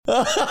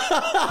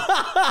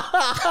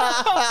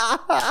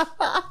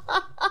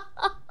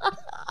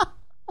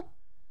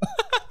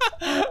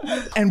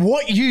And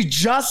what you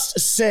just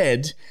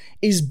said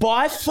is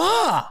by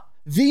far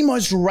the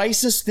most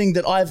racist thing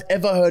that I've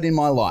ever heard in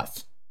my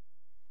life.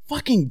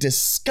 Fucking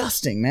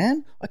disgusting,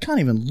 man. I can't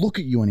even look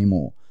at you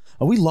anymore.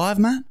 Are we live,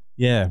 man?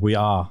 Yeah, we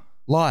are.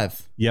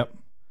 Live. Yep.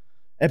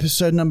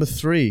 Episode number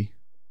 3.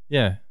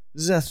 Yeah.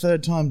 This is our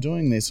 3rd time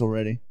doing this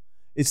already.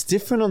 It's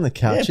different on the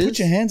couches. Yeah, put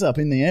your hands up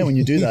in the air when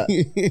you do that.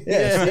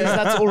 Yeah, see,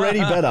 that's already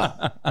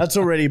better. That's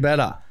already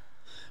better.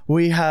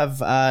 We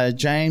have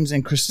James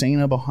and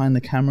Christina behind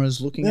the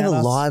cameras looking at us. We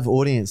have a live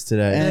audience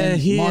today.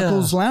 And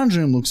Michael's lounge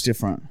room looks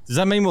different. Does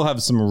that mean we'll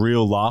have some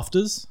real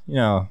laughters?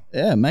 Yeah.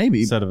 Yeah,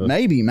 maybe.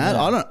 Maybe, Matt.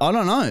 Yeah. I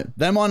don't know.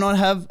 They might not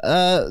have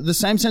the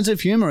same sense of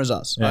humor as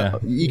us. Yeah.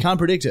 You can't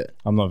predict it.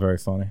 I'm not very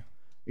funny.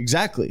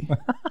 Exactly.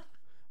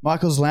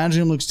 Michael's lounge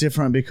room looks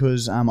different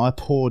because I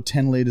poured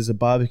 10 litres of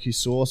barbecue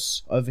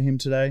sauce over him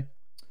today.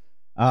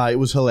 It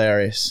was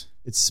hilarious.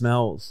 It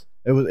smells.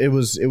 It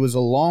was a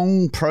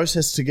long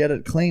process to get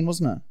it clean,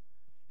 wasn't it?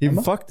 You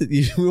fucked it.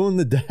 You ruined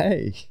the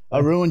day. I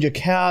ruined your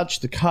couch,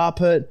 the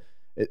carpet.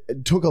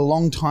 It took a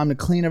long time to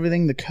clean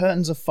everything. The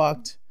curtains are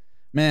fucked.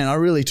 Man, I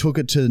really took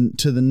it to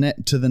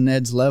the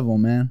Ned's level,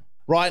 man.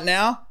 Right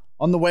now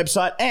on the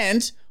website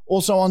and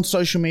also on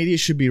social media,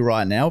 should be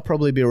right now.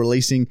 Probably be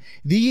releasing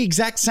the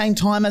exact same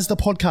time as the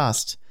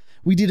podcast.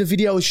 We did a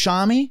video with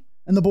Shami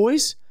and the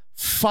boys.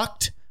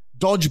 Fucked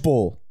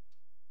dodgeball.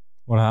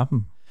 What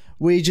happened?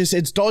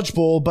 It's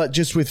dodgeball, but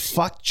just with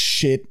fucked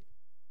shit.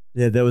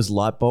 Yeah, there was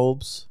light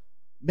bulbs.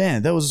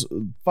 Man, there was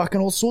fucking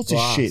all sorts of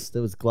shit.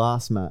 There was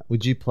glass, Matt.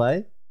 Would you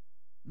play?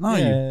 No,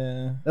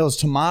 Yeah. there was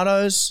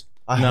tomatoes.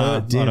 No, I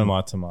don't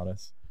like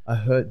tomatoes. I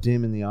hurt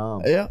Dim in the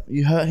arm. Yeah,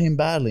 you hurt him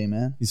badly,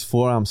 man. His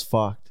forearm's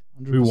fucked.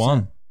 100%. Who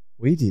won?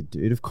 We did,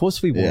 dude. Of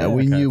course we won. Yeah,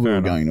 we knew we fair were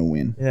enough. going to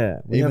win. Yeah.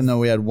 Even though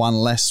we had one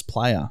less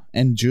player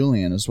and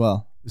Julian as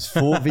well. it was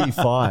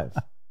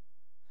 4v5.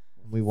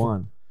 We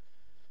won.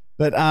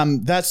 But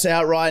that's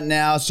out right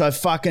now, so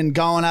fucking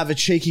go and have a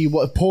cheeky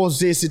pause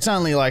this. It's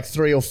only like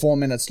 3 or 4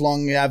 minutes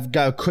long. You have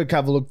a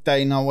look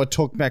there, we'll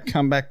talk back,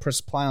 come back, press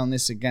play on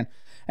this again.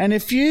 And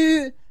if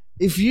you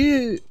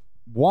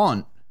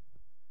want,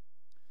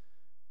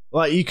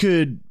 like you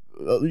could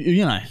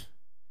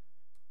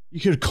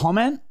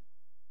comment.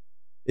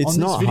 It's on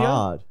this not video.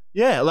 hard.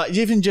 Yeah, like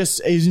even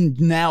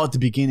now at the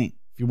beginning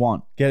if you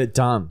want. Get it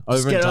done.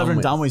 Just get it over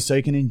and done with so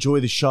you can enjoy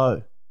the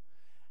show.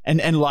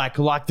 And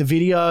like the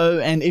video,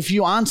 and if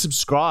you aren't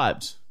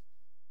subscribed,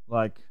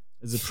 like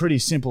there's a pretty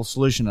simple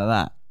solution to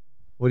that.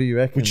 What do you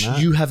reckon, Which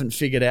Matt? you haven't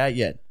figured out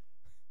yet.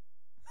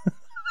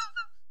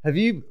 Have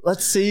you?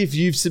 Let's see if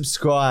you've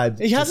subscribed.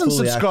 He hasn't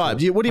Fully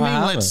subscribed. Active. What do you I mean,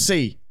 haven't. let's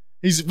see?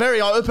 He's very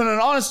open and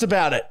honest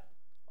about it.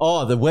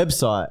 Oh, the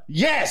website.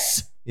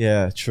 Yes!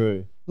 Yeah,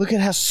 true. Look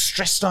at how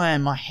stressed I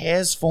am. My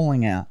hair's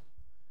falling out.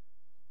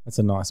 That's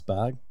a nice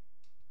bag.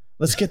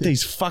 Let's get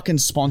these fucking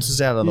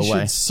sponsors out of the You way.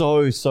 should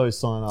so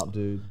sign up,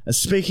 dude.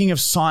 Speaking of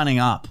signing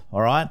up,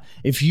 all right?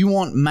 If you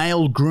want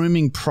male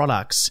grooming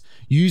products,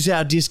 use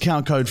our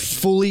discount code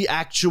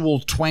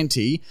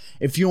FULLYACTUAL20.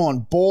 If you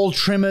want ball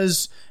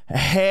trimmers,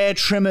 hair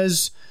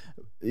trimmers,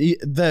 they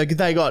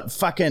got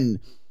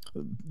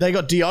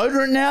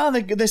deodorant now.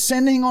 They're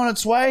sending on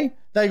its way.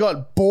 They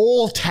got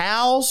ball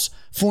towels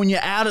for when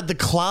you're out at the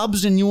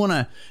clubs and you want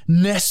to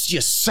nest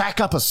your sack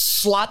up a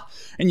slut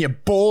and your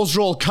balls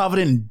are all covered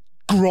in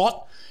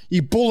grot.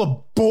 You pull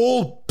a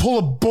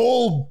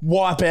ball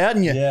wipe out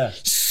and you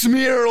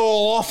smear it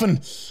all off and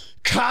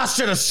cast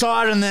it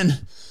aside and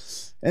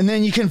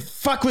then you can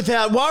fuck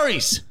without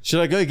worries. Should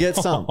I go get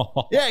some?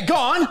 Yeah, go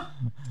on.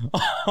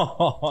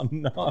 Oh,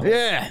 no.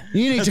 Yeah,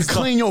 you need to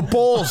clean your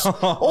balls.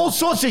 All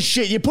sorts of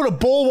shit. You put a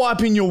ball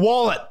wipe in your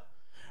wallet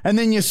and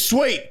then you're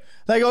sweet.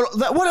 They got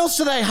what else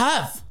do they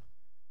have?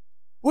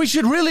 We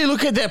should really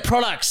look at their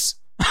products.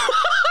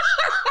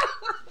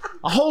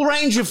 A whole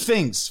range of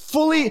things.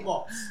 Fully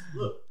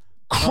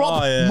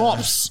crop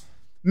mops.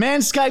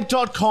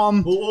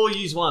 Manscaped.com. We'll all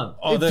use one.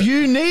 If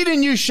you need a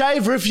new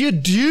shaver, if you're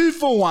due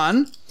for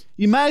one,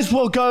 you may as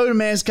well go to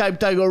Manscaped.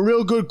 They got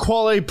real good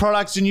quality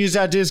products and use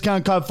our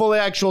discount code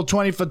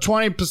FULLYACTUAL20 for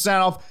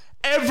 20% off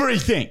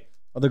everything.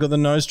 Oh, they got the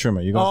nose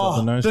trimmer. You guys got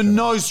the nose trimmer.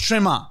 Nose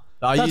trimmer.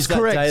 I That's use that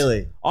correct.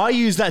 daily. I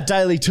use that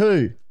daily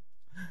too.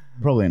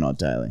 Probably not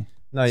daily.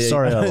 No, yeah,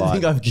 Sorry, I I lied.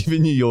 think I've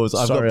given you yours.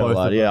 I've Sorry, got both. I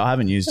lied. Of them. Yeah, I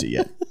haven't used it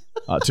yet.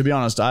 To be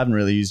honest, I haven't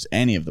really used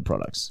any of the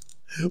products.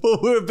 Well,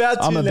 we're about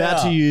to. I'm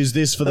about to use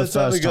this for the Let's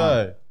have a first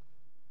time. go.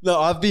 No,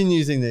 I've been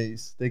using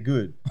these. They're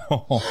good.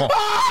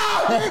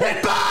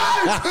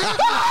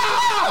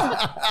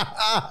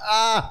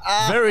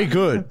 Very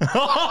good.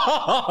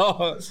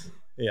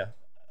 Yeah.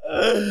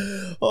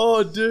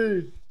 Oh,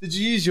 dude. Did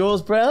you use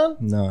yours, Brown?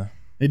 No.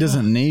 He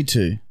doesn't need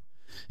to.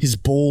 His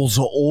balls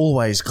are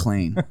always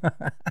clean.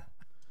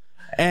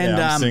 And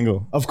Yeah, I'm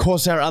single. Of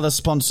course, our other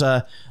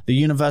sponsor, the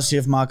University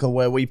of Michael,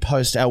 where we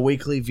post our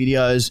weekly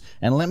videos.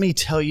 And let me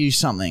tell you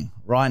something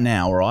right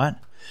now, all right?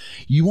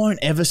 You won't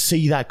ever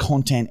see that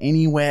content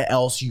anywhere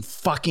else, you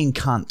fucking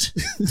cunt.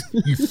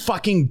 You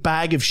fucking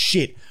bag of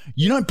shit.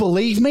 You don't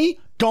believe me?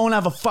 Go and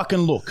have a fucking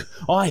look.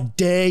 I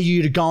dare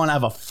you to go and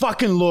have a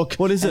fucking look.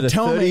 What is it? A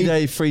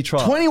 30-day free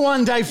trial?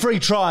 21-day free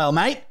trial,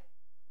 mate.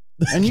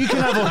 And you can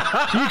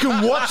you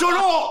can watch it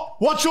all.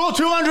 Watch all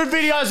 200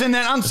 videos and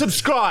then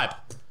unsubscribe.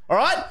 All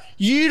right?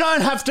 You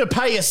don't have to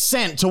pay a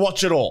cent to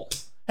watch it all.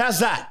 How's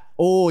that?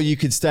 Or you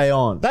could stay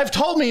on. They've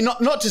told me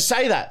not to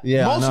say that.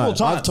 Yeah, multiple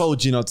times. I've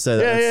told you not to say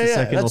that. Yeah, the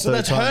second or third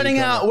that's time hurting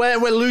out. We're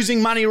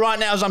losing money right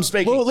now as I'm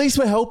speaking. Well, at least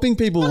we're helping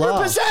people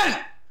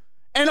 100%.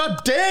 And I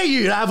dare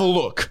you to have a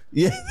look.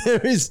 Yeah,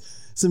 there is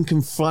some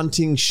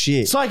confronting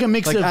shit. It's like a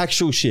mix of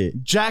actual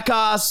shit.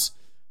 Jackass,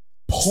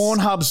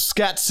 Pornhub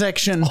scat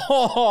section.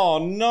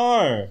 Oh,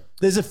 no.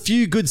 There's a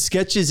few good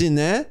sketches in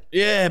there.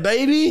 Yeah,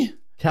 baby.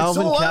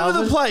 Calvin. It's all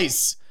over the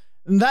place.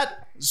 And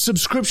that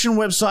subscription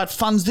website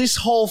funds this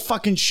whole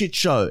fucking shit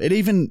show. It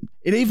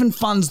even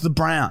funds the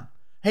Brown.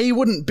 He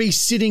wouldn't be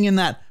sitting in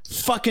that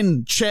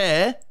fucking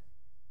chair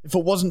if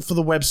it wasn't for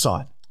the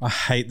website. I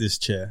hate this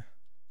chair.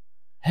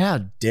 How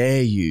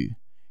dare you?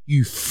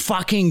 You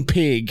fucking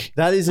pig.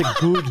 That is a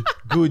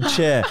good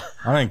chair.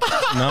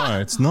 No,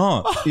 it's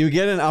not. You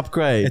get an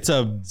upgrade.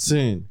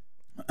 Soon.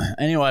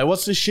 Anyway,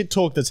 what's the shit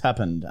talk that's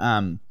happened?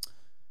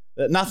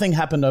 Nothing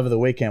happened over the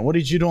weekend. What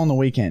did you do on the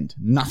weekend?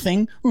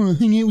 Nothing? Oh,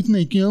 hang out with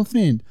my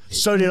girlfriend.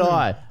 So did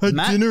I. Had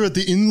Matt? dinner at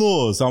the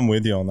in-laws. I'm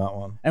with you on that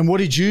one. And what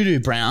did you do,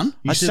 Brown?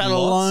 You sat lots.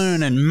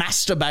 alone and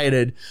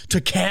masturbated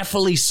to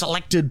carefully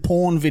selected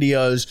porn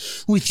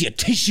videos with your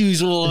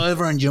tissues all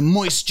over and your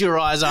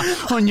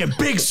moisturizer on your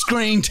big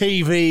screen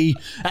TV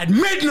at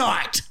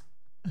midnight.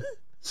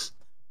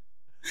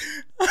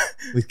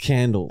 With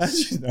candles. How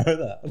did you know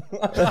that?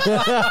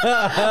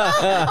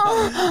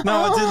 No,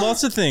 I did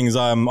lots of things.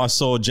 I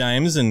saw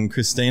James and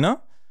Christina,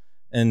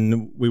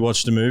 and we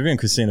watched a movie, and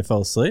Christina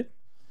fell asleep.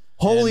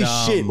 Holy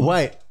shit.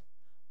 Wait.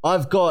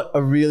 I've got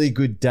a really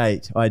good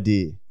date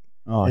idea.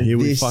 Oh, here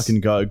we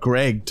fucking go.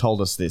 Greg told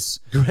us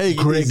this.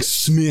 Greg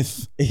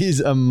Smith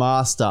is a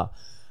master.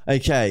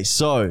 Okay,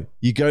 so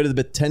you go to the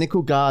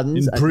Botanical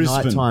Gardens at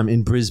nighttime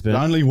in Brisbane. It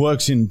only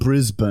works in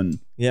Brisbane.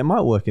 Yeah, it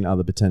might work in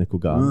other botanical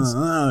gardens.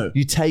 Oh.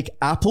 You take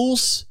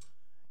apples,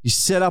 you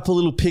set up a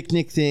little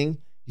picnic thing,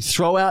 you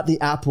throw out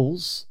the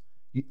apples,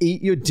 you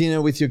eat your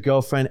dinner with your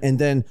girlfriend, and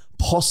then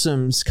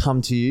possums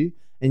come to you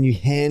and you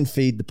hand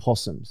feed the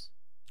possums.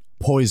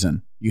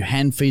 Poison. You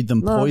hand feed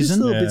them No, poison?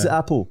 just little bits of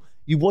apple.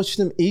 You watch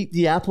them eat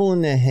the apple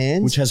in their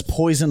hands. Which has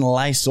poison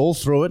laced all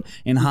through it.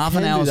 In half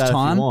an can do hour's that if you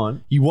time,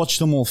 want. you watch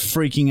them all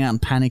freaking out and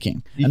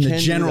panicking. You and the can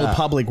do general that.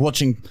 public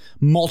watching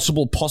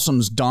multiple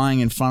possums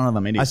dying in front of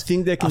them. It I is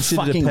think they're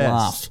considered a fucking pest,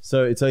 laugh.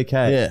 so it's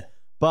okay. Yeah.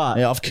 But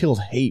Yeah, I've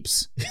killed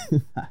heaps.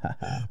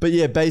 but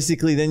yeah,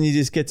 basically then you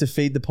just get to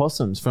feed the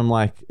possums from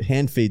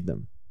hand feed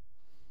them.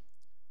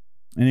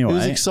 Anyway. It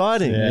was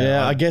exciting.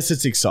 Yeah, I guess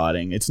it's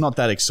exciting. It's not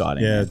that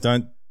exciting. Yeah,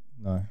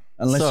 no.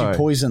 Unless Sorry. you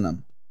poison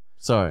them.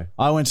 So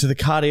I went to the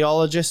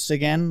cardiologist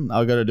again.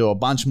 I've got to do a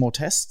bunch more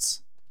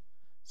tests.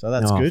 So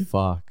that's good.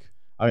 Fuck.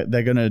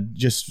 They're going to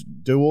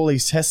just do all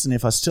these tests, and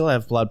if I still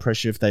have blood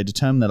pressure, if they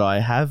determine that I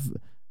have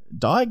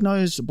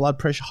diagnosed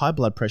high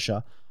blood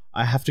pressure,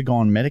 I have to go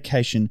on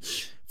medication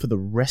for the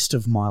rest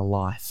of my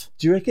life.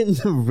 Do you reckon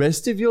the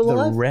rest of your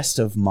life? The rest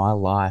of my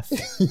life.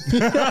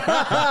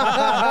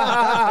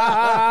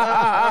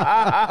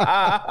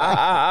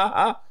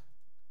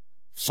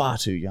 Far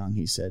too young,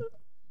 he said.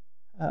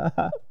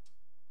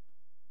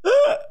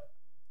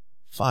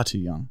 Far too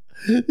young.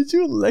 Did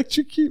you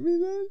electrocute me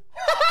then?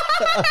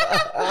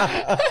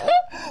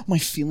 My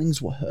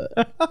feelings were hurt.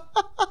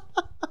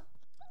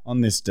 On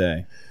this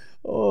day.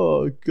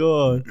 Oh,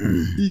 God.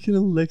 You can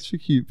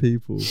electrocute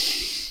people.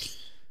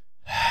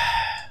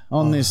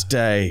 On this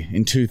day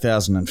in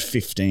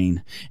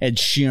 2015, Ed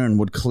Sheeran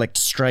would collect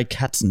stray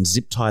cats and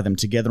zip tie them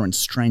together in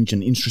strange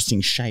and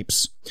interesting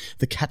shapes.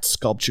 The cat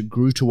sculpture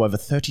grew to over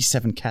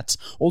 37 cats,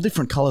 all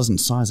different colours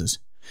and sizes.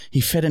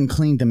 He fed and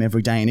cleaned them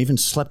every day and even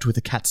slept with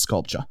the cat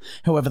sculpture.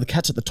 However, the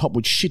cats at the top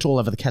would shit all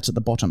over the cats at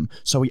the bottom,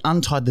 so he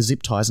untied the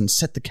zip ties and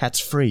set the cats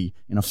free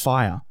in a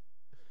fire.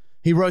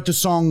 He wrote the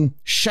song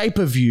Shape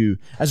of You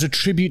as a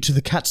tribute to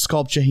the cat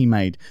sculpture he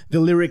made. The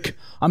lyric,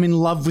 I'm in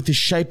love with the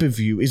shape of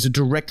you, is a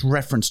direct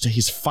reference to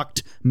his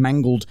fucked,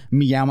 mangled,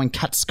 meowing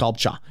cat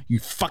sculpture. You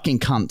fucking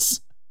cunts.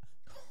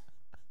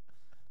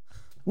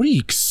 What are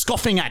you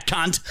scoffing at,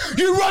 cunt?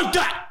 You wrote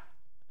that!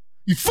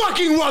 You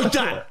fucking wrote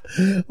that!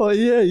 Oh,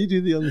 yeah, you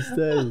do the on the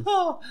stage.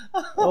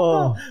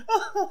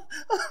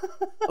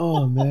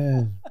 Oh,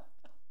 man.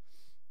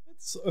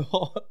 It's so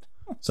hot.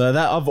 So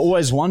that I've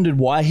always wondered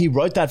why he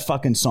wrote that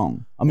fucking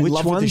song. I'm in Which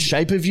love with the one?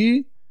 shape of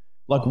you.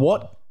 Like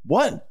what?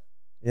 What?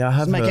 Yeah, I have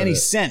Doesn't make heard any it.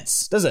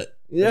 sense, does it?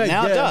 Yeah,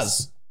 now I it guess.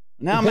 does.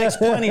 Now it makes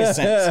plenty of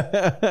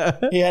sense.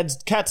 He had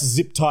cats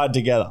zip tied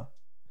together.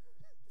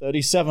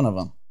 37 of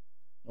them.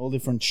 All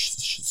different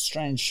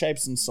strange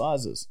shapes and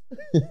sizes.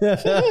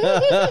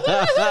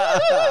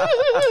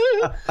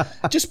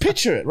 Just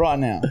picture it right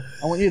now.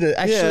 I want you to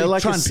actually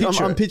try and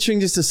picture I'm it. picturing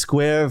just a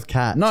square of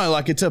cats. No,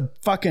 like it's a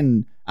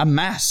fucking a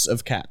mass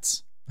of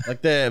cats.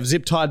 Like they're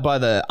zip tied by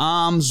the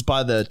arms,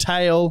 by the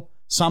tail,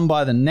 some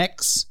by the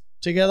necks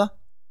together.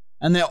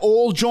 And they're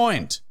all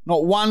joined.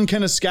 Not one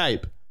can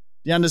escape. Do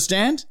you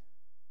understand?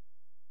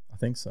 I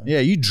think so. Yeah,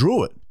 you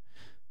drew it.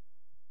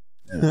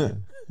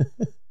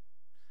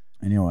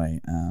 Anyway,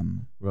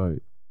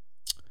 Right.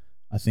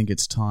 I think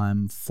it's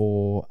time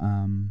for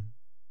an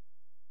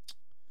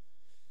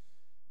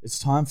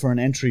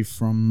entry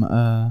from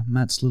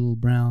Matt's little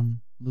black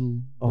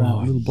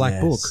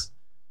book.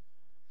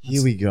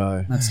 Here we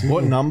go.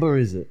 What number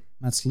is it?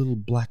 Matt's little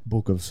black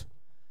book of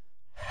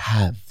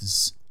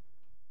haves.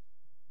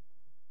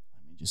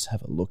 Let me just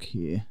have a look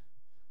here.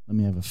 Let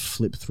me have a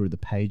flip through the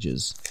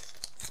pages.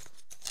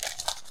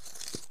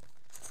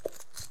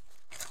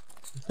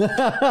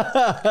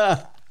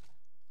 That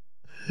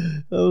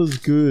was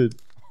good.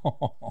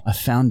 I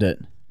found it.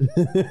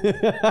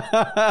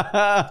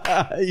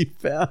 You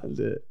found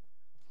it.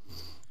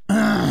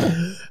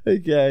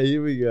 Okay,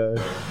 here we go.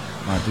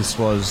 Right, this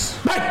was...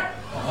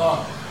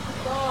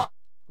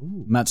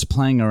 Matt's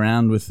playing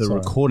around with the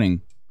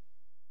recording.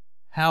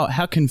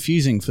 How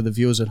confusing for the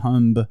viewers at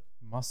home.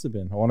 Must have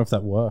been. I wonder if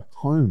that worked.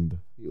 Home.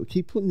 You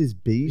keep putting this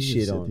B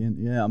shit At on. the end.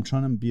 Yeah, I'm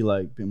trying to be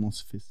like a bit more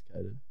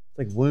sophisticated. It's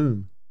like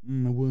womb.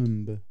 A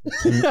womb.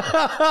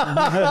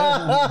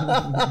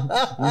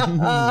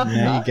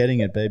 Now you're getting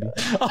it, baby.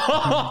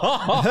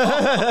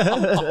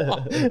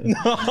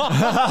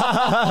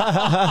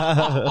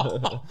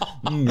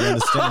 You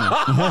understand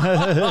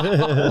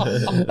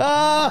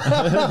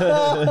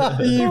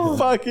it. You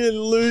fucking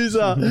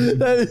loser.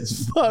 That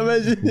is fun.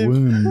 Imagine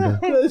Womb.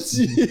 that's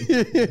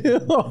you.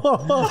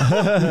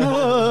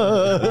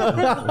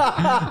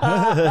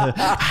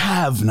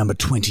 Have number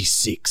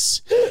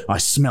 26. I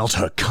smelt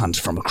her cunt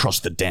from across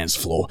the dance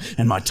floor,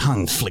 and my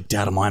tongue flicked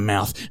out of my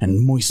mouth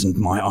and moistened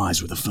my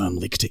eyes with a firm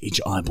lick to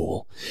each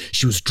eyeball.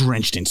 She was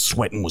drenched in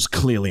sweat and was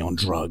clearly on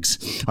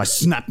drugs. I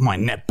snapped my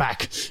neck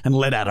back and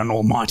let out an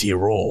almighty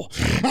roar.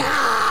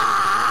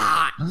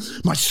 Ah!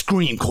 My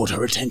scream caught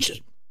her attention,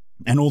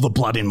 and all the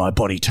blood in my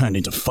body turned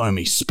into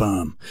foamy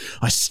sperm.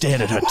 I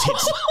stared at her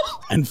tits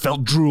and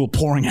felt drool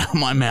pouring out of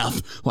my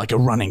mouth like a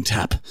running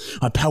tap.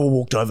 I power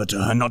walked over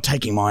to her, not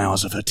taking my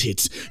eyes off her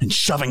tits and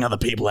shoving other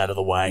people out of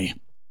the way.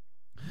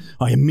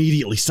 I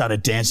immediately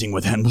started dancing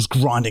with her and was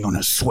grinding on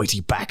her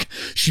sweaty back.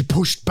 She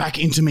pushed back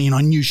into me and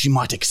I knew she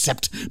might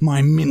accept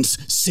my mince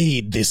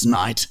seed this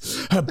night.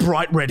 Her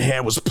bright red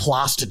hair was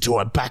plastered to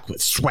her back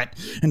with sweat,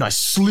 and I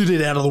slid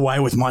it out of the way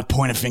with my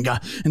pointer finger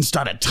and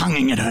started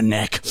tonguing at her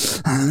neck.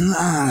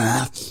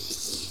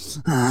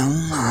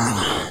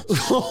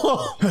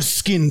 Her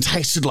skin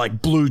tasted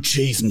like blue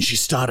cheese and she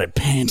started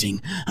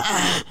panting.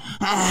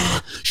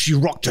 She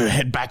rocked her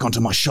head back onto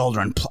my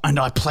shoulder and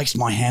I placed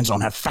my hands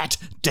on her fat,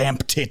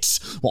 damp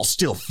tits while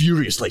still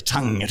furiously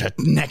tonguing at her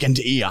neck and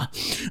ear.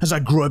 As I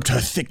groped her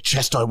thick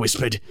chest, I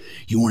whispered,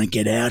 "You want to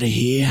get out of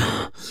here?"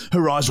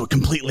 Her eyes were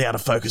completely out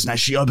of focus, and as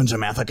she opened her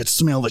mouth, I could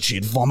smell that she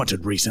had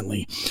vomited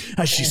recently.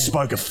 As she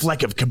spoke, a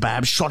fleck of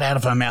kebab shot out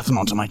of her mouth and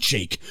onto my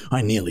cheek.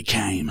 I nearly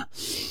came.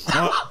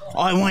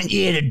 I want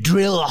you to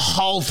drill a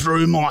hole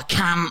through my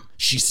cum,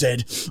 she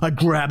said. I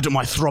grabbed at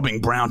my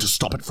throbbing brown to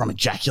stop it from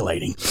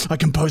ejaculating. I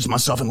composed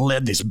myself and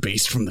led this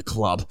beast from the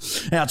club.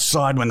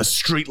 Outside, when the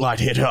streetlight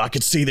hit her, I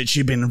could see that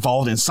she'd been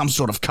involved in some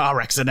sort of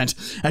car accident,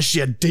 as she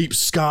had deep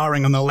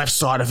scarring on the left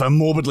side of her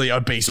morbidly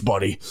obese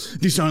body.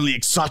 This only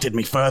excited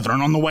me further,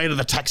 and on the way to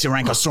the taxi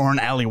rank, I saw an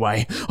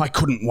alleyway. I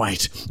couldn't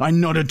wait. I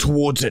nodded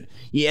towards it.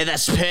 "Yeah,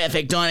 that's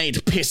perfect. I need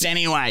to piss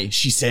anyway,"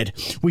 she said.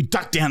 We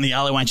ducked down the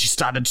alleyway and she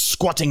started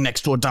squatting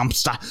next to a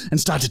dumpster and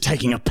started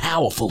taking a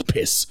powerful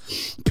piss.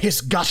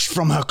 Piss gushed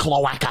from her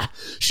cloaca.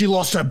 She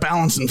lost her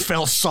balance and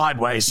fell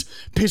sideways.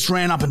 Piss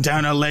ran up and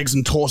down her legs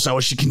and torso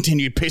as she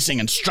continued pissing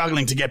and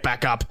struggling to get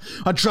back up.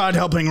 I tried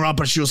helping her up,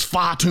 but she was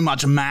far too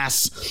much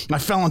mass. I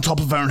fell on top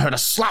of her and heard a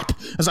slap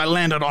as I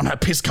landed on her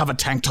piss-covered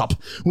tank top.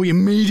 We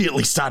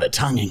immediately started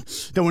tonguing.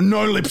 There were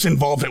no lips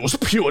involved. It was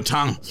pure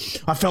tongue.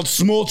 I felt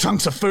small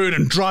chunks of food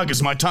and drug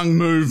as my tongue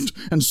moved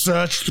and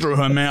searched through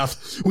her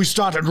mouth. We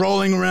started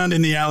rolling around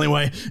in the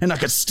alleyway, and I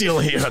could still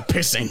hear her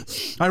pissing.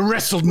 I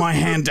wrestled my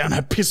hand down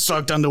her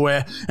piss-soaked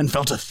underwear and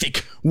felt a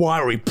thick,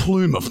 wiry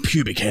plume of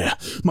pubic hair.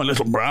 My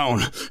little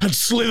brown had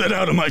slithered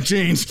out of my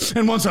jeans,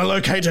 and once I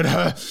located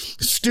her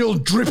still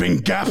dripping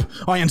gap,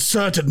 I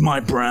inserted my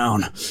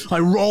brown. I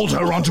rolled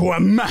her onto her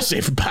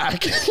massive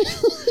back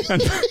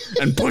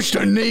and pushed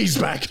her knees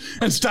back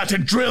and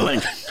started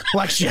drilling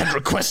like she had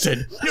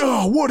requested.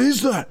 "Oh, what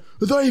is that?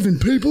 Are they even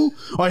people?"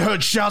 I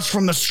heard shouts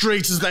from the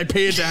streets as they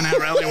peered down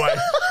our alleyway,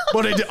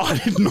 but I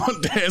did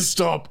not dare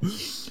stop.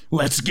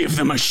 "Let's give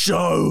them a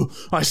show,"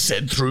 I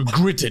said through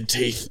gritted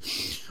teeth.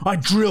 I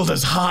drilled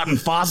as hard and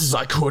fast as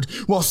I could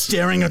while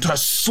staring at her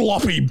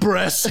sloppy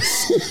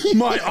breasts.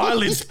 My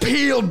eyelids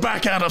peeled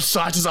back out of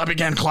sight as I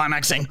began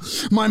climaxing.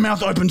 My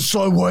mouth opened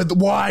so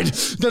wide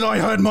that I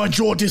heard my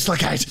jaw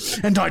dislocate,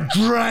 and I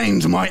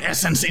drained my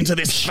essence into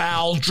this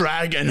foul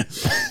dragon.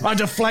 I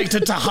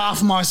deflated to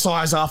half my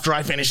size after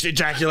I finished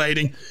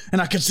ejaculating,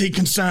 and I could see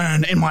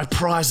concern in my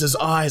prize's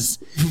eyes.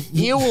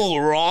 "You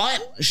all right?"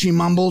 she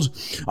mumbled.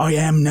 "I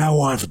am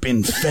now I've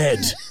been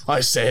fed,"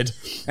 I said,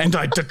 and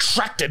I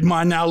detracted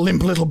my now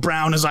limp little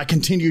brown as I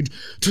continued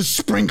to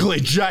sprinkle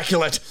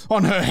ejaculate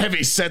on her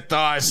heavy-set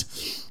thighs.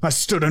 I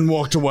stood and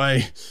walked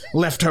away,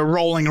 left her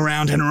rolling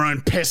around in her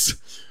own piss,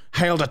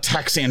 hailed a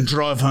taxi and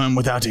drove home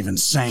without even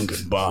saying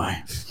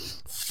goodbye.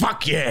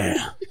 Fuck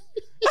yeah.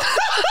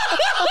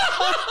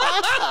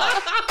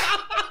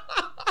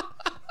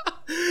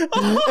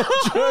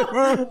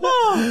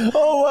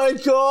 Oh my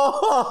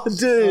God,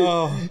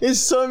 dude. There's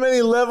so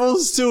many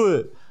levels to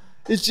it.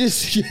 It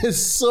just gets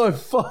so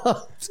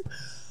fucked.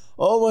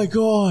 Oh my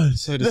God.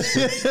 So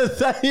descriptive.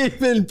 That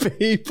even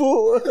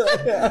people.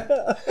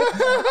 So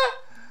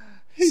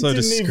Didn't even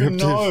descriptive.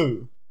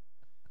 know.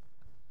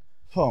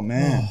 Oh,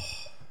 man.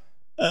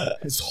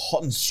 It's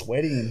hot and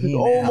sweaty in here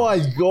Oh now. my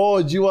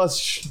God, you are.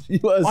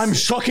 I'm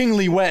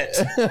shockingly wet.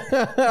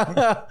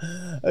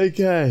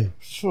 Okay.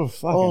 Oh, fucking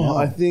Oh, hell.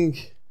 I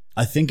think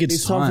I think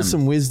it's time for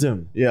some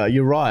wisdom. Yeah,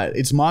 you're right.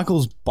 It's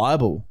Michael's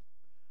Bible.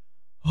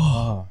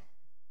 Oh,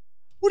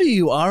 What are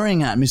you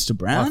ahhing at, Mr.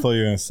 Brown? I thought you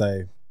were going to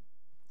say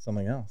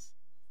something else.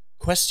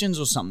 Questions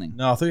or something?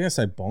 No, I thought you were going to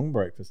say bong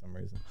break for some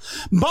reason.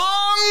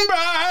 Bong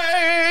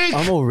break!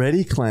 I'm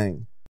already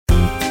Clang.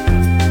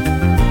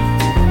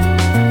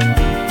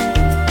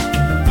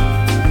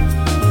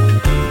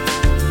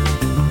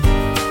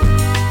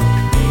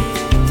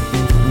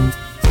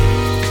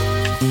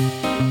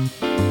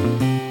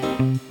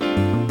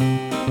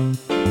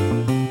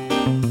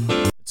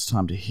 It's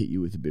time to hit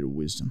you with a bit of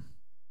wisdom.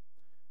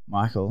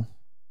 Michael,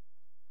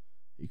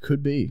 he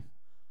could be.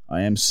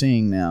 I am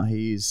seeing now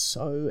he is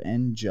so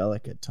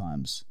angelic at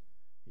times.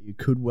 He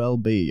could well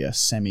be a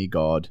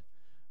semi-god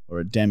or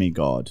a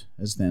demigod,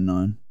 as they're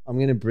known. I'm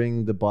going to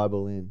bring the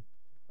Bible in.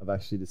 I've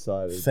actually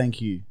decided.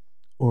 Thank you.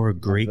 Or a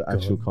Greek the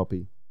actual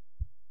copy.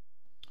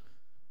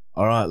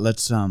 All right,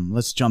 let's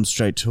jump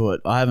straight to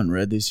it. I haven't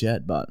read this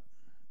yet, but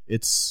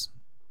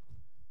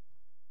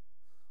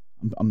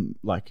I'm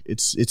like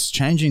it's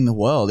changing the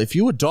world. If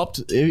you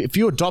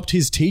adopt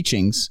his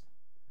teachings,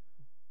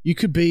 you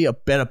could be a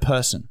better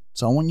person.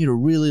 So I want you to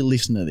really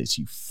listen to this,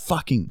 you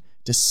fucking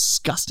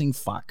disgusting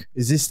fuck.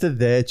 Is this the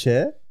There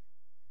chair?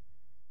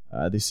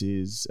 This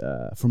is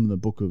from the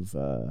book of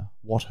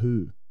What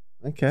Who.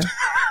 Okay.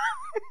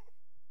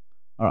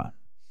 All right.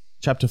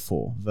 Chapter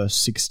 4, verse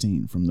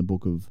 16 from the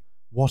book of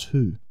What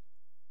Who.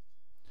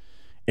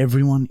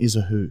 Everyone is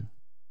a who.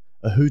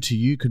 A who to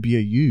you could be a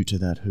you to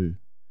that who.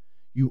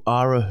 You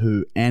are a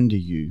who and a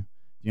you.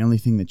 The only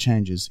thing that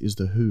changes is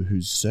the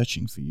who's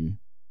searching for you.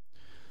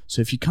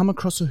 So if you come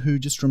across a who,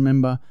 just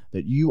remember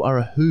that you are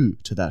a who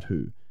to that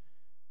who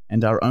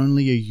and are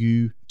only a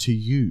you to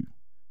you,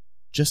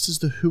 just as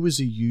the who is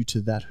a you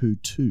to that who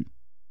too.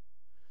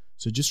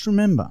 So just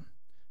remember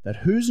that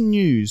who's and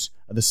yous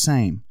are the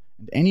same,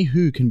 and any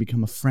who can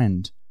become a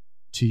friend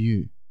to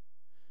you.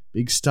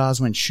 Big stars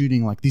went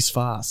shooting like this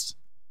fast.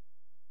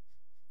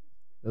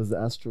 That was the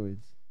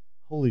asteroids.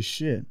 Holy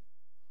shit.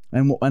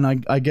 And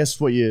I guess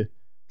what you're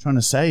trying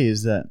to say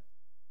is that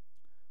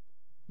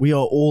we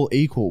are all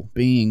equal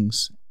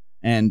beings,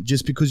 and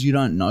just because you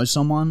don't know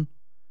someone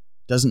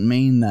doesn't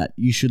mean that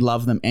you should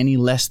love them any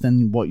less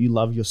than what you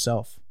love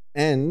yourself.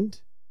 And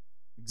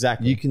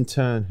Exactly. you can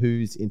turn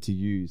who's into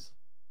yous,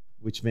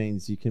 which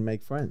means you can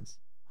make friends.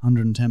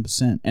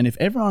 110%. And if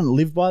everyone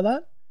lived by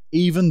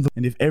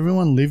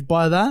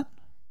that,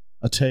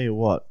 I tell you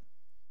what,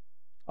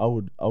 I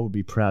would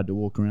be proud to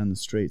walk around the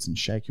streets and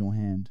shake your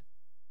hand.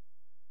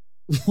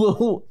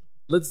 Well,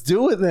 let's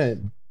do it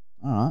then.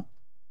 All right.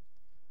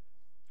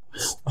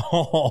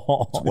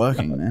 Oh, It's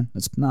working, man.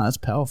 That's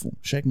powerful.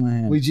 Shake my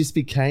hand. We just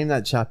became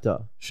that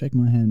chapter. Shake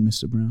my hand,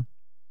 Mr. Brown.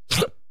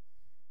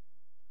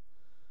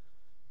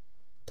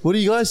 What do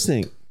you guys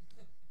think?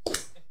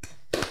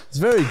 It's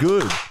very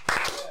good.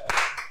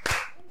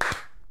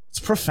 It's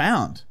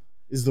profound,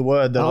 is the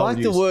word that I I like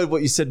would the use. word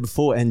what you said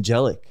before,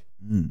 angelic.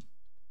 Mm,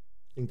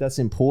 I think that's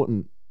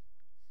important.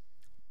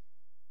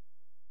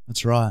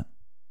 that's right.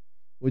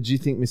 What do you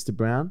think, Mr.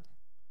 Brown?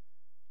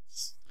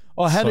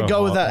 Oh, how'd So it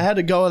go with hot. that? How'd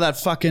it go with that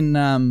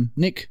fucking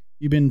Nick?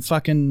 You been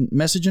fucking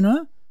messaging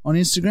her on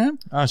Instagram?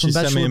 she from sent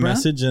me Bachelor a Brown?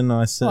 message and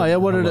I said, Oh yeah,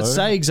 what did it hello.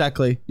 say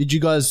exactly? Did you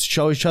guys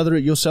show each other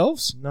it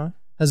yourselves? No,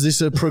 Has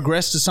this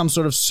progressed to some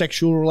sort of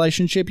sexual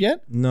relationship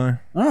yet? no.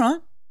 All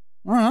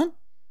right.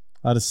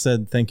 I just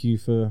said thank you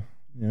for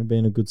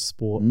being a good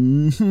sport.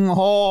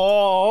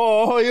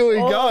 Oh, here we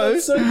go.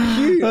 That's so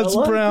cute. That's I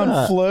like Brown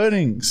that.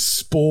 flirting.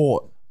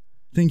 Sport.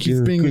 Think you're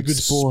You're a being a good good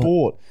sport.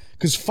 sport.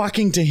 Because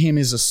fucking to him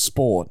is a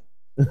sport.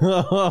 See,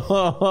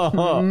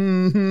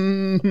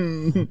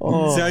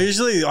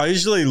 I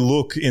usually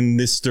look in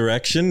this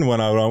direction when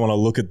I want to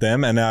look at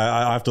them, and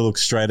I have to look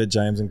straight at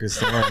James and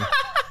Christina.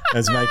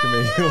 It's making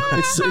me.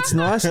 It's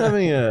nice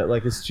having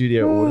a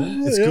studio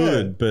audience. It's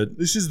good, but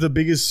This is the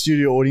biggest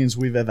studio audience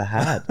we've ever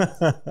had.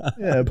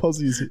 Yeah,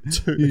 Possy's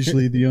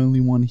usually the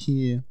only one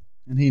here,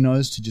 and he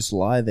knows to just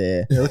lie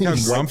there. look how and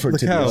wait grumpy, for it look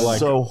to be how over. like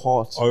So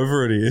hot.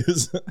 over it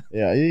is.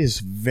 Yeah, it is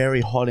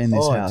very hot in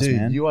this house, dude,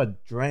 man. you are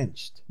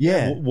drenched.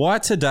 Yeah, Why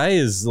today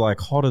is like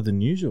hotter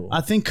than usual?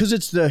 I think because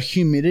it's the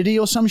humidity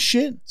or some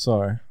shit.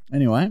 Sorry.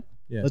 Anyway,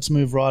 Yeah. let's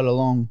move right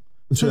along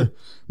to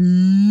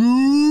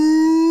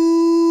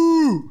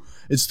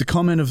It's the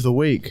comment of the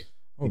week.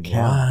 All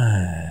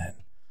right.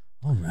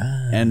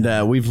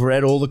 And we've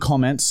read all the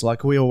comments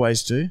like we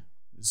always do.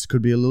 This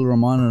could be a little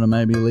reminder to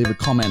maybe leave a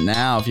comment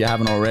now if you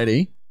haven't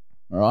already.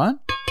 All right?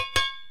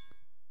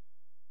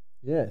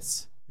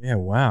 Yes. Yeah.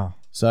 Wow.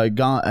 So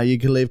you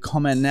can leave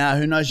comment now.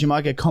 Who knows? You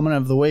might get comment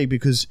of the week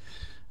because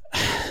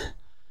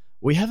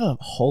we have a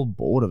whole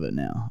board of it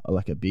now,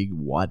 like a big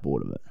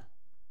whiteboard of it.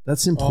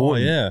 That's Oh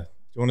important. yeah. Do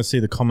you want to see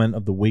the comment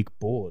of the week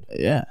board?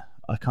 Yeah,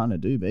 I kind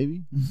of do,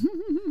 baby.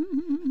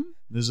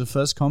 There's the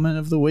first comment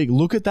of the week.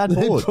 Look at that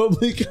They board.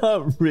 probably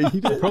can't read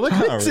it. Probably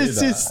can't read It's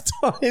this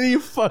tiny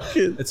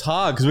fucking. It's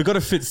hard because we've got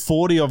to fit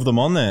 40 of them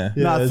on there.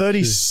 Yeah, No, that's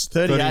 30,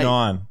 true. 38.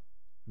 39.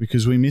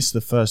 Because we missed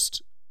the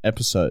first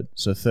episode.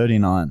 So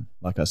 39,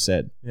 like I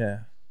said. Yeah.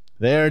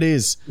 There it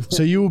is.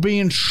 So you will be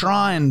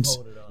enshrined.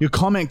 Your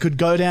comment could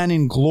go down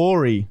in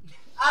glory.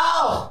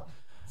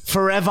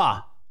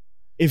 Forever.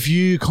 If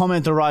you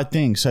comment the right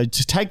thing. So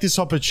to take this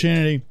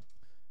opportunity.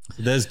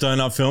 There's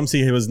Donut Films.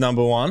 He was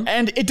number one.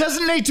 And it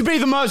doesn't need to be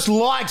the most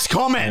liked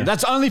comment.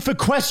 That's only for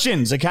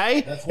questions, okay?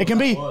 It can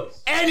be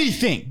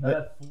anything.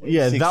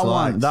 Yeah,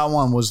 that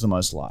one was the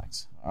most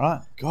liked. All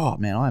right. God,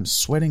 man, I am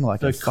sweating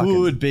like So a it fucking...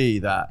 could be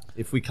that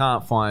if we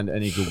can't find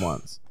any good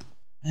ones.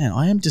 Man,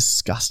 I am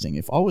disgusting.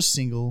 If I was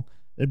single,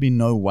 there'd be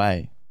no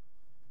way.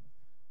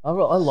 I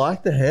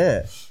like the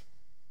hair.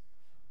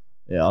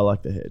 Yeah, I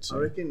like the hair I too.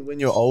 reckon when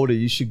you're older,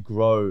 you should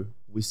grow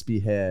wispy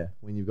hair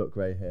when you've got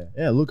grey hair.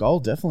 Yeah, look, I'll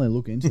definitely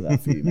look into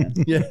that for you, man.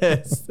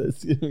 Yes,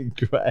 that's gonna be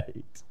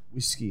great.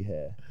 Whiskey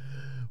hair.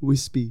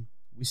 Wispy.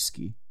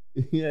 Whiskey.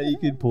 Yeah, you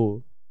could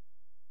pour.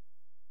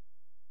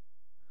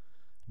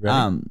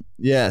 Ready?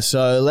 Yeah,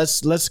 so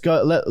let's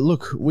go.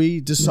 Look, we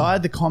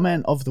decide the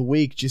comment of the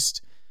week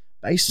just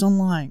based on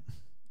like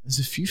there's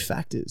a few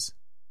factors.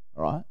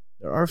 All right?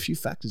 There are a few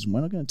factors, and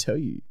we're not going to tell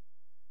you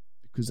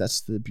because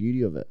that's the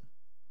beauty of it.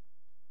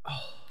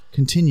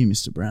 Continue,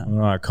 Mr. Brown. All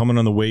right. Comment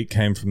on the week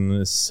came from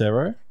the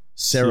Cero.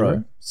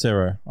 Cero.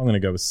 Cero. I'm going to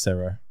go with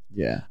Cero.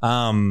 Yeah.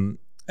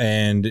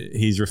 And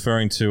he's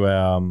referring to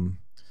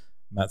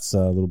Matt's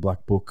little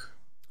black book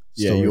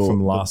story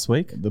from last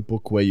week. The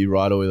book where you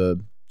write all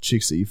the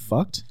chicks that you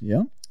fucked.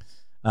 Yeah.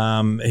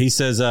 He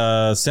says,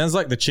 sounds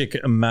like the chick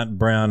Matt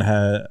Brown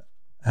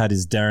had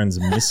his Darren's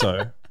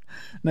miso.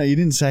 No, you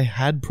didn't say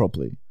had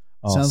properly.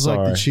 Oh, Sounds like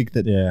the sorry. chick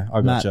that Yeah,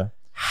 I Matt gotcha.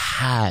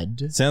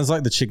 had. Sounds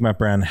like the chick Matt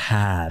Brown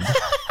had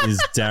is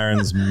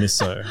Darren's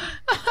miso.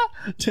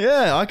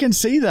 Yeah, I can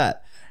see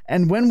that.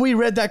 And when we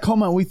read that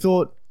comment, we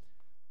thought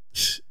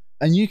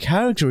a new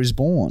character is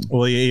born.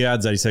 Well, he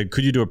adds that. He said,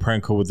 could you do a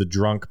prank call with the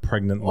drunk,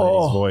 pregnant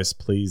lady's voice,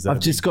 please? I've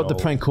just got the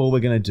prank call we're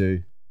gonna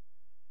do.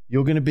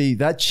 You're gonna be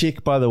that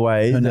chick, by the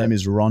way. Her name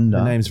is Rhonda.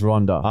 Her name's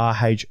Rhonda.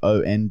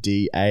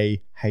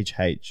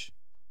 RHONDAHH.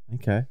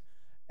 Okay.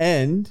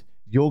 And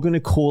you're going to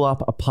call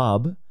up a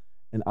pub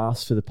and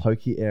ask for the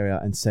pokey area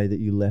and say that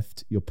you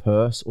left your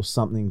purse or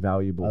something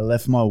valuable. I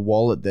left my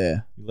wallet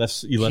there. You left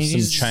some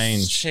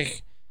change.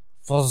 Chick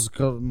first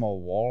got my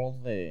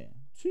wallet there.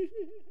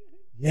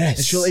 Yes.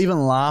 And she'll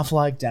even laugh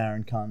like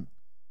Darren cunt.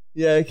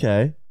 Yeah,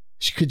 okay.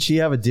 Could she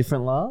have a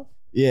different laugh?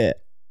 Yeah.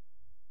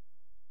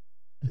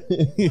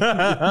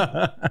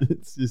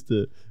 It's just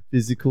a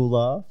physical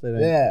laugh. They don't-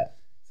 Yeah.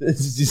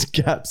 It's just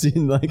gaps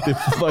in like the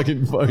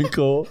fucking phone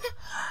call.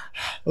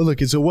 Well, look,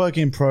 it's a work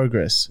in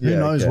progress. Who Yeah,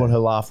 knows okay. what her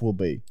laugh will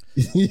be?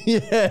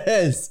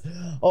 Yes.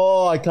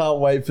 Oh, I can't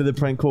wait for the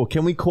prank call.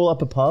 Can we call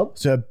up a pub?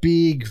 It's a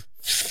big,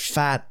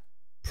 fat,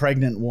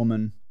 pregnant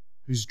woman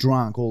who's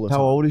drunk all the time.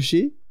 How old is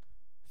she?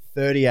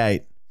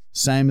 38.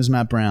 Same as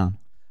Matt Brown.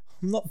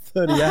 I'm not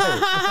 38.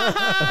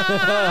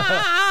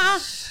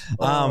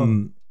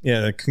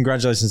 Yeah,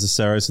 congratulations to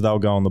Sarah. So that'll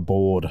go on the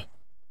board.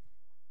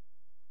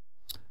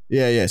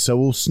 Yeah. So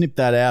we'll snip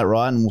that out,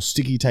 right? And we'll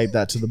sticky tape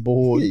that to the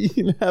board. You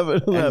can have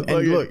it on that And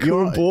fucking look, cool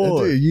you're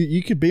board. dude,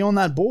 you could be on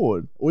that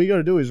board. All you got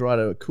to do is write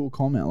a cool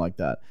comment like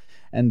that.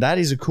 And that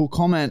is a cool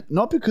comment,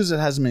 not because it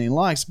has many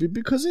likes, but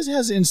because it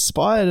has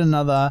inspired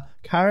another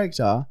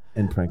character.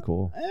 And prank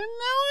call. And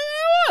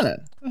now we want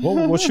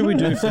it. What should we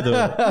do for the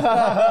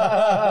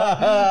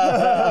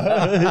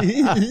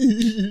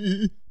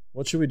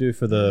What should we do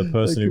for the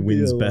person who could be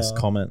wins a best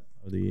laugh. comment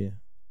of the year?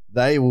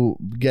 They will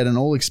get an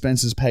all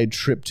expenses paid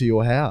trip to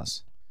your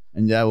house.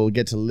 And they will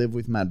get to live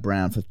with Matt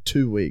Brown for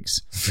 2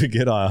 weeks.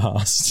 Forget I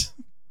asked.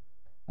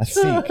 I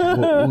think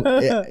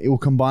it will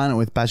combine it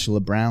with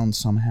Bachelor Brown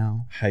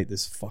somehow. Hate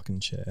this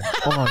fucking chair.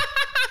 Oh.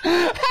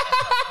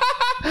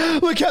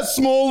 Look how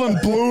small and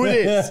blue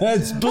it is.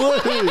 It's blue.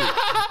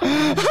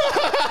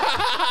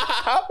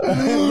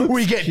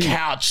 We get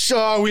couch.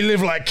 So we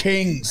live like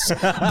kings.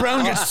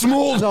 Brown gets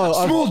small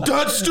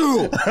dirt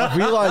stool. I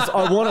realised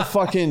I want a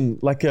fucking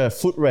like a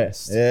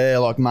footrest. Yeah,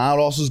 like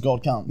Marlos's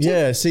God comes.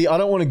 Yeah, see, I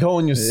don't want to go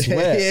on your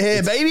sweat. Yeah,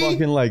 it's baby.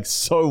 fucking like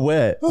so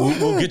wet.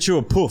 We'll get you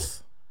a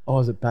poof. Oh,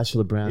 is it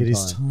Bachelor Brown It time?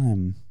 is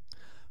time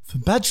for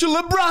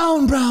Bachelor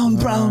Brown.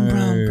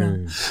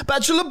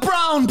 Bachelor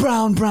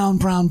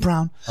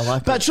Brown. I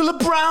like Bachelor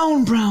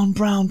Brown.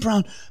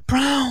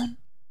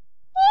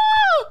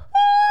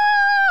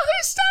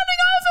 He's standing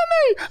over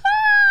me.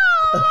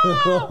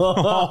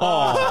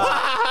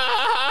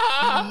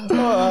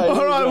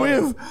 All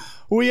right,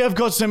 we have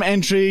got some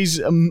entries.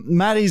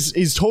 Matt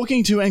is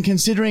talking to and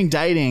considering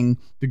dating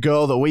the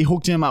girl that we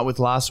hooked him up with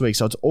last week,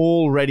 so it's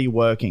already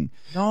working.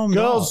 No, I'm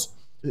Girls,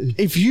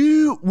 if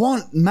you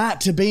want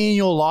Matt to be in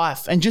your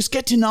life and just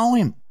get to know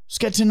him,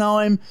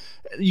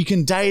 you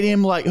can date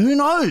him. Like, who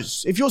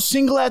knows? If you're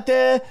single out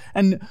there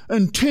and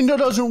Tinder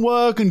doesn't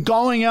work and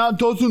going out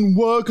doesn't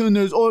work and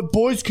there's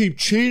boys keep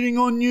cheating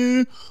on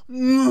you,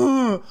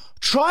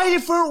 try a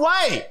different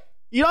way.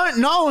 You don't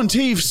know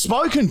until you've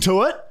spoken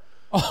to it.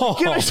 Oh.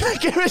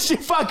 Give us your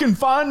fucking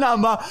phone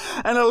number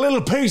and a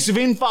little piece of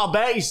info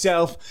about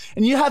yourself,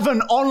 and you have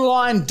an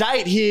online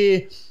date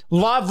here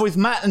live with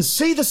Matt and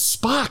see the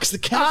sparks, the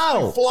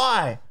chemistry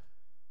fly.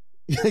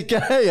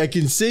 Okay, I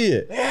can see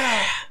it.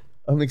 Yeah.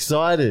 I'm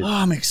excited. Oh,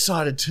 I'm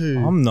excited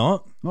too. I'm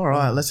not. All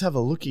right, let's have a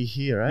lookie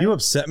here, eh? You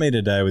upset me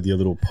today with your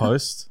little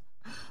post.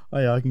 Oh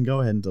yeah, I can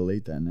go ahead and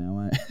delete that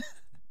now, eh?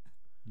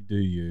 Do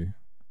you?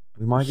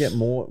 We might get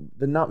more.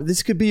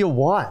 This could be your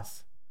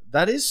wife.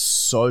 That is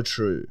so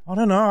true. I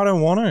don't know. I don't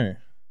want to.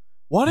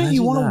 Why don't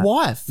you Imagine want that. a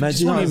wife?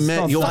 Imagine you you just met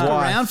want to your fuck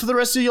wife. around for the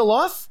rest of your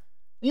life?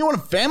 And you want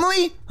a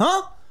family?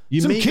 Huh?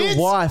 You Some meet kids?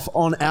 your wife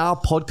on our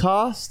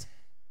podcast,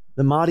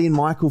 the Marty and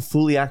Michael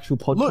Fully Actual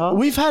podcast. Look,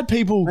 we've had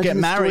people Imagine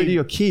get the story married. to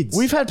your kids.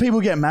 We've had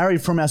people get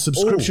married from our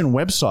subscription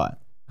website.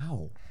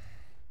 Ow.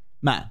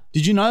 Matt,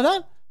 did you know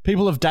that?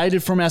 People have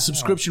dated from our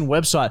subscription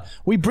website.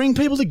 We bring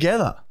people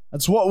together.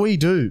 That's what we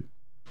do.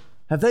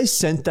 Have they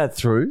sent that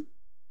through?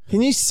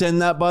 Can you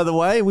send that, by the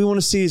way? We want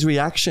to see his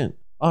reaction.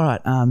 All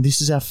right,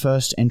 this is our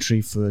first entry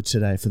for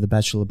today for the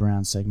Bachelor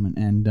Brown segment.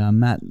 And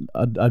Matt,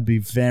 I'd be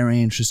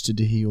very interested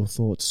to hear your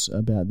thoughts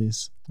about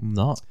this. I'm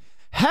not.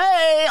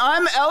 Hey,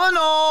 I'm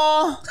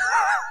Eleanor.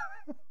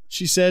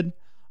 She said,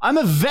 I'm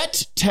a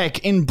vet tech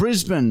in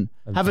Brisbane,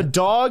 have a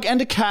dog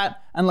and a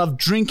cat, and love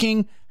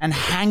drinking and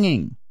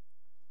hanging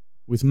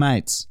with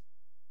mates.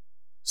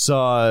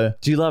 So,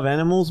 Do you love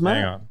animals, mate?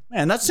 Hang on.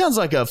 man, that sounds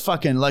like a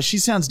fucking, like, she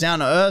sounds down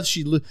to earth.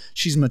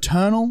 She's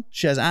maternal.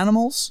 She has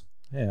animals.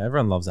 Yeah,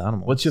 everyone loves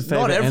animals. What's your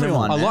favorite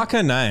everyone. animal? I like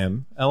her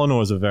name.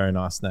 Eleanor is a very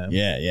nice name.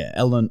 Yeah.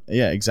 Ellen.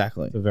 Yeah,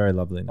 exactly. It's a very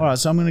lovely name. All right,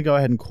 so I'm going to go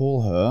ahead and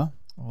call her.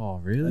 Oh,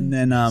 really? And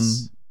then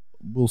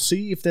we'll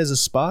see if there's a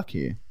spark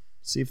here.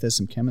 See if there's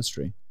some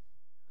chemistry.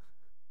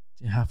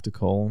 You have to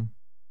call him.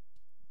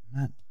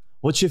 Matt.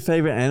 What's your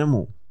favorite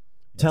animal?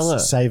 Tell her.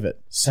 Save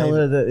it. Tell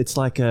her that it's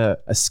like a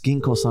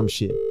skink or some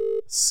shit.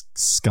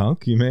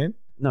 Skunk, you mean?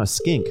 No, a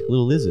skink,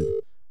 little lizard.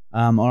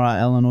 All right,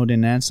 Eleanor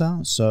didn't answer.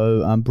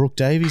 So Brooke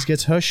Davies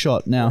gets her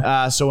shot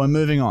now. So we're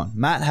moving on.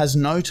 Matt has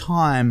no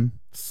time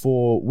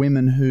for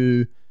women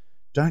who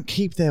don't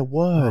keep their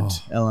word,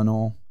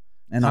 Eleanor.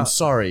 And I'm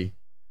sorry.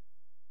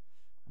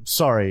 I'm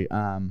sorry.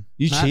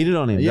 You Matt, cheated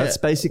on him. yeah. That's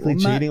basically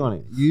Well, Matt, cheating on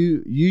him.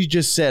 You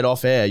just said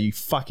off air you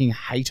fucking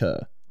hate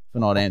her for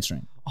not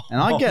answering.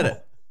 And I get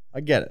it. I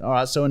get it. All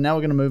right, so now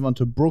we're going to move on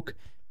to Brooke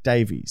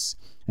Davies.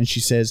 And she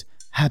says,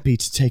 happy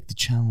to take the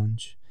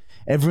challenge.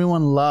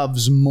 Everyone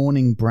loves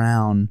morning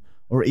brown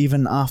or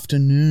even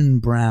afternoon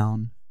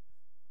brown.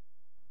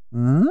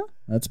 Huh?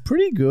 That's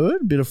pretty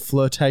good. Bit of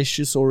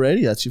flirtatious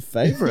already. That's your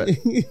favorite.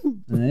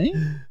 Eh?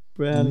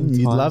 Brown.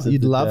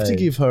 You'd love to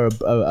give her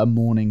a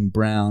morning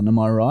brown. Am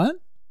I right?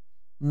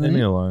 Leave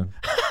me alone.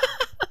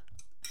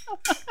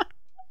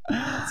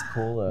 Let's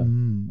call her.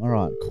 All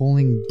right.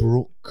 Calling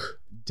Brooke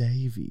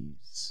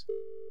Davies.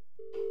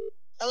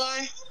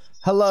 Hello?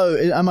 Hello.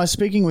 Am I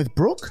speaking with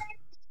Brooke?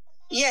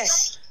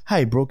 Yes.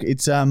 Hey, Brooke.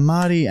 It's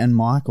Marty and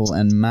Michael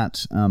and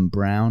Matt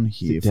Brown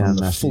here Sit down, from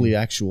the Matthew. Fully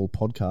Actual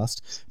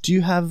podcast. Do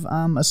you have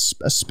a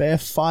spare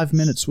 5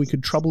 minutes we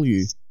could trouble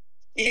you?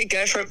 Yeah,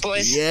 go for it,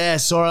 boys.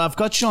 Yes, all right. I've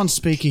got you on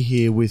speaker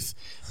here with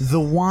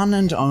the one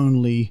and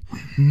only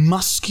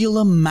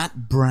muscular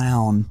Matt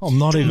Brown. I'm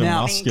not even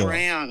Now- muscular.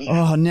 Brown.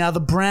 Oh, now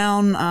the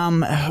Brown,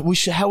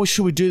 how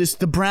should we do this?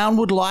 The Brown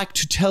would like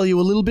to tell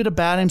you a little bit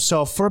about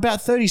himself for about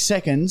 30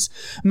 seconds.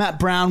 Matt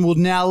Brown would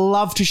now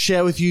love to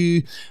share with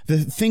you the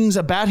things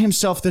about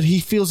himself that he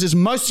feels is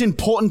most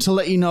important to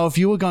let you know if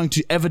you were going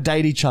to ever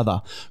date each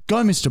other. Go,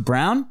 Mr.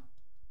 Brown.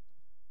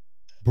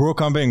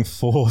 Brooke, I'm being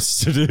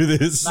forced to do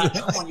this.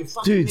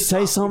 Dude,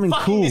 say something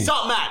cool.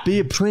 Be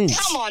a prince.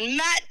 Come on,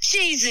 Matt.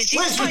 Jesus,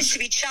 you're supposed to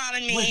be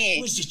charming me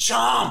here. Where's your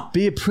charm?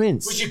 Be a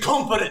prince. Where's your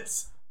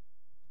confidence?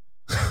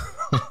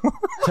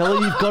 Tell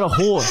her you've got a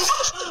horse.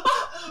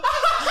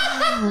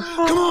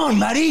 Come on,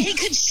 Matty. He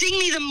could sing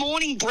me the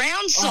Morning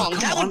Brown song.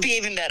 That would be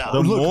even better.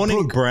 The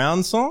Morning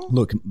Brown song?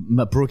 Look,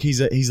 Brooke, he's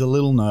a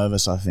little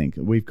nervous, I think.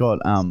 We've got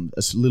a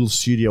little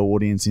studio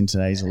audience in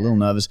today. He's a little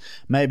nervous.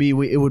 Maybe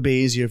it would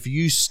be easier if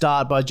you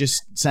start by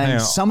just saying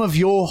some of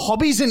your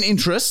hobbies and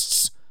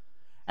interests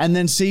and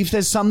then see if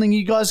there's something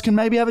you guys can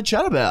maybe have a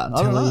chat about.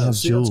 I don't know. Let's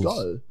see how it's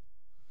go.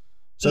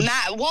 So,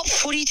 Matt, what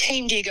footy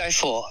team do you go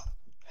for?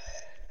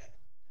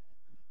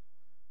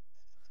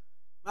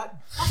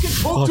 Fucking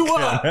talk to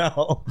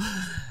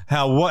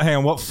her.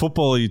 What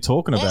football are you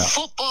talking What about?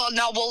 football?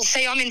 No, well,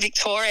 see, I'm in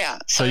Victoria.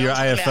 So I'm you're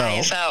talking about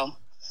AFL? AFL.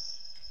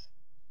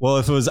 Well,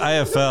 if it was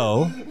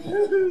AFL,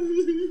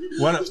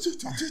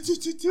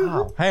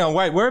 hang on,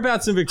 wait.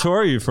 Whereabouts in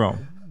Victoria are you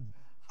from?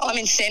 I'm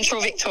in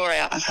Central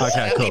Victoria.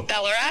 Okay, cool.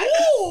 Ballarat.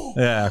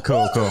 Yeah,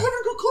 cool.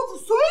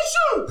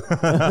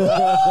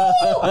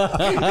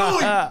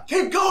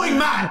 Keep going,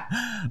 Matt.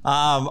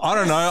 I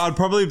don't know. I'd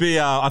probably be.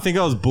 I think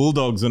I was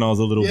Bulldogs when I was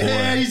a little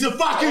boy. He's a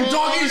fucking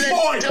doggy's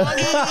boy.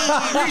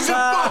 He's a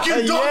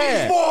fucking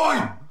doggy's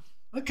boy.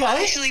 Okay.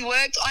 I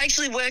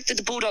actually worked at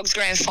the Bulldogs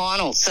grand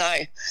final, so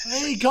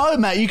There you go,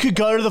 Matt. You could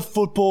go to the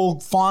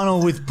football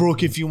final with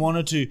Brooke if you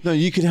wanted to. No,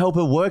 you could help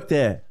her work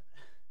there.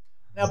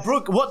 Now,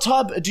 Brooke, what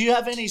type? Do you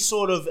have any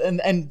sort of?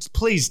 And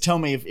please tell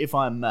me if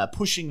I'm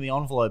pushing the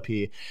envelope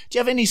here. Do you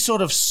have any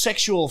sort of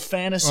sexual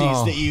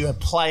fantasies that you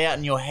play out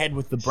in your head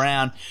with the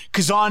Brown?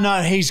 Because I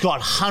know he's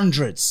got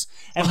hundreds.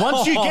 And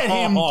once you get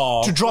him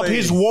to drop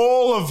his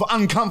wall of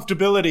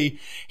uncomfortability,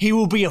 he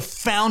will be a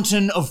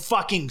fountain of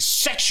fucking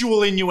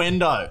sexual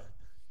innuendo.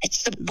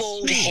 it's the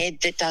bald head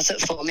that does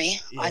it for me.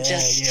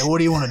 Yeah, what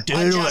do you want to do?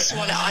 I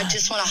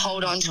just want to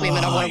hold on to him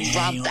and I want to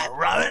rub that.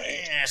 Rub it.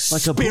 Yeah,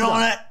 Like a spit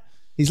on it.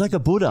 He's like a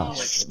Buddha.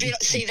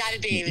 See,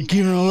 that'd be even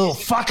Give him a little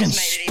better. fucking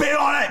Just made it spit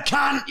on it,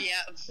 cunt.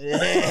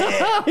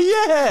 Yeah.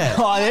 Yeah.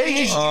 Oh, there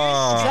he's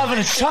having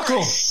a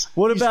chuckle.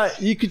 What about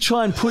you could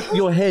try and put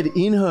your head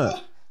in her?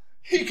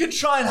 He could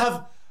try and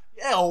have,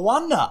 I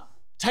wonder,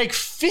 take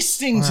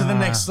fisting to the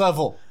next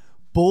level.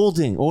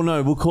 Balding. Or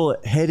no, we'll call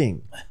it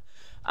heading.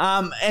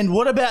 And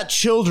what about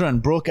children,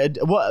 Brooke?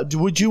 What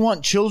would you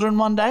want children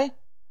one day?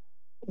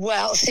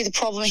 Well, see, the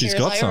problem She's here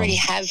is got I already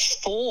some. have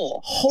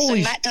 4.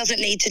 Holy- so Matt doesn't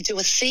need to do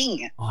a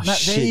thing. Oh, Matt,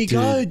 shit, there you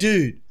go, dude.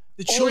 dude.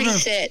 The Already children,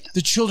 set.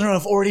 the children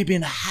have already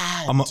been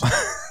had.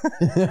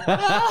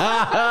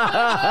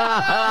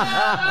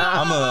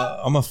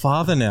 I'm a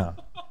father now.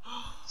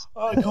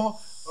 Oh, come on.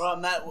 All right,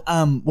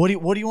 Matt. What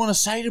do you want to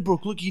say to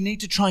Brooke? Look, you need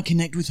to try and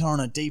connect with her on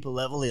a deeper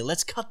level here.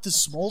 Let's cut the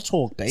small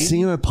talk, baby.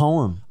 Sing her a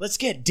poem. Let's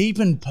get deep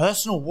and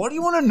personal. What do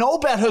you want to know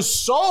about her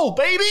soul,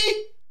 baby?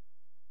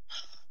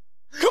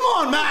 Come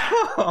on, Matt.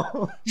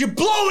 You're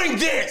blowing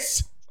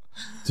this.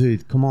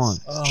 Dude, come on.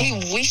 He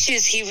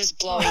wishes he was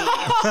blowing it.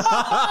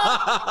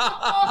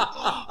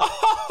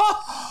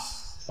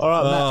 All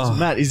right,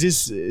 Matt. Is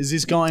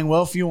this going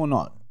well for you or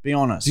not? Be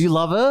honest. Do you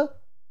love her?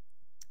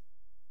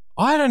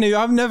 I don't know.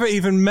 I've never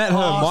even met her,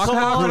 Michael.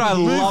 How could I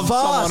love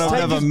someone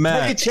I've never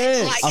met? Take a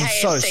chance. Like I'm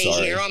so KFC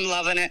sorry. here. I'm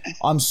loving it.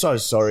 I'm so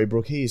sorry,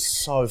 Brooke. He is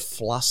so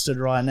flustered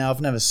right now.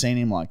 I've never seen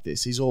him like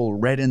this. He's all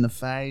red in the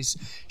face,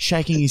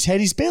 shaking his head.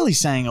 He's barely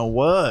saying a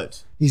word.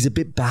 He's a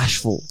bit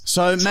bashful.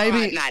 So maybe,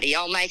 All right, Matty,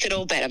 I'll make it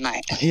all better,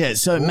 mate. yeah.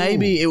 So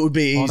maybe it would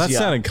be easier. Oh, that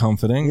sounded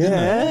comforting. didn't it?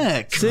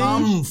 yeah,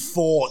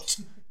 comfort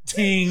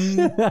ting.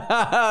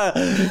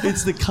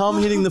 It's the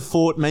cum hitting the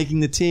fort,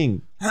 making the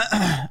ting.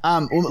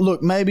 Well,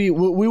 look, maybe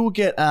we will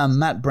get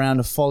Matt Brown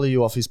to follow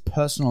you off his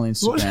personal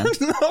Instagram,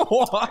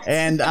 What?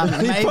 and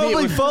He maybe it probably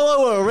would,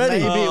 follow her already.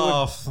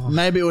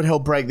 maybe it would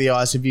help break the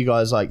ice if you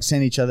guys like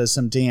send each other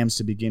some DMs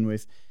to begin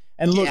with.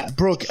 And look, Yeah.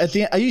 Brooke, at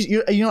the are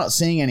you not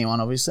seeing anyone?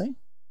 Obviously.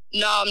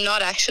 No, I'm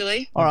not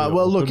actually. All right.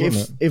 Well, look, awkward,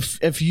 wouldn't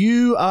if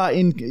you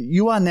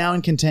are now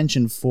in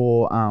contention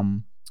for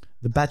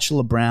the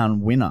Bachelor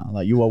Brown winner,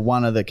 like you are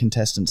one of the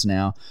contestants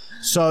now.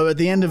 So at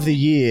the end of the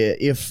year,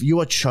 if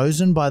you are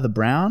chosen by the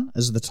Brown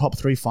as the top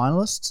 3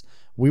 finalists,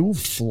 we will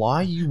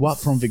fly you up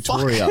from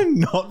Victoria. Fucking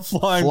not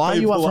flying Fly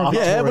you up people from up.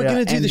 Victoria. Yeah, we're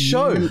gonna do and the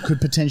show. You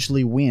could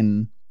potentially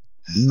win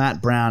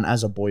Matt Brown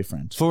as a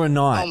boyfriend. For a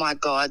night. Oh my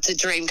God, it's a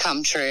dream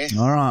come true.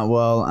 All right.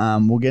 Well,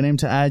 we'll get him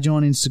to add you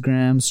on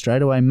Instagram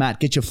straight away. Matt,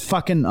 get your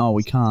fucking. Oh,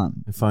 we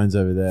can't. The phone's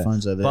over there.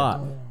 Phone's over there. But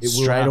it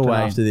will Straight happen away.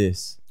 after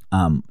this.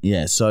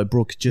 Yeah. So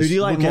Brooke, just Who do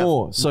you like look out-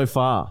 more so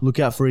far? Look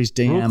out for his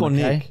DM, Brooke or okay?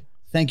 Nick?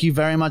 Thank you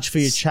very much for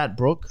your chat,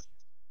 Brooke.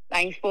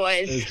 Thanks,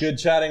 boys. It was good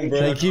chatting, bro.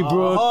 Thank you,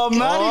 Brooke. Oh,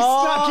 man, he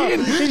stuck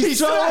in. He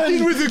stuck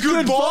in with the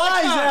good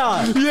goodbyes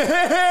out.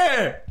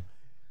 Yeah.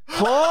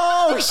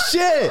 Oh,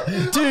 shit.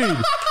 Dude,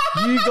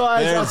 you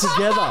guys are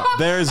together.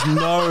 There is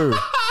no,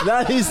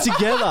 That is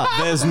together.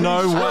 there's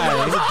no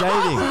way.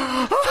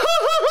 Dating.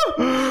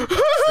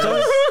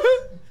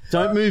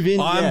 Don't move in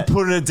I'm yet.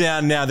 putting it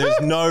down now. There's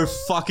no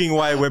fucking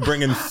way we're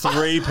bringing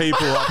 3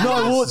 people up. No,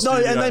 into well, this no,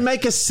 studio. and they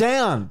make a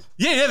sound.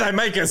 Yeah, they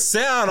make a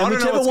sound. And I don't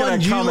know whichever what's one going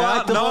to you come like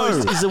out. the No,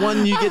 most is the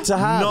one you get to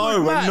have.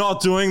 no, we're not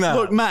doing that.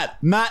 Look, Matt.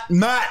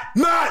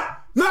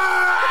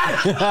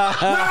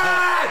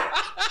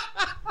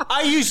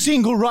 Are you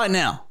single right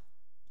now?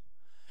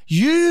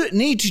 You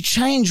need to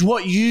change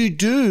what you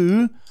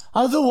do.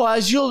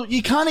 Otherwise,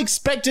 you can't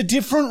expect a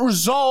different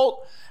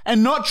result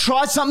and not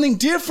try something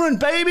different,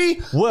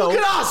 baby. Well- look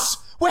at us.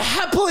 We're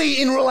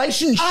happily in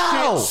relationships.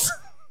 Ow!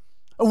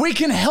 We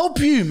can help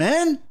you,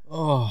 man.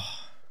 Oh.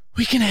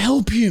 We can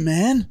help you,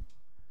 man.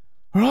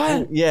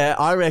 Right? Yeah,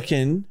 I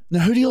reckon. Now,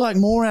 who do you like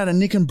more out of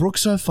Nick and Brooke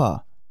so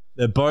far?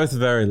 They're both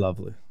very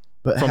lovely.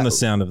 But From the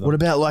sound of them. What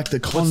about like the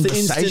What's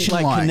conversation the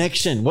instant like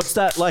connection? What's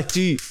that like?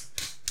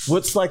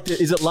 What's like?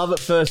 Is it love at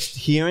first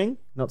hearing,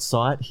 not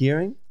sight?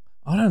 Hearing?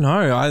 I don't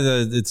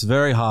know. It's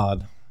very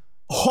hard.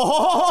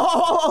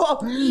 Oh,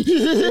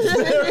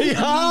 very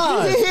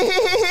hard.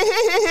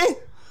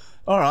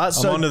 All right,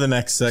 so I'm on to the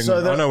next segment. so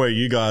I don't know where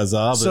you guys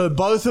are, but so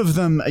both of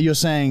them, you're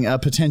saying, are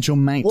potential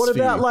mates. What for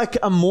about you. like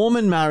a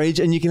Mormon marriage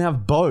and you can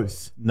have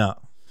both? no.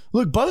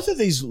 Look, both of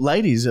these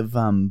ladies have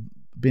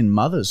been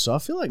mothers, so I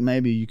feel like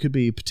maybe you could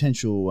be a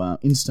potential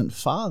instant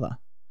father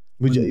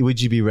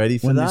Would you be ready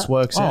for when that? this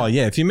works Oh, out.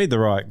 yeah. If you meet the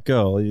right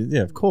girl,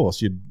 yeah, of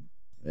course.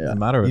 Doesn't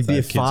matter if You'd they be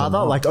a have kids or father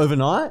not. like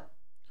overnight?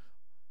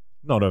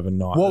 Not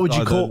overnight. What would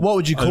you call? What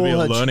would you It'd call be a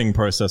her? learning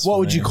process. What for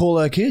would you me. call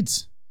her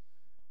kids?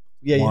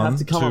 Yeah, you 1, have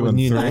to come 2, up with and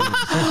new 3, names.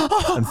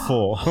 and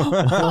 4.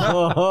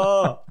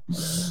 Oh,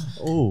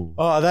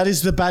 Oh, that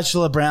is the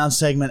Bachelor Brown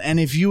segment. And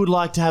if you would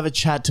like to have a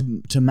chat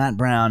to Matt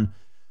Brown,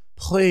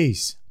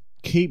 please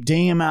keep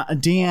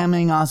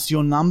DMing us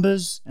your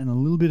numbers and a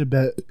little bit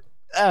about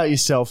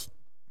yourself.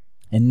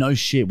 And no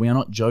shit, we are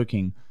not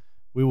joking.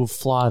 We will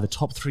fly the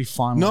top 3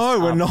 finalists. No,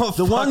 we're up not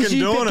the fucking ones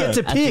you doing get it.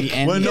 to At pick. the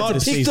end We're of not the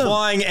season.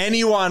 flying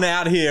anyone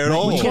out here at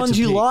all. Which You get ones to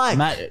you pick. like?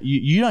 Matt,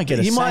 you don't get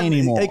a say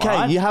anymore. Okay,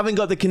 right? you haven't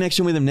got the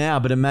connection with him now,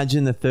 but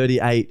imagine the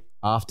 38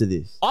 after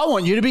this. I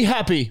want you to be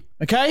happy,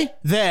 okay?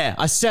 There,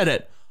 I said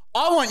it.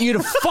 I want you to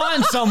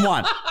find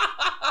someone.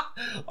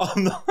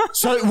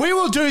 So we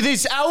will do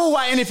this our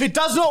way, and if it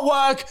does not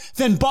work,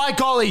 then by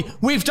golly,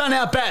 we've done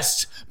our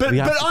best. But We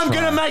have to I'm try.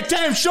 going to make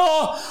damn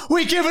sure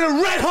we give it a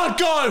red hot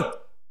go.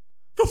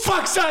 For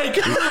fuck's sake,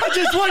 I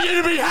just want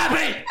you to be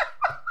happy.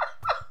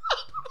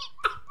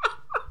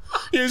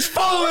 You're just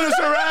following us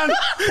around.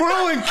 We're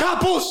all in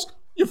couples.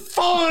 You're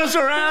following us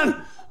around,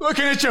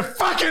 looking at your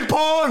fucking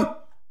porn.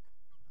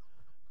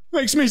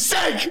 Makes me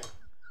sick.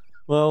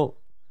 Well,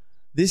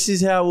 this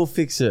is how we'll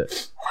fix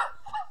it.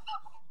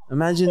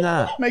 Imagine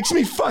that. Makes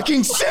me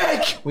fucking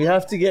sick. We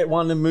have to get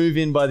one to move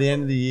in by the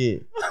end of the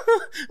year.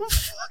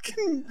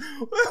 Fucking,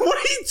 what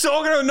are you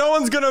talking about? No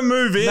one's going to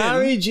move in.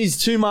 Marriage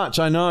is too much,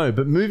 I know,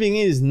 but moving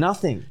in is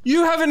nothing.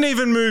 You haven't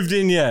even moved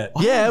in yet.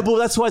 Yeah, well,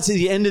 that's why it's at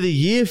the end of the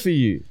year for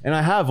you. And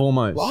I have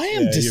almost. I am Yeah,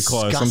 you're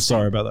disgusting. close. I'm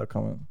sorry about that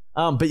comment.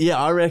 But yeah,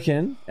 I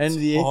reckon end of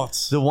the year,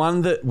 hot. the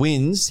one that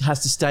wins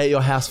has to stay at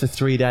your house for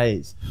 3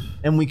 days.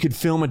 And we could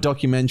film a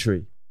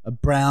documentary. A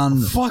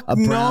brown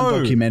no.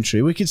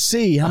 documentary. We could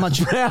see how much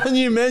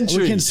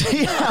Documentary. we can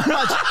see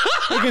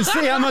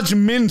how much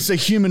mince a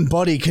human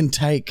body can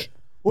take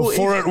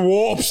before it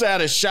warps out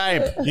of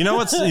shape. You know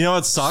what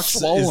sucks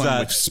Swollen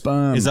with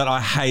sperm. is that I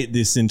hate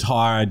this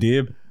entire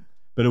idea,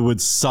 but it would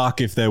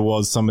suck if there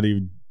was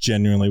somebody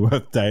genuinely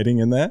worth dating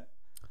in there.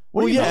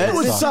 Well, yeah, it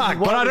would suck.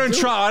 But I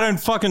don't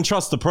fucking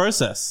trust the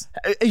process.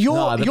 Your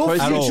No, the your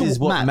process future is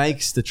what Matt,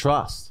 makes the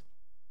trust.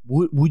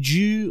 would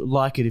you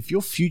like it if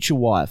your future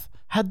wife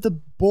had the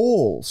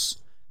balls,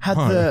 had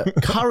the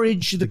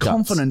courage, the guts.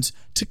 confidence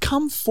to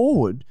come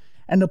forward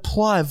and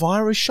apply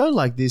via a show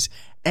like this?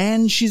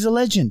 And she's a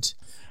legend.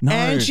 No.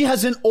 And she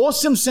has an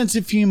awesome sense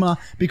of humor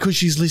because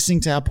she's listening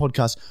to our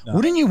podcast.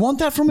 Wouldn't you want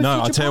that from a No,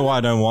 future I'll tell you why I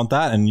don't want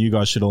that, and you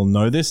guys should all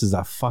know this, is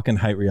I fucking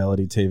hate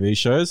reality TV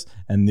shows,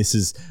 and this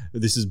is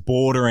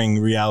bordering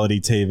reality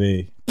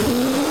TV.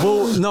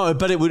 Well, no,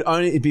 but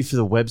it'd be for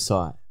the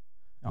website.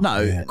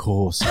 No. Yeah, of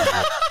course.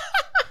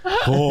 Of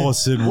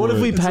course it would. What if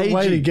we It's a paid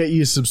way to you? get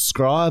you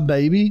subscribed,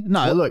 baby.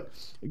 No, look,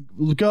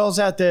 girls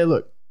out there,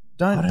 look,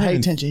 don't pay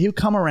attention. He'll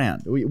come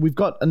around. We've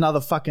got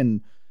another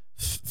fucking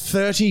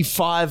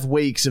 35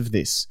 weeks of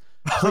this.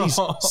 Please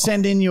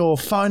send in your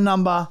phone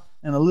number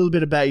and a little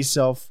bit about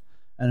yourself.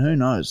 And who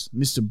knows,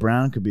 Mr.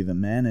 Brown could be the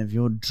man of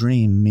your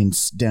dream,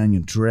 mince down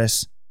your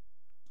dress.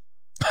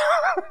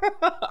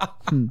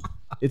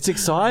 It's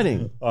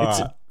exciting. All It's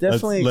right,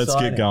 definitely let's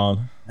exciting. get going.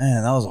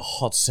 Man, that was a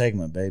hot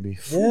segment, baby.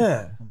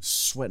 Yeah. I'm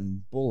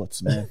sweating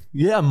bullets, man.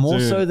 Yeah, more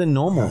Dude. so than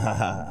normal.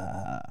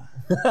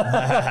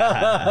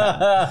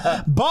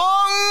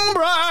 Bong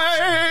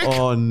break!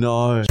 Oh,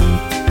 no.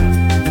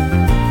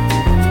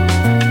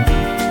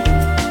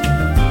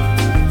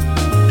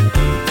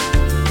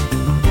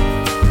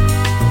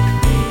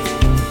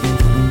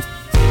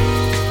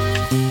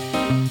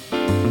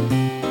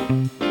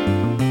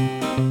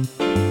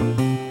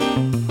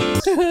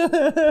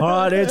 All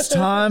right, it's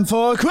time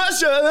for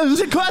questions.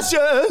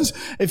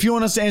 If you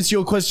want us to answer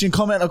your question,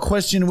 comment a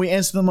question. We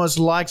answer the most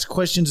liked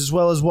questions as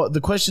well as what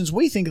the questions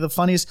we think are the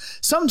funniest.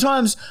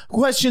 Sometimes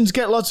questions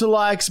get lots of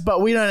likes,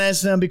 but we don't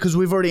answer them because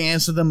we've already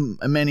answered them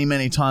many,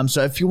 many times.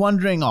 So if you're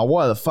wondering,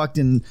 why the fuck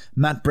didn't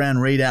Matt Brown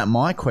read out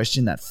my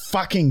question, that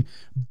fucking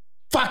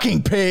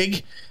fucking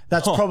pig.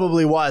 That's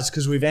probably why. It's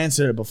because we've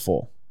answered it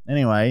before.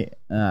 Anyway,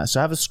 so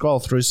have a scroll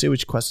through, see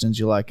which questions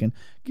you like, and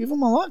give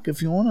them a like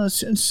if you want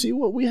to see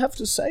what we have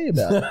to say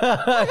about it.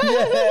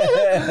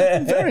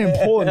 Very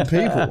important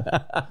people.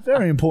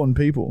 Very important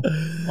people.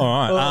 All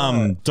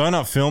right.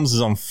 Donut Films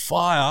is on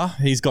fire.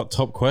 He's got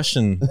top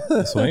question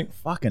this week.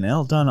 Fucking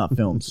hell, Donut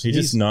Films. He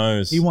just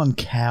knows. He won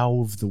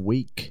Cow of the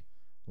Week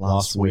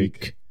last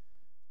week.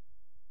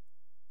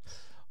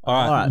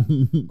 All right.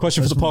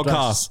 Question for the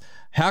podcast.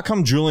 How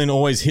come Julian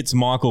always hits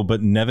Michael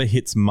but never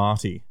hits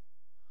Marty?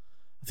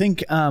 I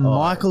think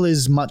Michael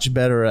is much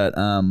better at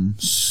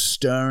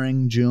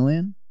stirring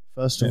Julian.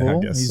 First of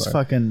all, he's so.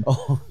 fucking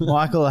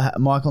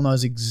Michael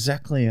knows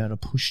exactly how to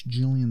push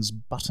Julian's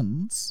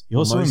buttons. He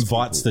also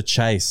invites the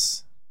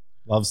chase.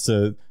 Loves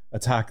to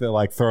attack,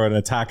 like throw an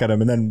attack at him,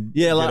 and then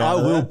I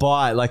will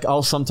bite. Like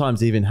I'll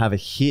sometimes even have a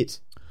hit.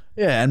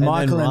 Yeah, and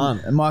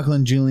Michael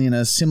and Julian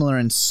are similar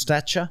in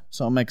stature,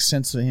 so it makes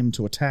sense for him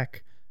to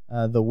attack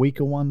the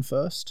weaker one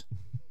first.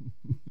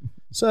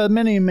 So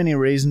many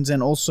reasons,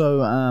 and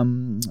also,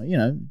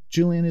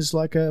 Julian is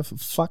like a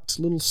fucked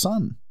little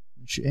son,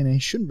 and he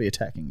shouldn't be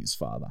attacking his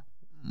father.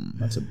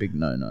 That's a big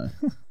no-no.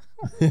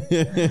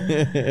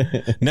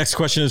 Next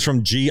question is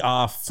from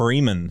G.R.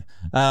 Freeman.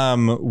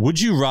 Would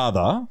you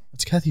rather?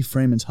 It's Kathy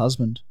Freeman's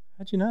husband.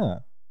 How'd you know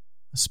that?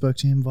 I spoke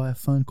to him via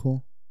phone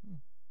call.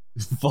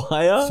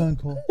 Via? Phone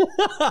call.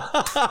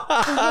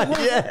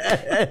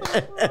 Yeah.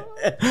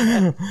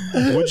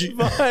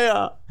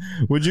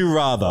 Would you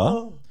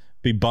rather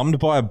be bummed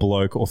by a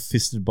bloke or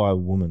fisted by a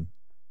woman?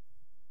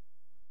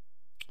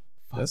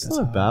 That's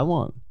not a bad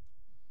one.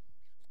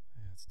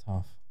 It's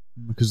tough.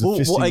 Because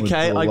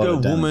I go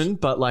woman,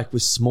 but like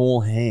with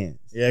small hands.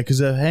 Yeah, because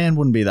her hand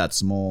wouldn't be that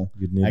small.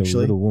 You'd need a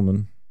little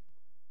woman.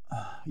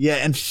 Yeah,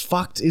 and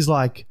fucked is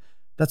like,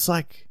 that's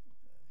like,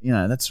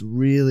 that's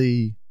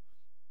really,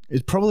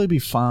 it'd probably be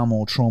far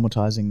more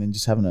traumatizing than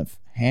just having a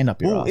hand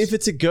up your ass. If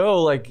it's a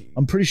girl, like,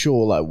 I'm pretty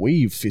sure like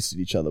we've fisted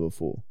each other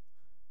before.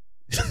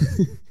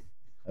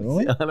 Haven't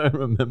we? I don't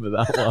remember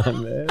that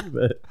one, man.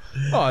 But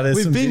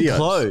we've been videos.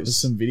 close. There's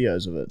some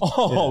videos of it.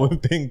 We've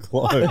been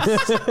close.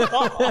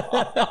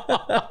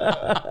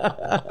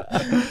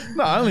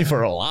 No, only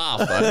for a laugh,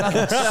 though.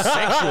 Nothing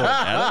sexual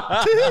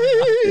about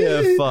it.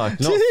 Yeah, fuck,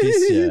 not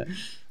fist yet.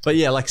 But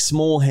yeah, like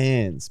small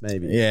hands,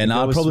 maybe. Yeah,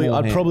 no, I'd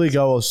probably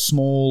go a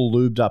small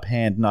lubed up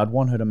hand, and I'd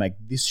want her to make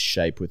this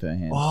shape with her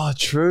hand. Oh,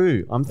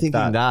 true. I'm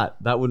thinking that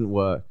wouldn't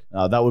work.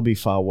 No, that would be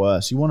far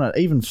worse. You want to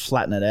even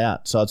flatten it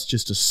out, so it's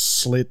just a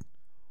slit.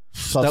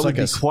 So that would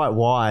be quite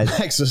wide.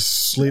 Makes a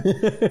slit. All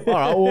right,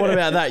 well, what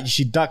about that?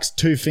 She ducks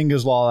 2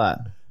 fingers like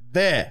that.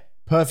 There,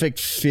 perfect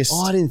fist.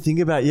 Oh, I didn't think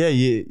about. Yeah,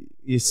 you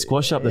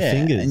squash up the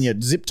fingers, and you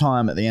zip tie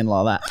 'em at the end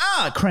like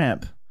that.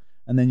 Cramp,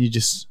 and then you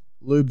just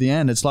lube the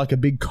end. It's like a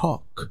big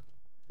cock,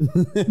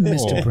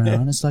 Mr.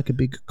 Brown. It's like a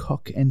big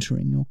cock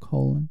entering your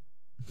colon.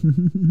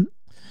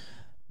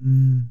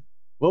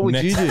 What would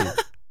you do?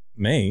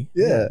 Me?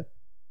 Yeah.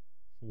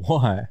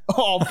 Why?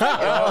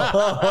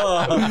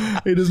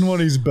 He doesn't want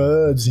his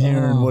birds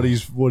hearing what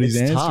his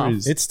answer tough.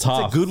 is. It's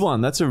tough. That's a good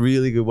one. That's a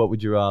really good. What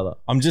would you rather?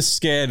 I'm just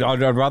scared. I'd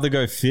rather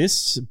go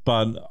fist,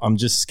 but I'm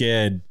just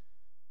scared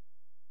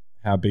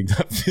how big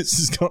that fist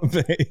is going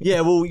to be. Yeah,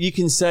 well, you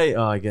can say,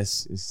 I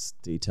guess it's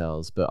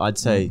details, but I'd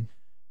say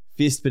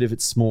fist, but if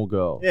it's small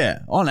girl. Yeah,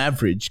 on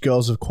average,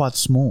 girls are quite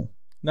small.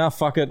 Nah,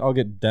 fuck it. I'll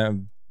get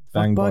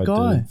banged by a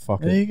guy. dude.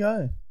 Fuck there it. you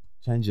go.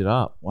 Change it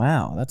up.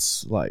 Wow,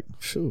 that's like,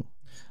 phew.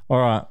 All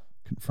right.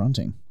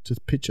 Confronting to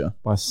picture.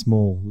 By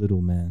small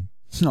little man.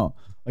 No,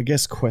 I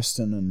guess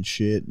Queston and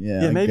shit.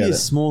 Yeah, Yeah, maybe a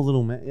small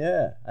little man.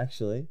 Yeah,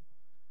 actually.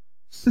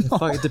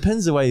 Fuck, it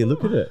depends the way you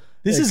look at it.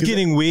 This is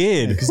getting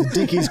weird. Because a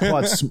dick is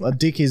a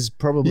dick is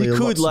probably You a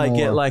could lot like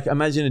smaller. get like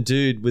imagine a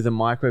dude with a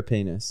micro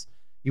penis.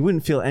 You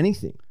wouldn't feel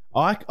anything.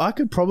 I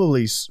could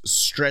probably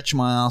stretch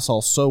my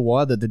asshole so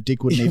wide that the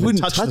dick wouldn't even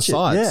touch the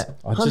sides. Yeah,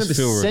 I just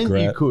feel 100%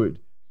 regret. you could.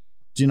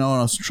 Do you know what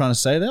I was trying to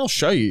say there? I'll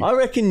show you. I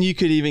reckon you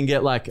could even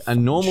get like a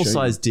normal show you.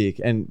 sized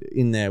dick and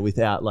in there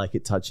without like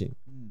it touching.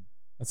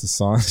 That's a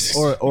science.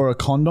 Or a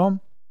condom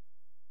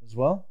as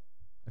well.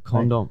 A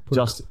condom.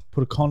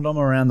 Put a condom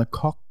around the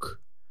cock.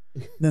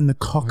 Then the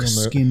cock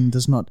skin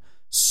does not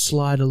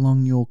slide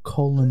along your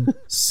colon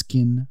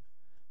skin.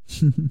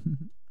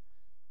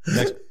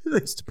 Next.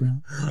 Mr.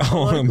 Brown. I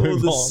want to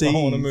move on. C's. I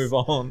want to move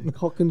on.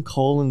 Cock and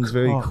colon's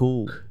very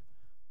cool.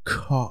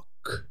 Cock.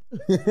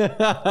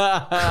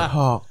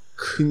 Cock.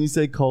 Can you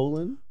say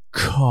colon?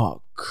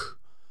 Cock.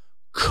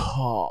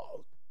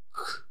 Cock.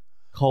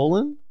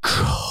 Colon?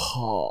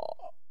 Cock.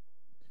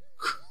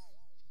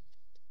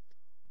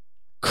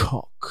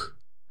 Cock.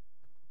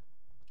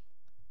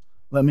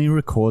 Let me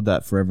record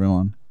that for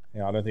everyone.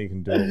 Yeah, I don't think you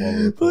can do it while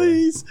we're recording.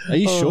 Please. Are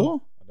you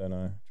sure? I don't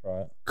know.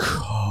 Try it.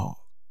 Cock.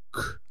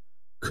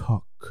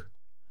 Cock.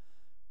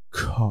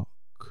 Cock.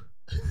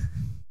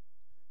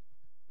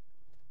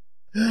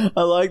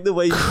 I like the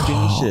way you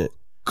finish it.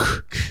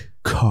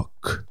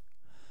 Cock.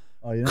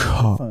 Oh, you don't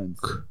have headphones.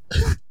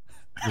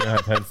 You don't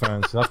have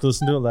headphones. You'll have to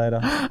listen to it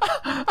later.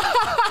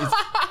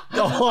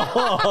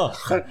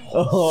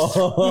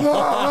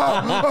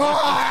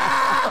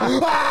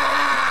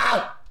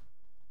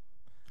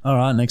 All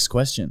right, next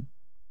question.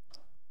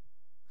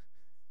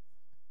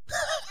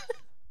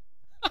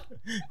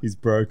 He's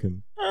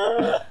broken.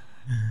 All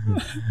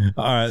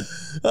right.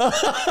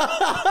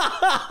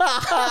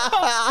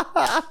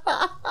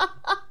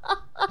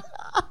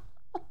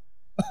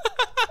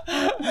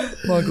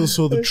 Michael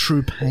saw the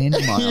true pain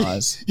in my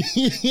eyes.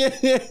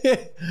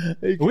 Okay.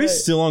 Are we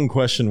still on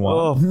question 1?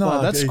 Oh, No,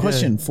 fuck, that's okay.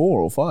 question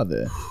 4 or 5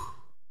 there.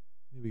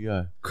 Here we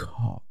go.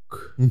 Cock.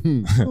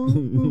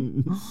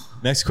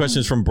 Next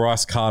question is from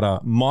Bryce Carter.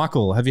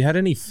 Michael, have you had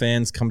any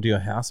fans come to your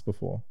house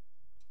before?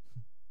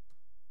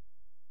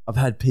 I've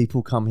had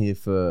people come here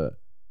for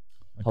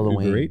Like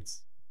Halloween. Uber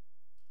Eats?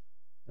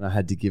 and I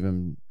had to give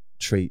them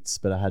treats,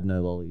 but I had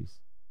no lollies.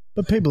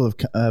 But people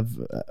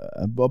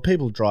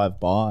people drive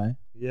by.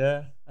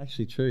 Yeah,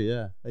 actually true.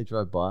 Yeah, they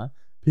drove by.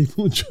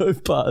 People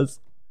drove past.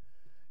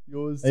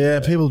 Yours. Yeah,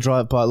 people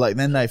drive by. Like,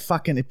 then they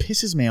fucking, it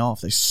pisses me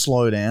off. They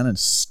slow down and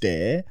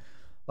stare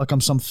like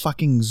I'm some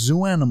fucking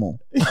zoo animal.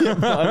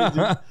 Marty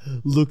just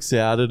looks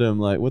out at him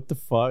like, what the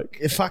fuck?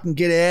 You fucking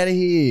get out of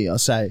here, I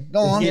say. Go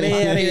on, get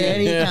out of here,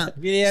 you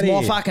cunt. Get out of Small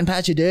here. fucking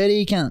patch of dirty,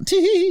 you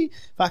cunt.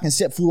 Fucking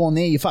step foot on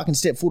there, you fucking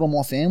step foot on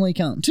my family,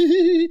 cunt.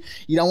 You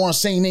don't want to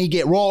see me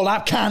get rolled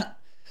up, cunt.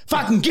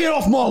 Fucking get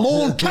off my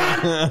lawn,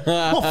 cunt.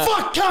 Oh,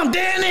 fuck, come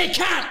down there,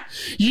 cunt.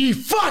 You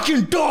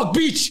fucking dog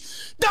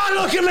bitch. Don't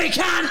look at me,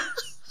 cunt.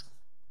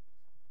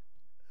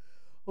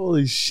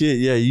 Holy shit!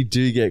 Yeah, you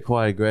do get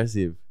quite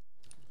aggressive.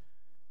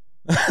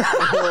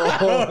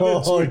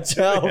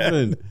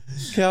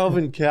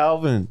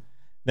 Calvin.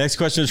 Next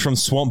question is from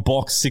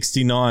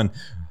Swampbox69.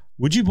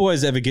 Would you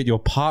boys ever get your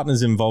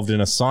partners involved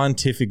in a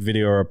scientific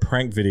video or a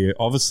prank video?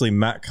 Obviously,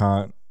 Matt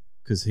can't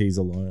because he's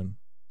alone.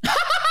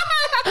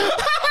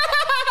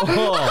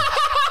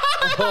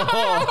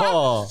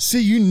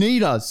 See, you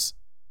need us.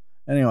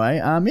 Anyway,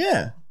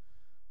 yeah.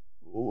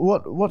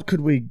 What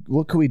could we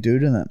do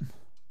to them?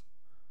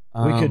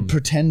 We could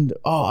pretend.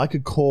 Oh, I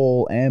could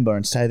call Amber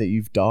and say that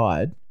you've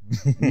died.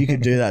 You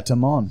could do that to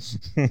Mon.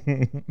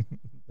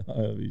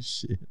 Holy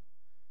shit.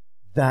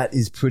 That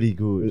is pretty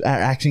good.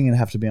 Acting would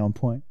have to be on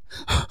point.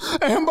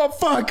 Amber,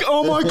 fuck!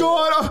 Oh my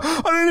god!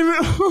 I don't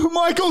even.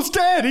 Michael's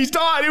dead. He's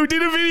died. He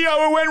did a video.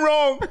 It went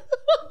wrong.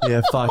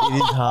 Yeah, fuck. It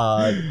is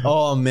hard.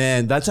 Oh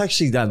man, that's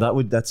actually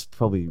that's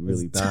probably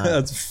really bad.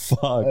 That's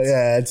fucked.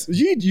 Yeah, it's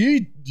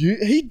you.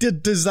 He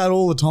does that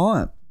all the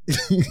time.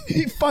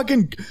 He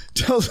fucking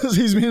tells us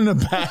he's been in a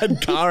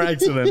bad car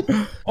accident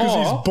because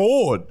he's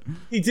bored.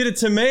 He did it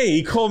to me.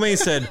 He called me and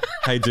said,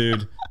 "Hey,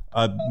 dude,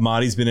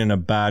 Marty's been in a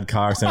bad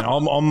car accident.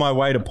 I'm on my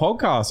way to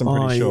podcast. I'm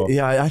pretty sure."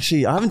 Yeah, I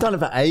haven't done it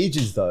for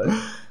ages though.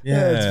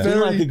 Yeah. It's been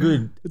like a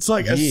good. It's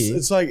like year.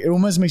 it's like it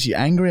almost makes you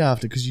angry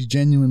after because you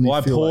genuinely Well,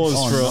 I feel paused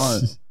like,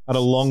 I had a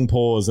long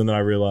pause and then I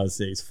realized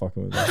he's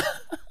fucking with me.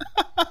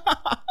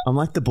 I'm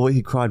like the boy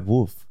who cried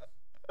wolf.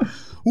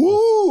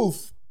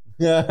 Woof.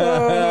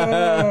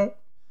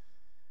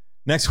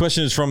 Next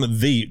question is from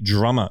the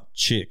drummer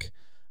chick.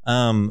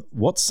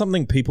 What's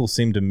something people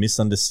seem to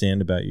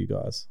misunderstand about you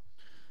guys?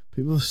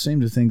 People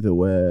seem to think that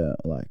we're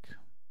like,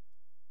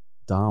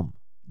 Dumb.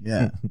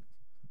 yeah.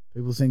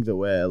 People think that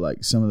we're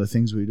like some of the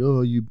things we do.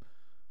 Oh, you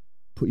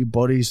put your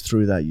bodies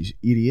through that, you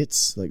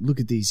idiots. Like, look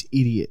at these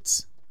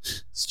idiots.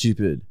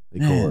 Stupid. They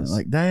call Man, us.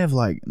 like they have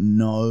like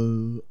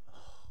no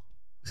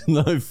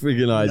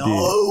friggin' idea.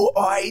 no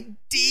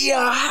idea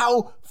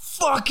how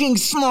fucking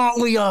smart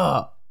we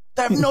are.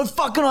 They have no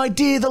fucking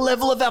idea the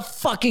level of our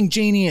fucking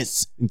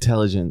genius.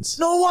 Intelligence.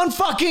 No one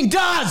fucking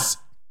does.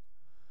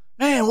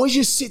 Man, we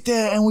just sit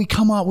there and we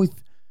come up with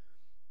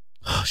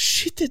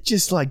shit that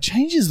just like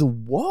changes the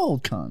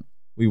world, cunt.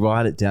 We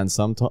write it down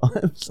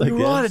sometimes. We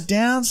write it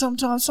down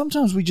sometimes.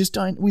 Sometimes we just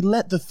don't. We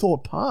let the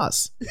thought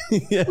pass.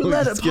 Yeah, We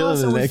let it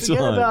pass and we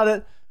forget about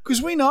it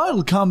because we know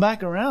it'll come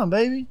back around,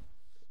 baby.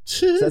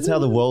 That's how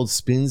the world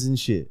spins and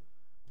shit.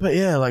 But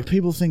yeah, like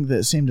people seem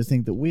to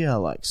think that we are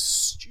like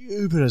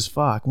stupid as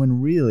fuck when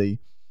really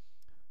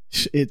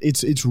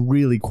it's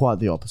really quite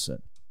the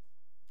opposite.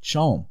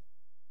 Show them.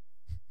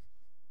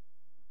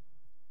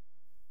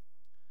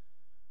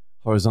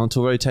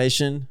 Horizontal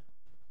rotation.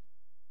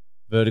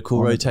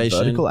 Vertical rotation.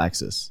 Vertical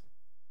axis.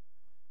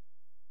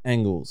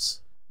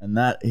 Angles. And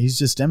that he's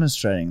just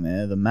demonstrating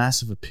there the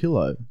mass of a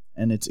pillow,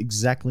 and it's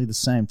exactly the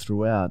same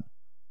throughout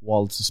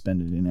while it's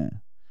suspended in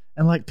air.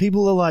 And like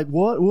people are like,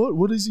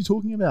 what is he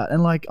talking about?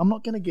 And like, I'm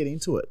not going to get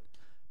into it,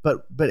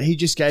 but he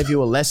just gave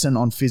you a lesson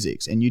on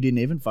physics, and you didn't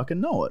even fucking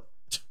know it.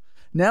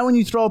 Now, when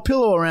you throw a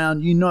pillow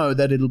around, you know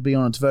that it'll be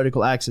on its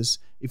vertical axis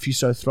if you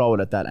so throw it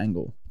at that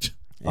angle.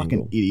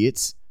 Fucking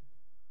idiots.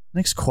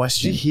 Next Did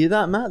question. you hear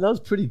that, Matt? That was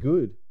pretty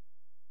good.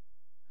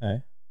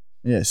 Hey.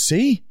 Yeah,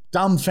 see,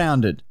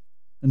 dumbfounded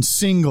and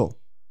single.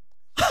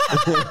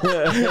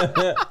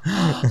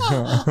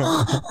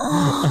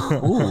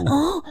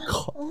 Ooh.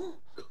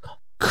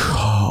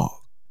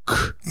 Cock.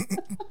 I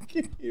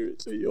can hear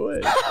it through your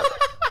head.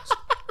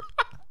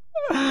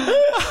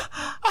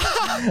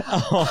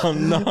 Oh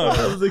no!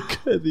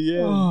 At the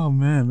end. Oh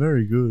man,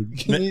 very good.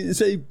 Can you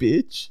say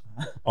bitch?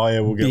 Oh yeah,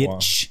 we'll get one.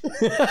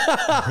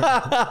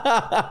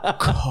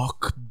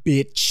 Cock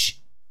bitch.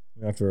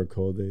 We have to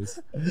record these.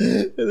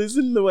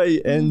 Listen to the way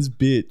he ends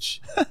bitch.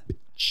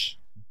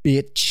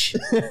 Bitch.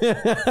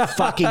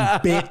 Fucking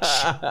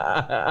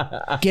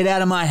bitch. Get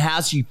out of my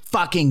house, you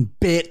fucking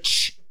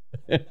bitch.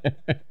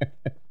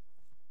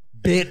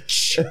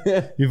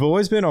 Bitch. You've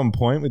always been on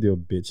point with your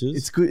bitches.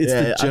 It's good. It's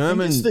the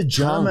German. It's the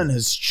German tongue.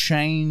 has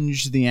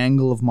changed the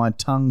angle of my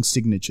tongue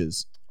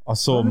signatures. I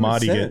saw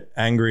Marty 100%. get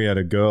angry at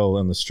a girl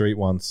in the street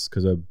once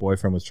because her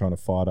boyfriend was trying to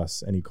fight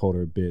us and he called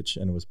her a bitch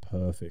and it was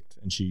perfect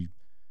and she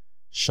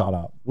shut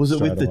up. Was it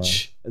straight with the away.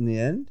 ch in the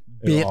end?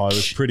 It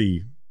was pretty.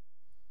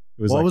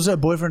 It was Why like, was her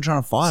boyfriend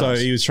trying to fight us?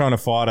 so he was trying to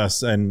fight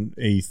us and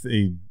he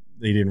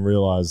didn't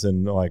realize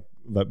and like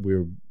that we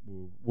were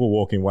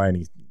walking away and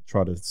he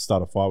tried to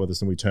start a fight with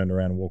us and we turned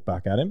around and walked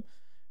back at him.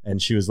 And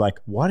she was like,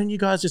 why didn't you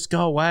guys just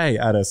go away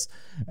at us?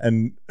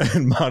 And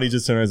Marty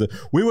just turned around and said,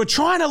 we were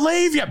trying to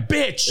leave you,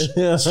 bitch.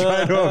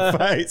 Straight to her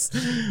face.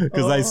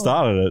 Because they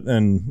started it.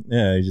 And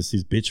yeah,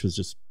 his bitch was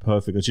just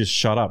perfect. It just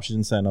shut up. She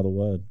didn't say another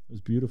word. It was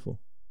beautiful.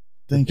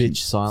 Thank you. bitch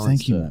silenced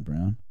Thank you, her. Matt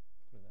Brown.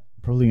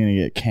 Probably going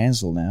to get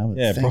cancelled now.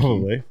 But Yeah, thank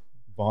probably. you.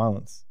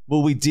 Violence.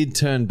 Well, we did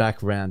turn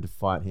back around to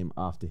fight him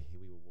after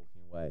we were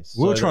walking away.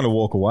 We were So trying to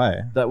walk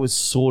away. That was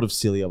sort of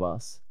silly of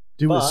us.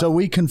 Dude, But- so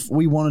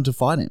we wanted to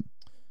fight him.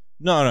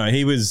 No,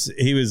 he was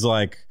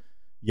like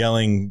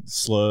yelling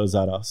slurs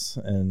at us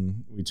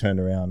and we turned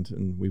around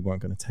and we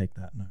weren't going to take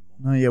that no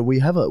more. No, yeah, we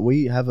have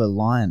a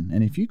line,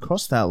 and if you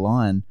cross that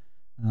line,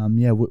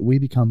 we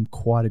become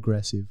quite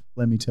aggressive.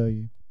 Let me tell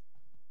you.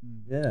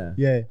 Yeah.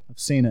 Yeah, I've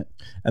seen it.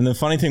 And the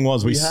funny thing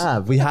was We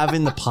have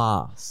in the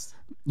past.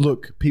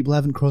 Look, people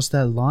haven't crossed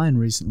that line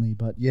recently,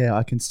 but yeah,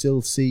 I can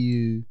still see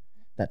you,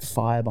 that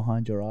fire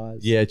behind your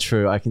eyes. Yeah,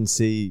 true. I can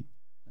see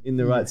in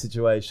the right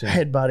situation.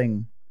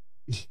 Headbutting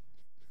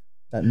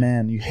that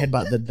man. You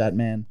headbutted that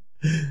man.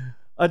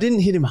 I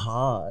didn't hit him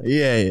hard.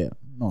 Yeah,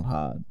 not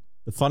hard.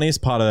 The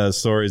funniest part of those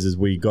stories is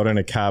we got in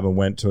a cab and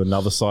went to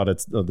another side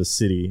of the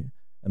city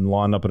and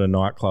lined up at a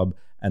nightclub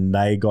and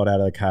they got out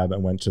of the cab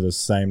and went to the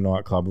same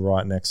nightclub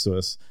right next to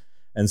us.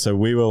 And so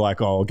we were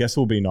like, oh, I guess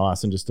we'll be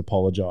nice and just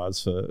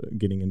apologize for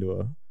getting into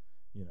an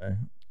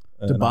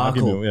Debacle.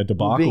 argument. Yeah,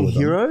 debacle Being with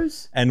them.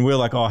 heroes? And we're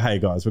like, oh, hey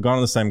guys, we're going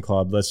to the same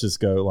club. Let's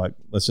just all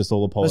apologize.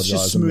 Let's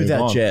just and smooth move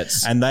out on.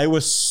 jets. And they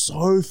were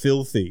so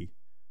filthy.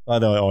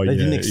 Like, they're like, oh, They yeah,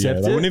 didn't yeah.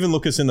 accept They it? wouldn't even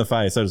look us in the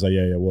face. They just like,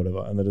 yeah,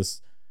 whatever. And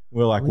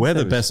we're like, we're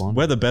the best. responded?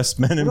 We're the best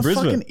men in What a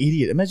Brisbane. fucking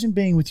idiot. Imagine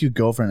being with your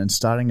girlfriend and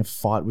starting a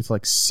fight with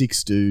like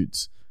 6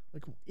 dudes.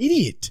 Like,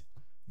 idiot.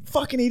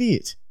 Fucking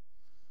idiot.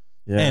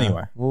 Yeah.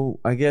 Anyway. Well,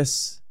 I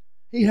guess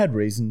He had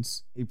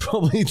reasons. he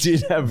probably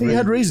did have He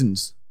had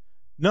reasons.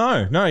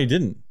 No, he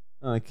didn't.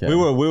 Okay. We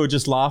were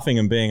just laughing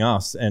and being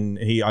us, and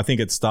I think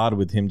it started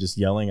with him just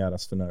yelling at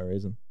us for no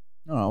reason.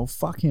 Oh, well,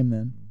 fuck him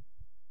then.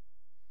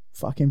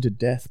 Fuck him to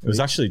death. It was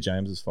actually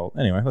James's fault.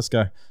 Anyway, let's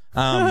go.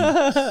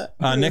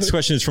 Next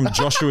question is from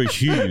Joshua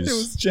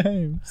Hughes.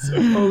 James.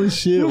 Holy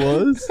shit, it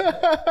was?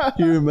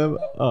 You remember?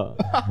 Oh.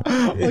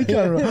 I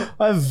can't remember.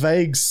 I have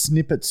vague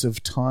snippets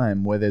of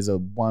time where there's a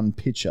one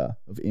picture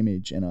of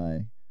image and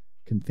I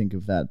can think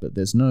of that, but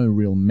there's no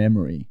real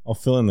memory. I'll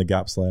fill in the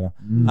gaps later.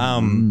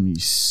 You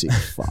sick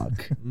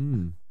fuck.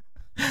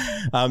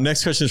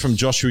 Next question is from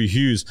Joshua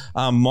Hughes.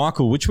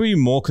 Michael, which were you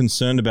more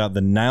concerned about,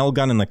 the nail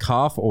gun in the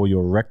calf or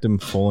your rectum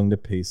falling to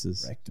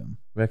pieces?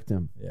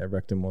 Rectum. Yeah,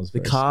 rectum was The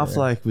very calf,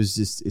 scary. was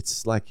just,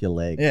 it's like your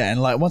leg. Yeah,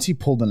 and like once he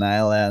pulled the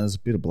nail out, there's a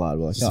bit of blood.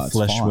 We're like, Just a oh, it's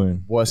flesh fine.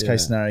 wound. Worst Yeah.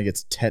 case scenario,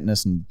 gets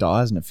tetanus and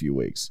dies in a few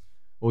weeks.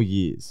 Or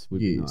years would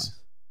be Years. nice.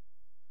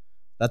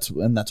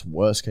 That's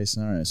worst case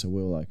scenario. So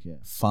we were like, yeah,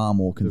 far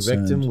more The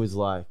concerned. rectum was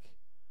like,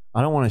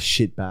 I don't want a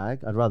shit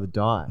bag. I'd rather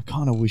die. I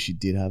kind of wish he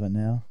did have it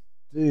now.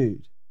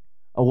 Dude.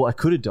 Oh, well, I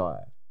could have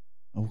died.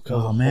 Oh There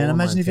was a god, man! hole in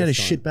my Imagine if you had a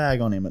intestine. shit bag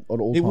on him at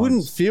all It times.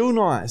 wouldn't feel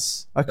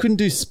nice. I couldn't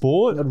do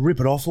sport. I'd rip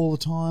it off all the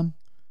time.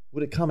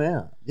 Would it come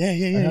out? Yeah,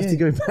 yeah, I'd yeah. have yeah. to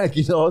go back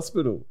into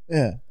hospital.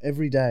 Yeah,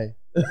 every day.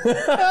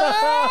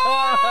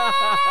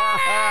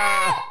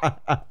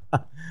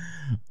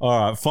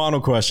 All right, final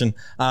question.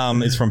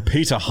 It's from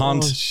Peter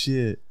Hunt. Oh,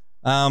 shit.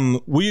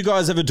 Will you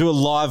guys ever do a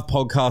live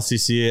podcast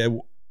this year?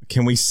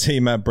 Can we see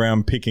Matt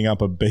Brown picking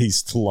up a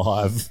beast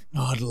live?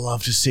 Oh, I'd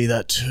love to see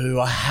that too.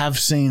 I have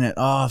seen it.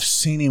 Oh, I've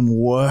seen him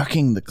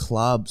working the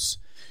clubs.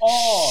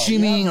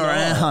 Shimmying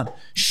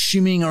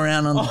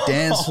around on the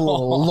dance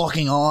floor,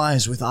 locking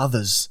eyes with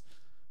others.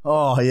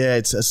 Oh, yeah,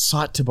 it's a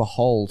sight to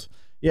behold.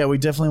 Yeah, we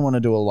definitely want to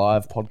do a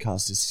live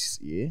podcast this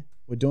year.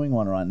 We're doing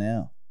one right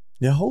now.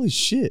 Yeah, holy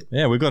shit.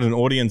 Yeah, we've got an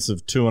audience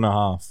of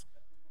 2.5.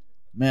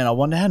 Man, I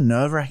wonder how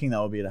nerve-wracking that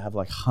would be to have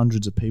like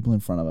hundreds of people in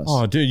front of us.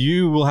 Oh, dude,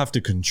 you will have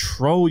to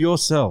control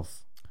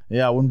yourself.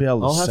 Yeah, I wouldn't be able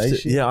to I'll have say to.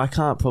 shit. Yeah, I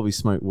can't probably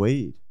smoke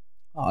weed.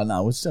 Oh,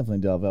 no, we'll definitely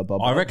do our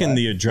bubble. I reckon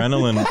the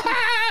adrenaline.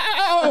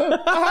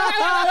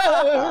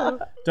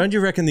 Don't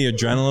you reckon the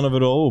adrenaline of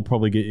it all will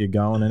probably get you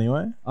going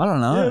anyway? I don't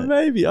know. Yeah,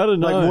 maybe. I don't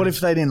know. Like, what if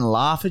they didn't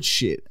laugh at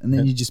shit? And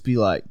then you'd just be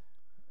like,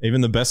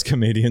 Even the best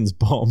comedians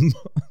bomb.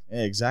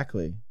 Yeah,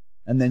 exactly.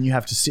 And then you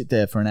have to sit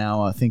there for an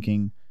hour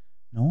thinking,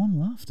 no one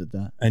laughed at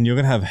that. And you're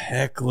going to have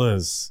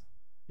hecklers.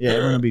 Yeah,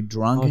 everyone will be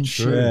drunk and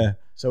true. shit. Yeah.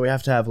 So we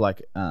have to have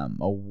like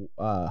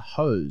a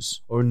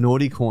hose. Or a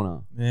naughty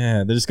corner.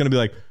 Yeah. They're just going to be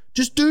like,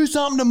 just do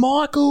something to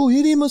Michael.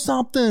 Hit him or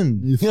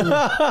something.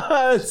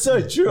 That's so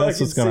true. That's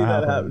what's gonna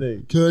happen.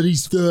 happening. Cut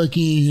his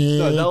fucking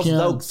hair. No,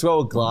 they'll throw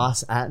a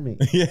glass at me.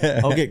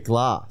 Yeah. I'll get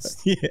glass.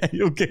 Yeah,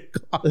 you'll get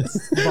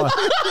glass.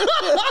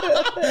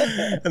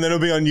 And then it'll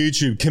be on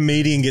YouTube.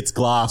 Comedian gets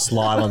glass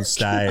live on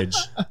stage.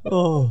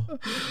 Oh,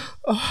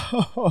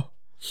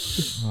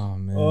 Oh,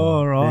 man.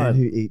 All right. man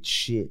who eats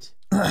shit.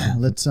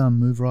 Let's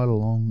move right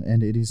along,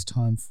 and it is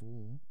time for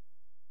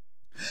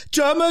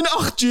German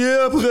ach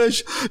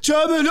gibberish.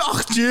 German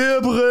ach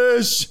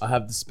gibberish. I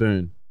have the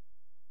spoon.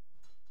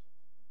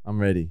 I'm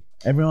ready.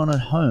 Everyone at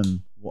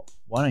home,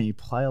 why don't you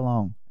play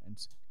along and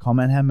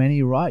comment how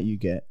many right you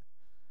get?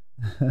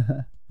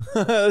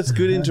 That's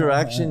good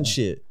interaction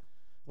shit.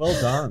 Well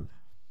done.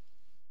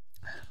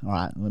 All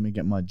right, let me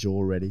get my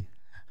jaw ready.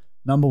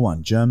 Number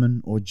 1,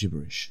 German or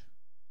gibberish?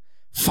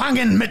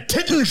 Fangen mit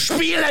Titten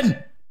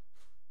spielen.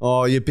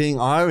 Oh, you're being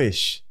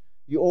Irish.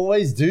 You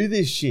always do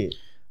this shit.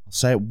 I'll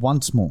say it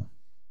once more.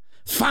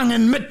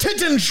 Fangen mit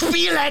Titten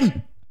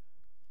spielen.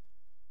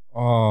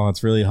 Oh,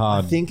 it's really I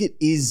hard. think it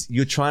is.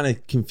 You're trying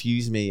to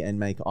confuse me and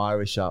make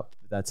Irish up.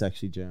 That's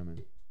actually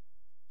German.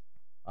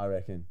 I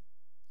reckon.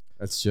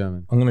 That's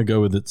German. I'm going to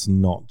go with it's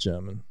not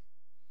German.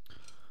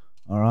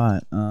 All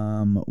right,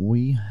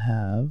 we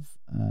have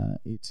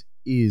it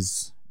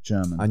is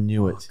German. I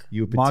knew it.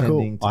 You were Michael,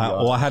 pretending to be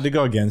I had to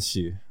go against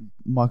you.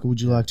 Michael,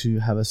 would you like to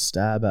have a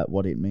stab at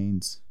what it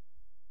means?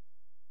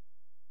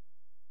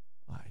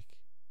 like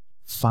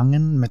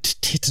Fangen mit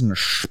Titten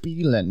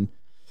spielen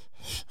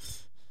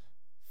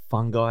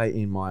fungi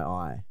in my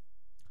eye.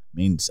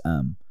 means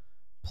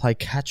play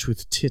catch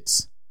with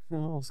tits.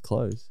 Oh, I was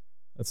close.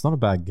 It's not a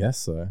bad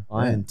guess, though.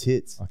 Eye and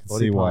tits. I can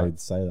Body see why part. you'd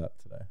say that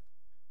today.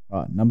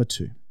 All right, number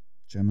 2,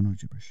 German or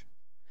gibberish?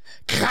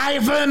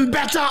 Greifen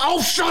better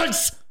auf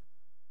Stolz.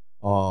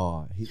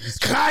 Oh,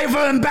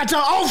 Greifen better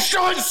auf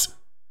Stolz.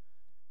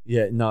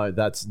 yeah. No,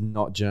 that's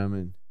not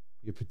German.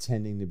 You're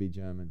pretending to be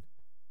German.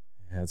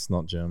 Yeah, it's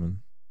not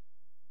German.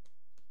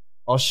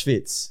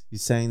 Auschwitz. You're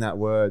saying that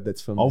word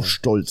that's from Auf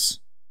Stolz.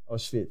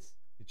 Auschwitz.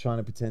 You're trying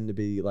to pretend to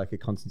be like a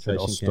Said concentration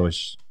camp.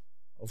 Ostdeutsch.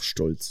 Auf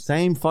Stolz.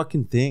 Same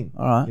fucking thing.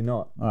 All right. You're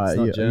not. All right, It's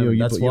not German.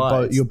 That's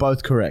why. you're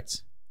both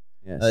correct.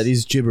 Yes. It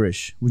is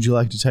gibberish. Would you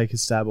like to take a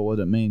stab at what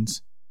it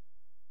means?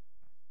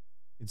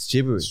 It's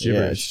gibberish.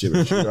 Yeah, it's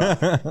gibberish. You're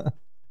right.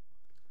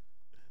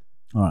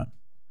 All right,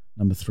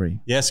 number 3.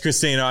 Yes,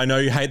 Christina, I know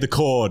you hate the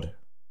chord.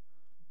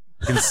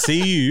 I can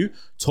see you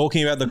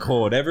talking about the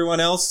chord. Everyone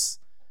else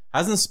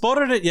hasn't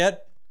spotted it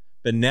yet,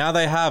 but now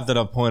they have that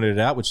I've pointed it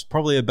out, which is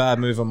probably a bad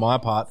move on my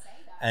part.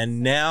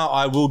 And now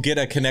I will get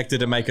a connector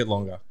to make it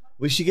longer.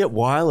 We should get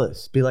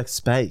wireless. Be like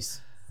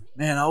space.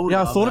 Man, I would.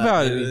 Yeah, I love thought that,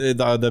 about baby. it.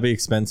 They'll be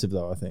expensive,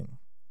 though, I think.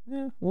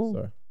 Yeah.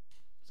 Well,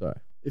 Sorry.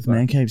 If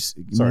Sorry.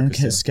 Manscaped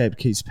Christina.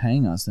 keeps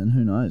paying us, then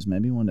who knows?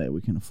 Maybe one day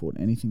we can afford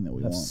anything that we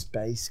we have want.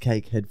 space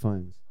cake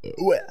headphones.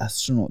 Wear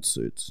astronaut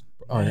suits.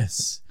 Oh,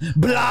 yes.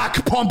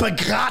 Black Pompe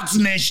Graz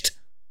nicht.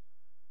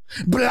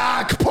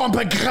 Black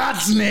Pompe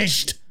Graz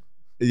nicht.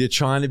 You're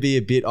trying to be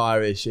a bit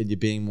Irish and you're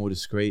being more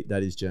discreet.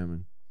 That is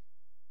German.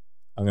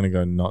 I'm going to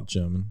go not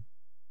German.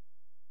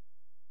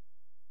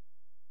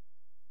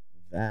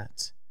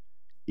 That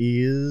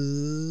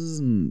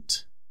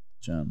isn't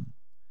German.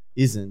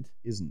 Isn't.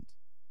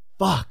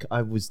 Fuck.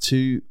 I was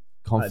too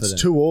confident.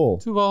 It's 2-all.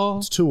 Two all.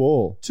 It's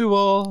 2-all. Two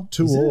all.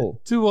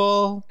 2-all. Two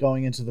all.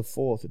 Going into the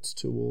 4th, it's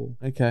 2-all.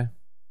 Okay.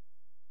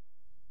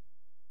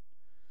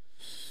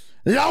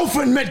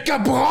 Laufen mit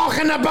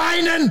gebrochenen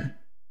Beinen.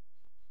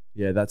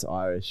 Yeah, that's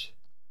Irish.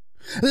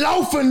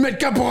 Laufen mit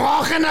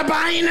gebrochenen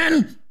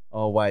Beinen.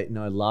 Oh, wait.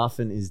 No,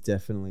 laughing is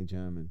definitely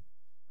German.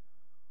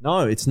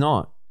 No, it's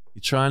not.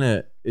 You're trying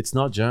to... It's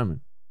not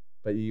German.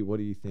 But what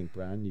do you think,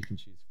 Brown? You can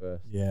choose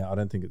first. Yeah, I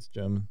don't think it's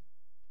German.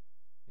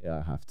 Yeah,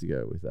 I have to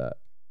go with that.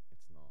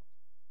 It's not.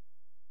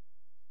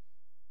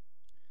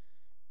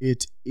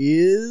 It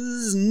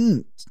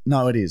isn't.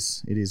 No, it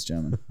is. It is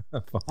German.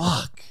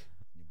 Fuck.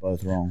 You're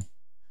both wrong.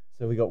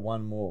 So we got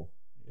one more.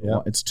 Yeah.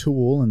 It's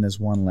 2-all and there's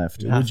one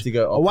left. You have to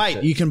go Oh, wait.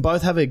 opposite. You can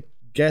both have a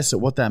guess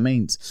at what that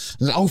means.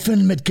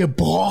 Laufen mit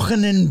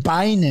gebrochenen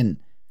Beinen.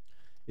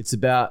 It's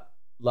about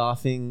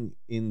laughing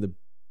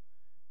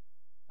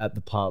at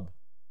the pub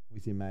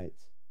with your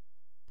mates.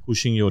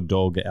 Pushing your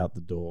dog out the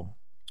door.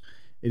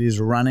 It is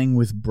running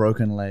with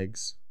broken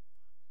legs.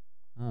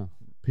 Oh,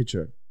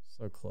 Picture it.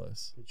 So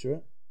close. Picture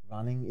it.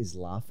 running is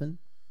laughing.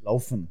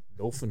 Laufen.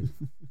 Dolphin.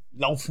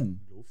 Laufen.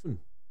 Dolphin.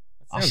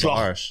 That sounds Arschloch.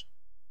 Irish.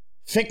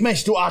 Fick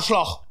mich, du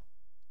Arschloch.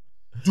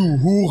 Du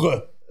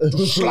Hure.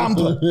 Du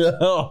Schlampe.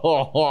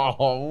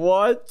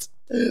 What?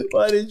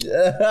 Why did you...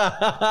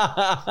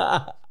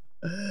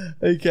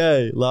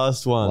 Okay,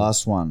 last one.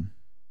 Last one.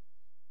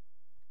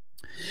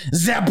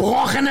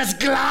 Zerbrochenes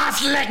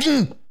Glas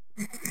lecken.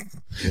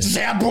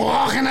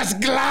 Zerbrochenes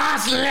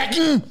Glas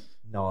lecken.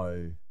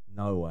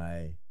 No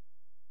way.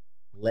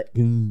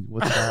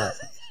 What's that?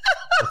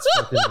 That's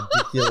fucking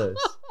ridiculous.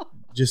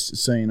 Just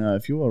so you know,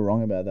 if you were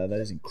wrong about that, that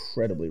is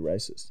incredibly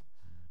racist.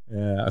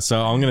 Yeah.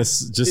 So I'm gonna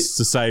to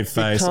save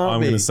face.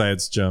 I'm gonna say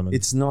it's German.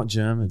 It's not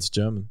German. It's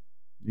German.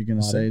 You're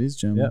gonna say it is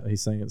German? Yeah,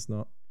 he's saying it's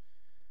not.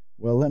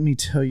 Well, let me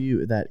tell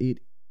you that it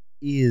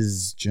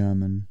is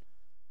German.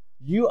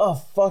 You're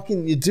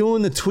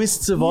doing the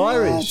twists of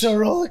Irish. It's a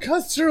roller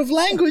coaster of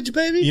language,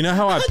 baby. You know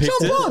how I picked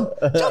jump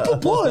on, jump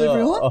aboard,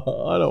 everyone.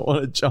 I don't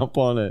want to jump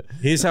on it.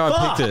 Here's how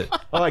I picked it.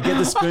 All right, get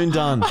the spoon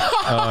done.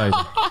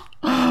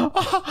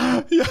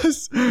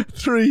 Yes,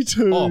 3,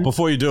 2. Oh,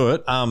 before you do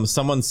it,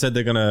 someone said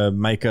they're gonna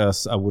make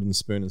us a wooden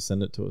spoon and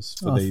send it to us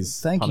for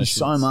these. Thank you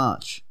so punishments.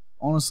 much.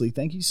 Honestly,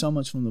 thank you so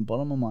much from the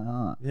bottom of my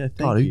heart. Yeah, thank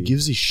God, you. who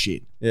gives a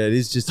shit? Yeah, it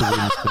is just a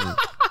wooden spoon.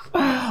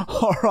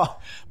 All right.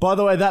 By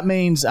the way, that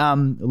means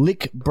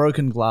lick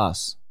broken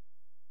glass.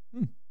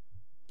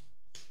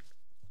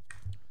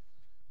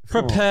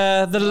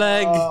 Prepare the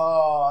leg.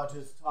 Oh, it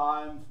is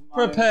time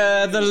for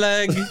Prepare the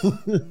leg. It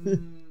is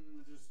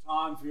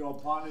time for your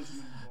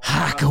punishment.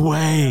 Hack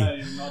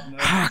away.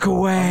 Hack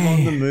away. I'm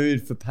on the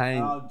mood for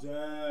pain. How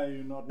dare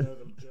you not know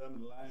the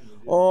German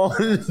language? Oh,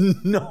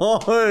 no.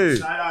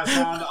 Said I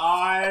sound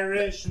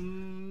Irish.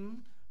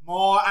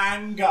 More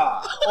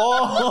anger.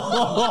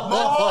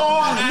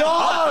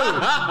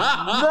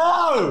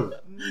 No.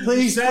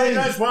 Please, Say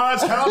those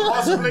words cannot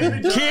possibly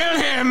be true. Kill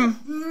him.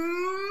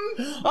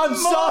 I'm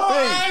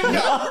sorry.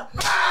 Anger.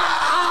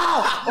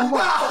 Oh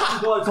my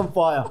fucking God, it's on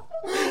fire.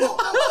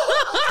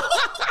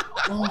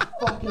 Oh,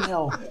 fucking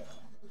hell.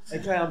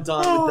 Okay, I'm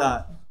done with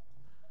that.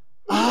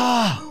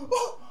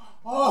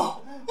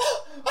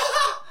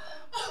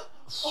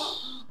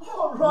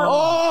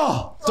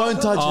 Oh,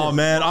 don't touch it. Oh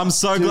man, I'm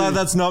so glad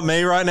that's not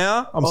me right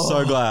now. I'm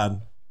so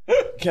glad.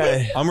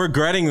 Okay. I'm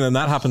regretting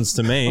that happens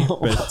to me,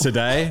 but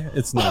today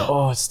it's not.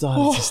 Oh, it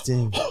started to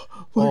sting.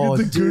 Oh, at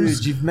the dude,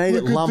 goose- you've made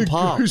it lump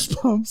up.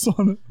 Goosebumps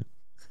on it.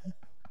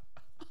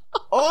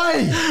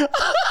 Oi!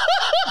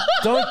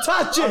 Don't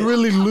touch it. I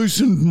really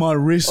loosened my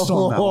wrist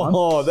on that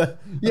one.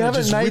 You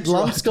haven't just made whipped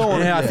lumps go on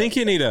Yeah, yet. I think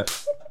you need a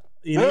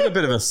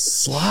bit of a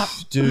slap.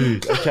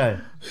 Dude, okay.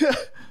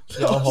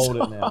 I'll hold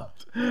it now.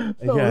 That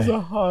was Okay. a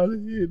hard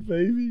hit,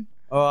 baby.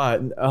 All right.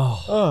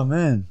 Oh, Oh,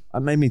 man.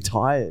 that made me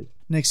tired.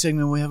 Next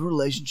segment, we have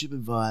relationship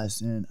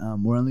advice, and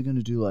we're only going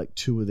to do like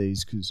 2 of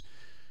these because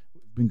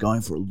we've been going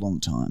for a long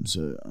time.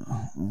 So,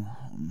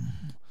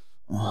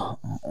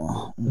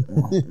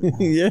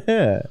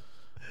 Yeah.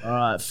 all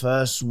right,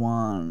 first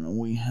one.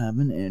 We have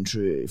an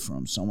entry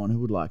from someone who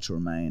would like to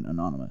remain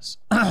anonymous.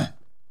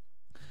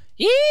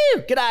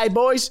 G'day,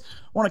 boys.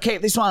 Want to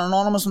keep this one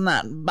anonymous and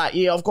that, but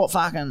yeah, I've got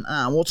fucking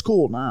what's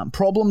called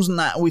problems and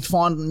that with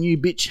finding a new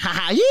bitch.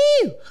 Haha,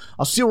 yeah.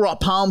 I still write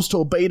poems to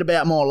a beat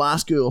about my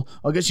last girl.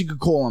 I guess you could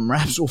call them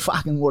raps or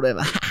fucking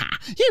whatever.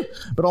 Yeah,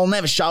 but I'll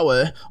never show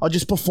her. I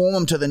just perform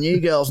them to the new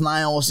girls and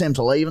they all seem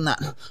to leave and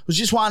that. Was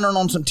just wondering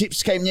on some tips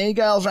to keep new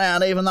girls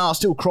around, even though I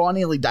still cry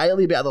nearly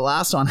daily about the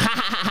last one.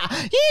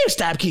 Yeah,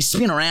 stab, kiss,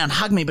 spin around,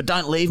 hug me, but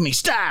don't leave me.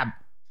 Stab.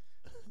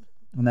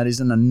 And that is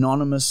an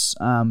anonymous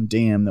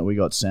DM that we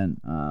got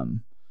sent.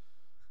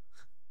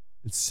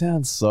 It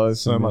sounds so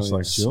much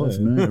like So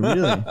Julian. familiar,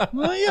 really.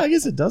 Well, yeah, I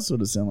guess it does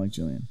sort of sound like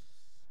Julian.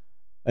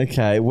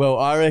 Okay, well,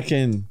 I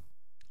reckon.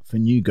 For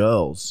new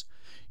girls,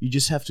 you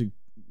just have to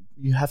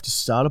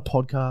start a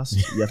podcast.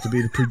 You have to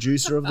be the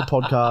producer of the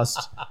podcast.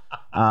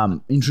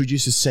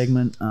 Introduce a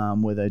segment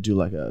where they do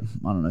like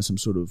some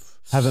sort of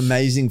Have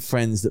amazing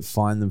friends that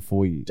find them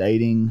for you.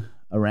 dating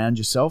around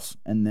yourself,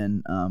 and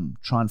then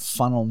try and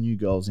funnel new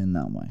girls in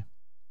that way.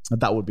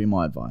 That would be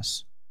my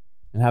advice.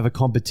 And have a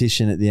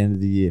competition at the end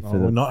of the year for the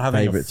We're not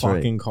having a favorite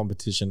fucking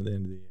competition at the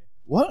end of the year.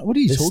 What are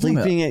you They're talking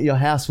about? sleeping at your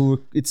house.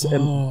 It's a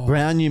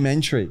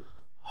brownumentary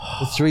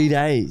for 3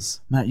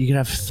 days. Matt, you could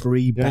have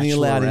 3 You're only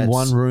allowed in bachelorettes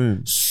one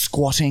room.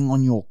 squatting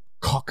on your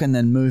cock and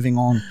then moving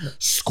on.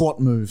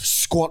 Squat move,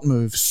 squat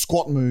move,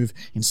 squat move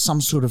in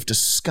some sort of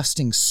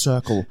disgusting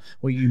circle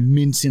where you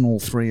mince in all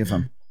 3 of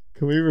them.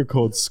 Can we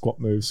record squat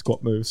move,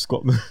 squat move,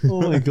 squat move?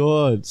 Oh my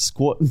God.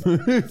 Squat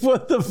move.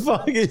 What the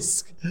fuck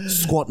is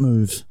Squat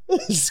move.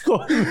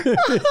 squat move?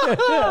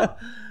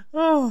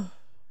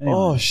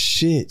 Oh,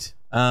 shit.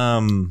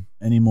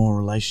 Any more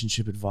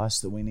relationship advice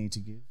that we need to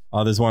give?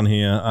 There's one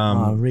here.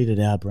 Read it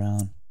out,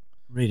 Brown.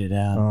 Read it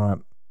out. All right.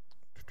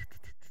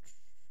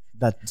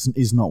 That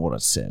is not what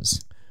it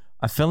says.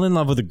 I fell in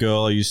love with a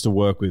girl I used to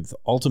work with,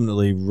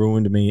 ultimately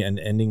ruined me and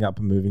ending up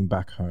moving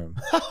back home.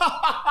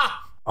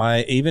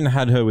 I even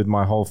had her with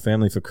my whole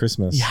family for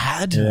Christmas. You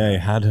had her? Yeah, I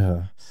had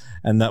her.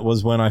 And that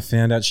was when I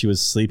found out she was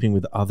sleeping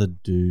with other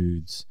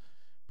dudes.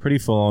 Pretty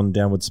full on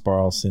downward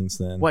spiral since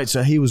then. Wait,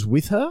 so he was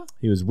with her?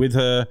 He was with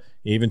her.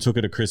 He even took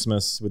her to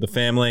Christmas with the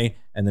family.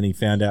 And then he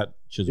found out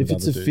she was If with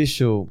it's other dudes.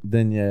 official,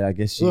 then yeah, I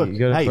guess you Look,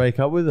 got to hey, break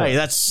up with her. Hey,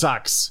 that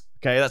sucks.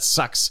 Okay, that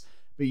sucks.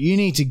 But you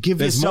need to give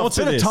There's yourself more a to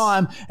bit of this.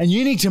 time and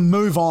you need to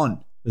move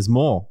on. There's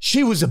more.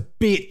 She was a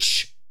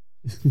bitch.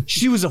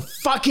 She was a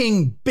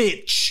fucking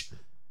bitch.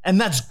 And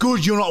that's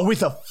good you're not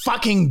with a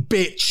fucking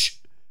bitch.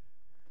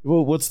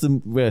 Well, what's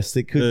the rest?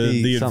 It could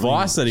be the something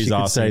advice that she he's could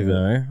asking save it.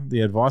 though.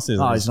 The advice is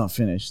Oh, he's not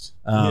finished.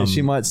 Yeah,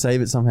 she might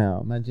save it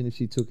somehow. Imagine if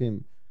she took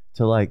him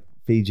to like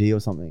Fiji or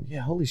something.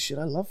 Yeah, holy shit,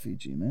 I love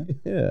Fiji, man.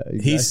 Yeah,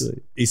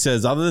 exactly. He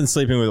says, other than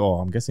sleeping with,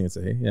 I'm guessing it's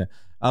a he, yeah.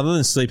 Other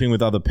than sleeping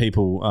with other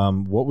people,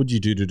 what would you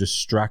do to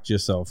distract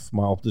yourself?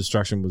 My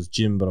distraction was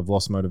gym, but I've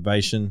lost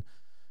motivation.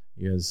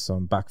 He goes, so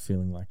I'm back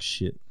feeling like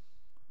shit.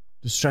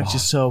 Distract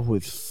yourself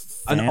with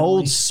family. An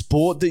old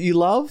sport that you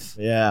love,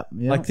 Yeah.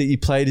 like that you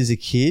played as a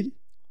kid.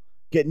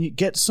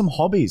 Get some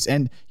hobbies,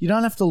 and you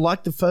don't have to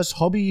like the first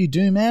hobby you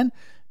do, man.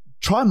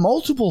 Try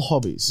multiple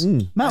hobbies.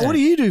 Matt, what do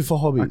you do for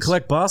hobbies? I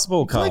collect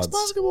basketball cards. Collect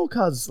basketball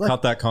cards. Like,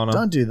 Cut that, Connor.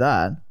 don't do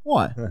that.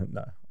 Why?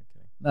 No.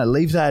 No,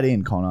 leave that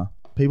in, Connor.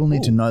 People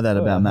need to know that I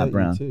about Matt hate you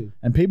Brown. too.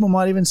 And people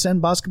might even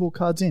send basketball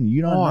cards in.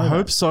 You don't know I that.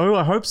 hope so.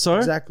 I hope so.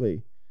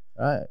 Exactly.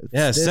 Right.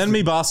 Yeah, send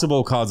me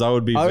basketball cards. I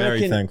would be I very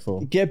reckon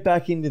thankful. Get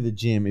back into the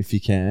gym if you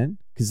can,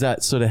 because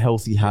that sort of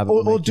healthy habit.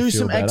 Or will make do you feel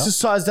some better.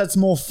 exercise that's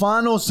more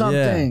fun or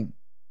something.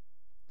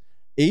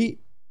 Eat.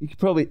 You could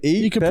probably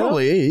eat. You could better.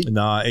 probably eat.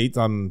 Nah, Here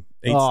No, I'm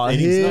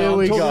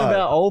we talking go.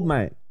 about old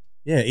mate.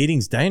 Yeah,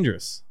 eating's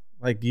dangerous.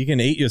 Like you can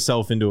eat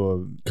yourself into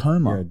a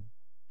Coma.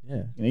 Yeah.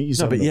 You can eat No,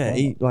 yourself but into a yeah, coma.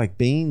 eat like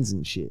beans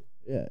and shit.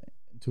 Yeah,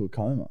 into a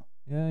coma.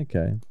 Yeah,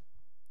 okay.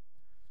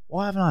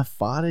 Why haven't I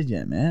farted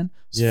yet, man? I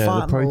was Yeah, the farting a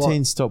lot.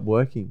 protein stopped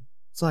working.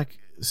 It's like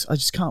I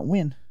just can't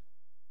win.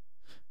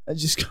 I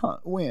just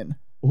can't win.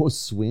 Or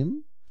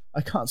swim.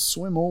 I can't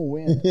swim or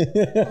win.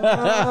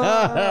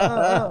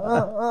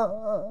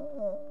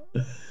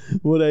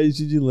 What age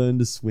did you learn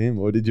to swim,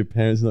 or did your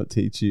parents not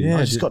teach you? Yeah,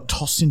 I just got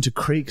tossed into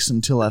creeks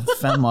until I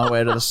found my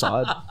way to the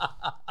side.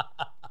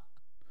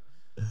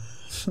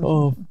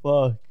 Oh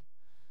fuck.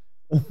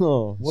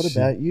 Oh, What shit.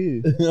 about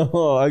you?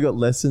 Oh, I got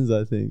lessons,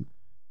 I think.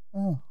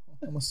 Oh,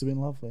 that must have been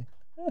lovely.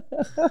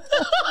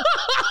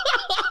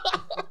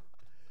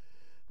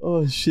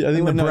 Oh shit! I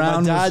think And the my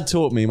brown dad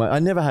taught me. I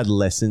never had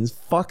lessons.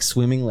 Fuck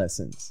swimming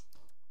lessons.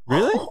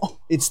 Really?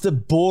 It's the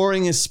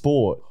boringest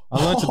sport.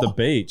 I learned at the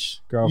beach.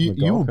 Grow up You, in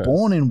the you were Gold Coast.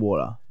 born in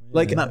water.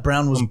 Like Matt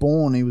Brown was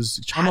born. He was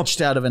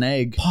hatched out of an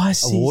egg. A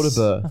water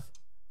birth.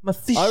 I'm a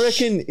fish. I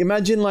reckon.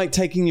 Imagine like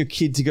taking your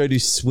kid to go do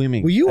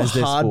swimming. Were you a as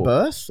their hard sport.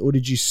 birth, or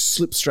did you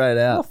slip straight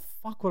How out? the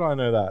fuck would I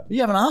know that?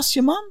 You haven't asked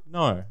your mum?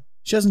 No.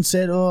 She hasn't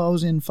said, "Oh, I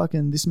was in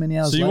fucking this many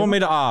hours." So you later. want me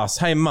to ask,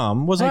 hey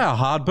mum, was I a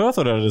hard birth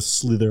or did I just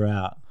slither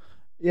out?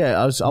 Yeah,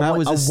 I Matt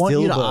was a want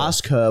you to stillbirth.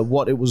 ask her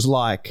what it was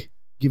like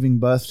giving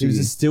birth to It was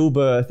you. a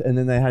stillbirth, and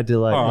then they had to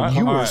like. All right,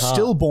 You all were right.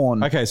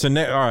 stillborn. Okay, so all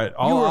right, You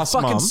I'll were a ask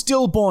fucking mum.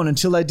 stillborn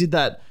until they did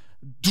that,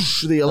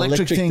 the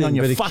electric thing on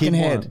your but a fucking kid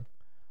head. one.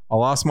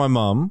 I'll ask my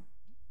mum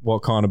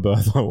what kind of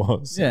birth I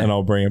was, Yeah. and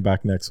I'll bring it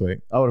back next week.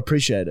 I would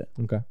appreciate it.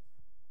 Okay.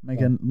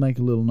 Make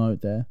a little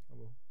note there.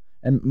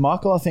 And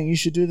Michael, I think you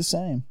should do the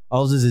same. I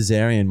was a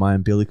cesarean. My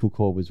umbilical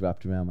cord was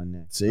wrapped around my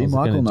neck. See, I was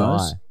Michael gonna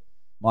knows. die.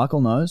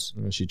 Michael knows.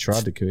 She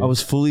tried to coo. I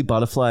was fully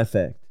butterfly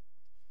effect.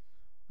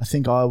 I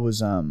think I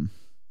was.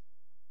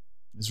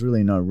 There's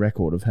really no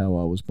record of how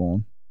I was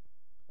born.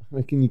 I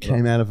reckon you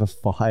came out of a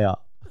fire.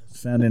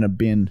 Found in a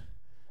bin.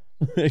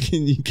 I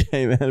reckon you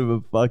came out of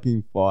a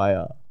fucking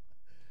fire.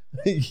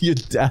 Your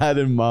dad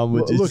and mum were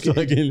Look, just it-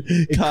 fucking could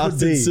be.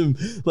 casting some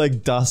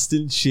like dust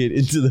and shit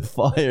into the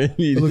fire. And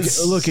you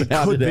just Look, it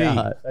spouted could be.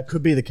 out. That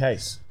could be the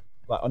case.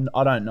 Like,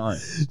 I don't know.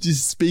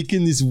 Just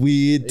speaking this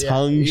weird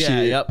tongue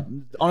shit. Yep.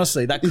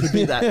 Honestly, that could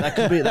be that. That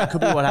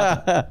could be what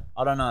happened.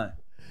 I don't know.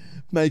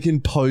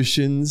 Making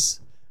potions,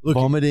 Look,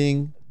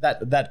 vomiting. That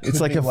could It's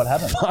like be a what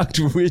happened. fucked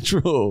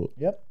ritual.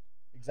 Yep.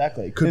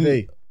 Exactly. It could And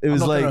be. It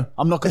was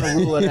I'm not gonna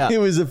rule it out. it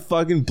was a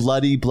fucking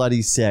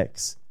bloody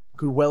sex.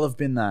 Could well have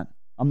been that.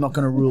 I'm not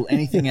going to rule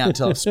anything out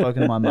till I've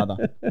spoken to my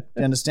mother. Do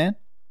you understand?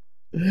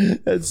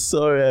 That's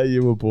so how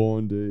you were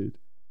born, dude.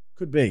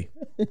 Could be.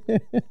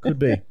 Could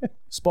be.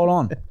 Spot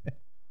on.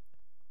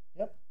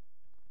 Yep.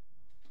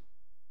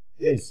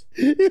 It is.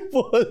 It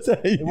was how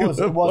you It was.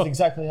 were It was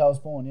exactly how I was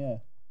born.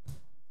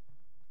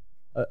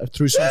 Yeah.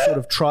 Through some sort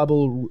of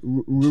tribal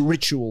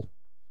ritual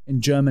in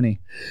Germany.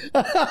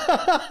 born.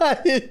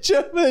 In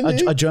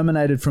Germany. I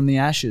germinated from the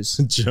ashes.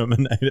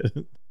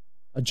 germinated.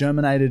 I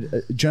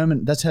germinated.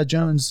 German. That's how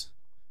Germans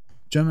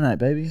germinate,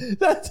 baby.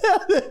 That's how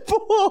they're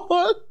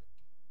born.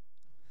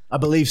 I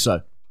believe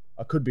so.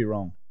 I could be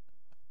wrong.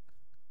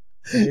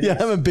 You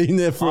haven't been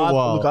there for a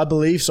while. Look, I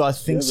believe so. I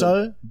think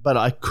so, but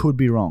I could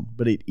be wrong.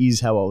 But it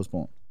is how I was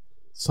born.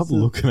 Stop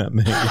looking at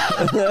me.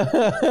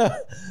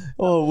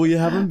 Oh, well, you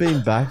haven't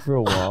been back for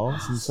a while,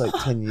 since like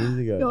 10 years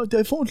ago. No,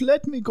 they won't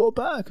let me go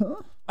back, huh?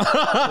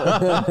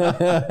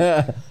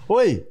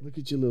 Oi. Look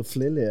at your little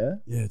flill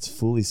here. Yeah, it's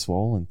fully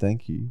swollen.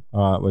 Thank you.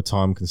 All right, we're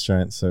time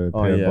constraints, so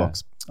Oh, PO yeah.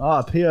 box.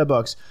 Ah, P.O.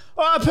 Box.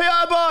 Oh,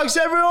 P.O. Box,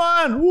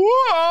 everyone!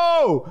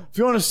 Whoa! If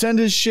you want to send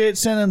us shit,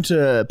 send them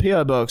to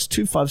P.O. Box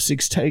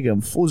 256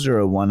 Tagum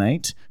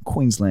 4018,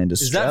 Queensland,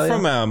 Australia. Is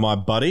that from my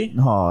buddy?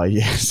 Oh,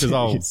 yes.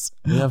 Because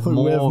We have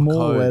more,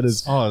 codes.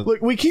 letters. Oh.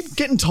 Look, we keep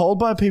getting told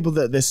by people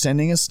that they're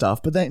sending us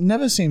stuff, but they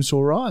never seems to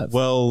arrive.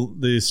 Well,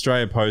 the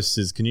Australia Post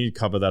is. Can you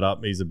cover that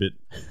up? He's a bit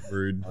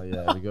rude. Oh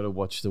yeah, we got to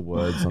watch the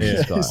words on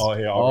this guy. Oh,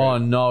 yeah, Oh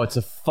no, it's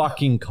a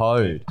fucking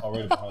code. I'll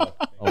read it behind it.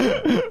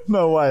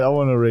 No, wait, I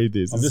want to read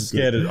this. I'm just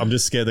scared. I'm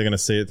just scared they're going to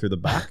see it through the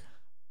back.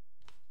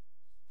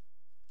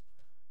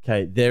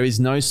 Okay, there is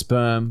no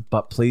sperm,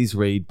 but please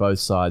read both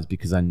sides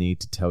because I need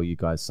to tell you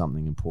guys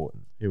something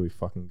important. Here we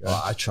fucking go.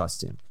 Oh, I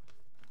trust him.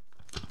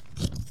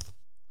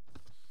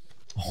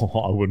 Oh,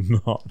 I would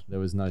not. There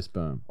was no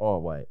sperm. Oh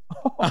wait,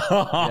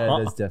 yeah,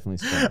 there's definitely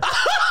sperm.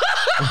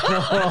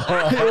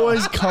 He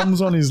always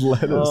comes on his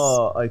letters.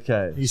 Oh,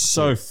 okay. He's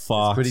so It's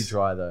fucked. pretty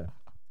dry though.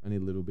 Only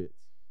little bits.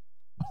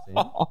 See?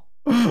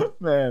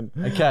 Man.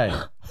 Okay.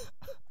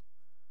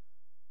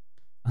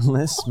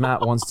 Unless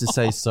Matt wants to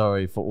say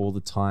sorry for all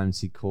the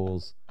times he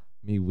calls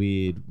me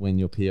weird when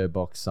your P.O.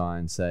 box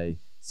signs say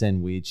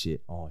send weird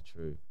shit. Oh,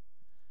 true.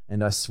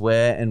 And I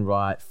swear and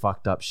write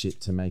fucked up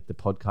shit to make the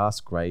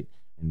podcast great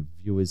and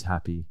viewers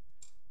happy.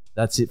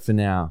 That's it for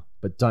now.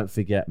 But don't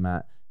forget,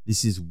 Matt,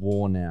 this is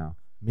war now.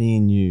 Me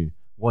and you.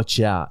 Watch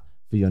out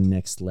for your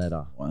next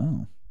letter.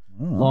 Wow.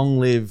 Long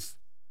live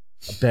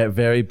a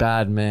very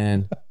bad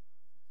man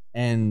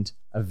and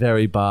a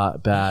very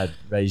bad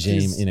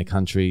regime in a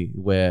country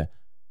where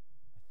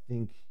I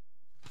think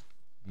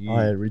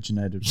I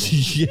originated from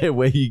yeah,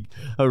 where you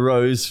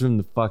arose from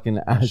the fucking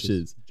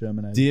ashes.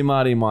 Germinated. Dear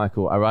Marty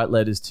Michael, I write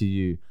letters to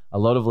you. A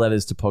lot of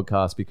letters to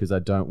podcast because I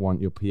don't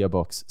want your P.O.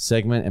 Box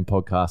segment and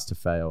podcast to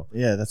fail.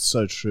 Yeah, that's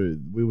so true.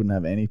 We wouldn't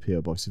have any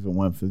P.O. Box if it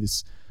weren't for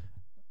this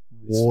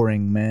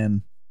warring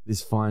man.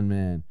 This fine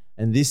man.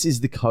 And this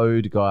is the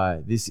code,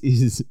 guy. This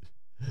is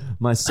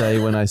my say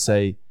when I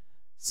say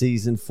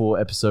season 4,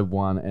 episode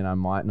 1, and I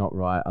might not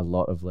write a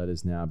lot of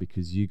letters now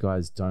because you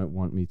guys don't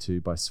want me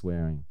to by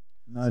swearing.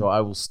 No. So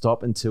I will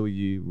stop until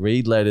you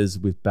read letters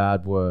with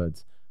bad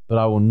words, but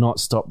I will not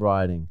stop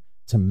writing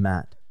to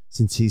Matt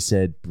since he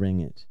said bring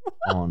it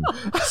on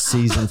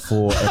season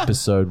 4,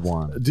 episode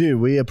 1. Dude,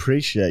 we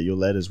appreciate your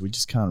letters. We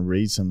just can't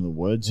read some of the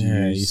words you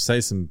Yeah, use. you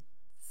say some.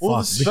 Well, the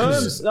fuck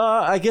sperms, because-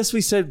 I guess we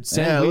said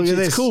send Yeah, look which at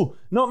it's this. cool.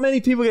 Not many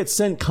people get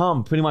sent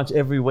cum pretty much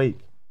every week.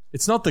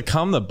 It's not the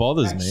cum that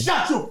bothers me.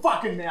 Shut your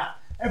fucking mouth.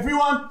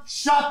 Everyone,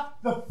 shut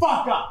the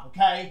fuck up,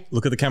 okay?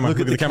 Look at the camera. Look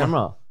at the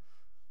camera.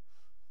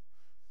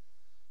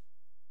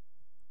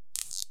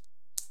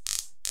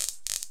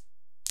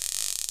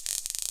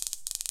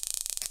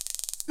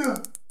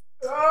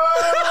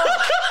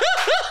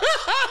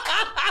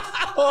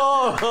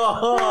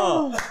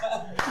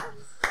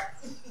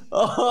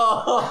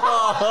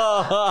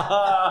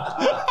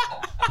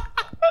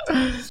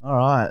 All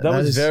right. That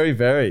was very,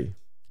 very.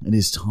 It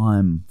is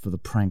time for the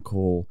prank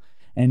call,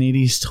 and it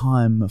is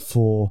time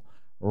for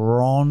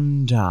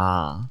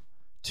Rhonda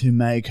to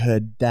make her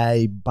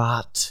debut.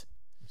 I'm just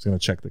going to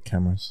check the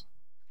cameras.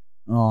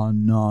 Oh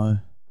no.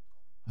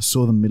 I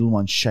saw the middle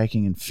one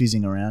shaking and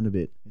fizzing around a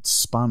bit. It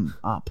spun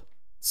up.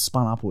 It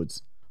spun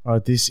upwards. All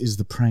right, this is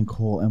the prank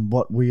call, and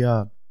what we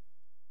are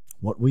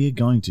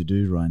going to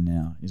do right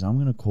now is I'm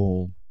going to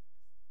call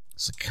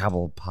just a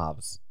couple of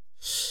pubs.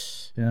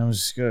 And I'm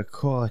just going to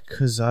call it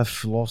because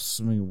I've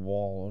lost my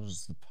wallet.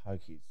 It's the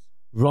pokies.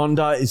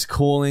 Rhonda is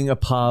calling a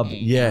pub.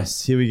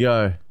 Yes, here we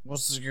go.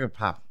 What's the good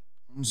pub?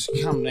 Just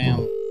come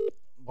down.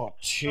 What,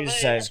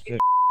 Tuesday's good?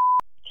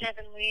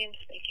 Kevin Williams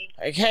speaking.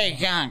 Okay,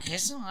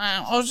 guys.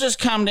 I'll just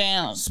come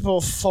down. It's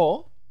about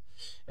 4.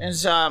 And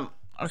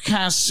I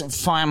can't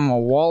find my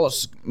wallet.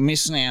 It's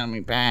missing out of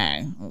my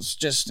bag. It's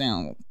just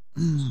down at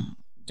the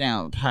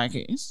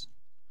pokies.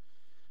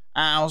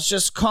 I was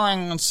just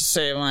calling to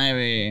see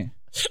maybe.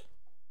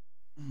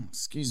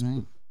 Excuse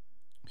me.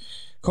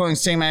 Calling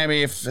to see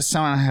maybe if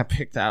someone had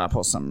picked that up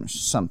or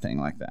something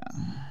like that.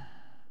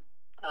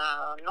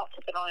 Not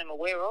that I'm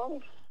aware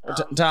of.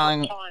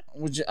 Darling, Fine.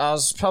 would you? I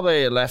was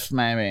probably left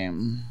maybe.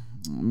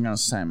 I'm gonna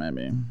say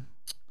maybe.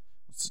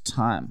 What's the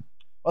time?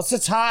 What's the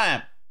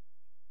time?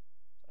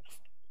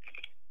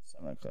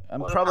 7 o'clock.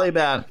 I'm probably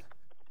about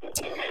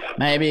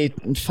maybe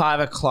 5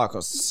 o'clock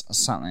or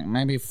something.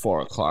 Maybe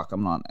 4 o'clock.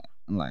 I'm not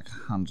like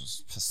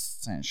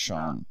 100% sure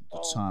on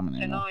the time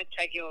Can anymore. I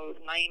take your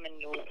name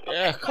and your...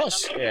 Yeah, of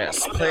course. number?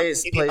 Yes, I'll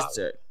please give you up.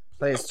 do.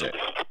 Please do.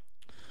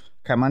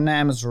 Okay, my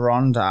name is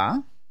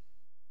Rhonda,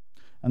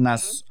 and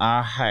that's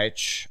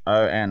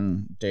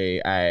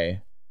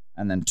RHONDA,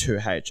 and then 2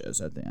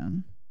 H's at the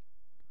end.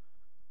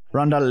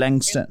 Rhonda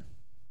Langston.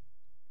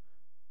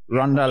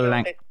 Rhonda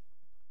Langston.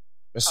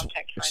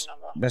 Contact phone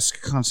number.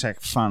 Best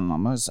contact phone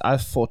number is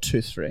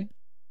 0423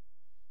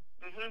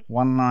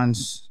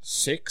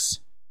 196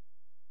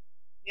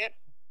 Yep.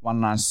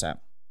 197.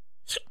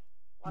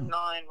 19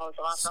 was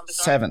the last number.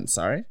 7,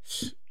 sorry.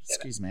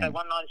 Excuse me. So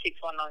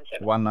 196,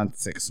 197.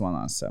 196,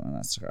 197,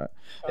 that's right.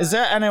 Is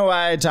there any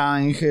way,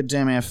 darling, you could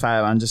do me a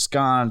favor? I'm just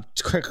going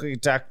to quickly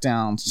duck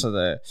down to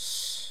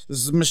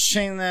there's a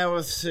machine there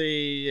with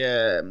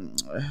the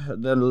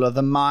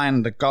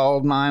mine, the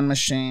gold mine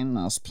machine.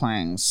 I was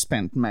playing,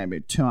 spent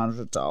maybe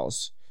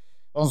 $200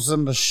 on the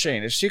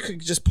machine. If you could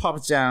just pop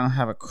it down and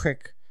have a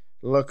quick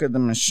look at the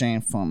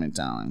machine for me,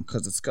 darling,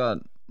 because it's got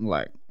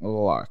like a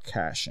lot of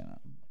cash in it.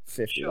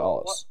 $50.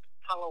 Sure. What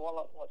colour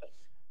wallet was it?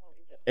 What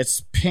is it?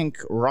 It's pink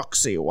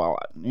Roxy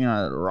wallet. You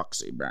know the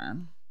Roxy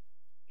brand.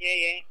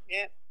 Yeah.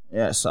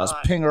 Yeah, so it's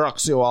Right. pink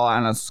Roxy wallet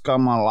and it's got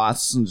my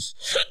license.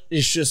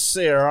 You should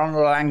see Ronda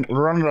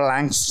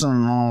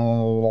Langston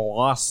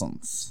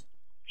license.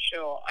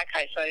 Sure.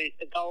 Okay, so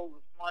the gold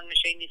mine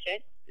machine you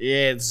said?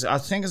 Yeah, I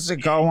think it's the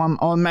gold one,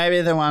 or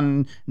maybe the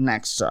one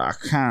next to it. I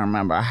can't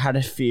remember. I had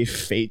a few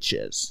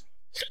features.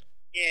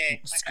 Yeah.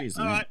 Excuse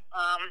okay. me. All right.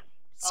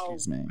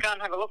 Excuse I'll me. go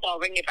and have a look. I'll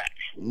ring you back.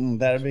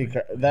 That'd be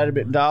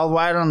great. I'll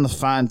wait on the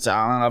phone,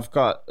 darling. I've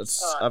got. All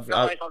right.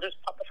 No worries. I'll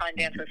just pop the phone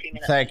down for a few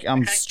minutes.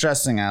 I'm Okay?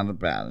 stressing out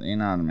about it. You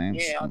know what I mean?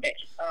 Yeah, I bet.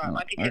 All right.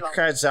 Won't be too long.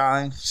 Okay,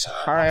 darling.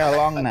 Hurry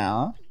along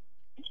now.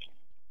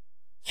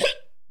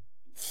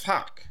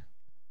 Fuck.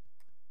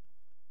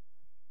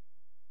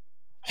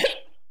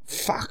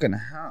 Fucking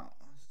hell.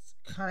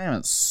 Can't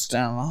even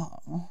stand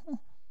up.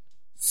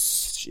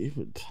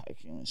 Stupid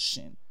packing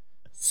machine.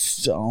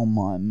 Stole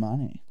my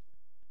money.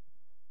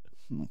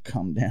 I'm gonna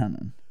come down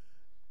and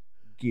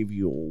give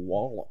you a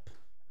wallop.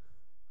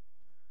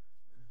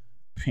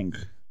 Pink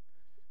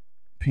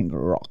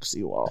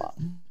Roxy wallet.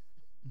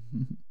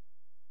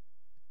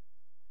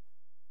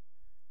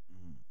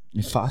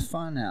 If I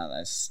find out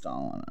they've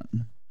stolen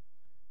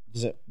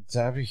it,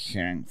 I'll be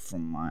hearing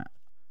from my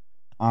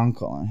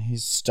uncle, and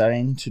he's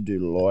studying to do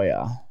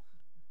lawyer.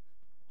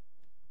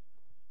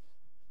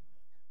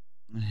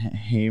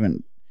 He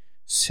even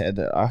said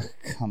that I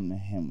could come to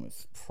him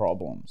with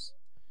problems.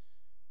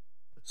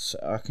 So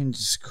I can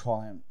just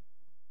call him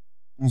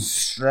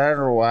straight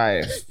away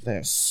if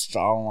they've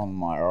stolen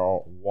my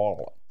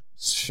wallet.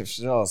 It's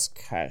 $50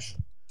 cash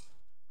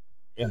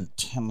in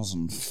 10s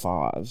and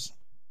 5s.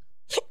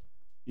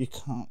 You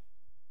can't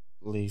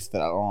leave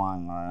that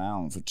lying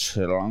around for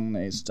too long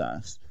these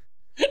days.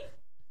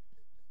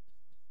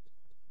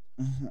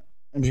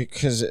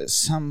 Because it's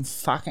some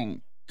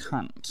fucking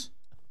cunt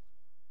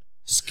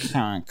has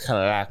come and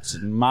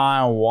collected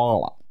my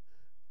wallet.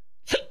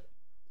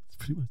 It's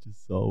pretty much his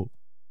soul.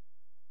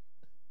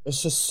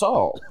 It's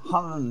assault.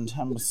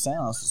 110%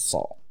 is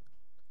assault.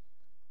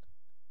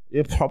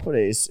 Your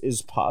property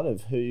is part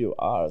of who you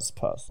are as a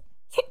person.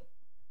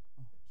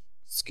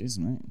 Excuse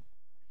me.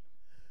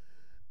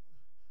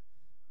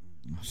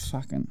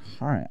 Fucking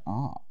hurry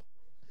up.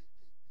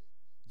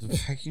 The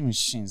packing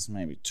machine's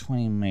maybe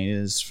 20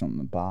 meters from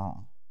the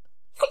bar.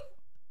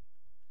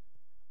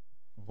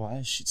 Why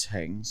is she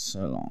taking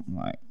so long?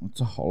 Like, what's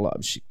the whole up?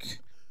 Is she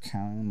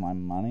counting my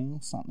money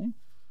or something?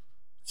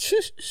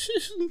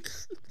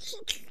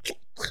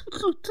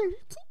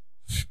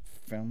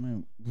 Fill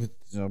me with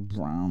the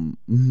brown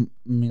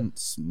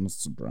mints,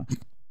 Mr. Brown.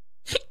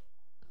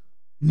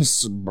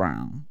 Mr.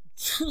 Brown.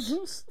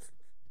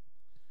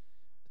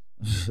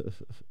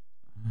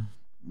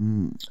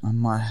 I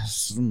might have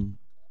some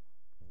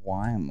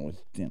wine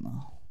with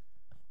dinner.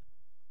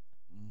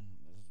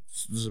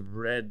 There's a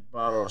red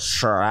bottle of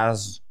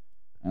Shiraz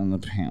in the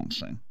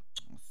pantry.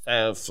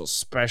 Save it for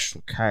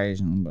special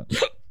occasion, but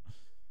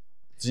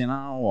do you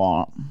know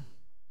what?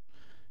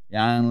 You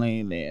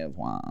only live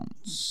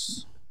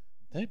once.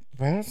 They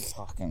better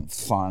fucking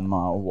find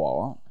my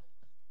wallet.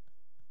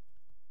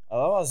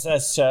 Otherwise, they'll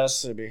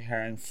seriously be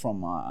hearing from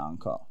my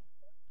uncle.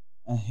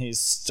 And he's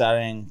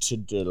studying to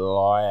do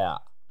lawyer.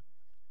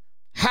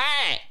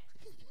 Hey!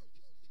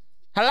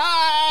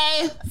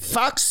 Hello!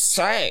 Fuck's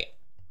sake.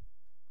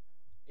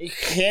 You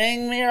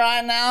kidding me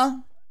right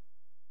now?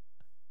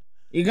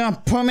 You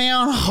gonna put me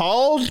on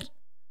hold?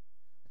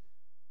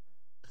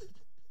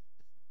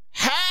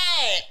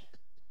 Hey!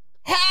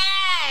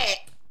 Hey!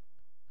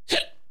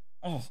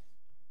 Oh,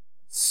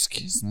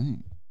 excuse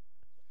me.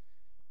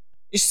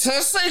 You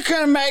seriously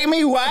gonna make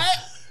me wait?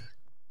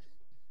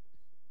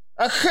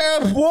 I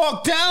could have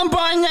walked down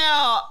by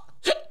now.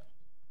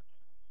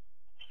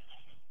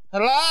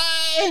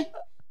 Hello?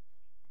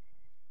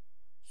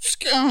 What's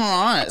going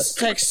on? It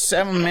takes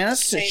 7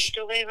 minutes Are to... you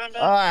still there, Rhonda?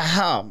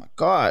 Oh my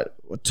god.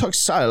 It took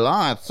so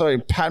long. I thought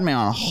you had me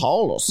on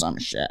hold or some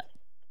shit.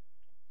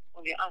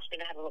 Well, you asked me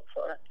to have a look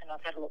for it, and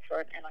I've had a look for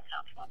it, and I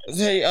can't find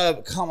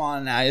it. Come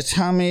on now. You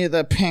tell me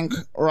the pink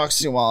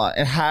Roxy wallet,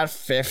 it had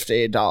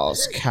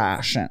 $50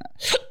 cash in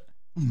it.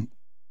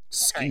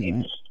 Excuse Okay,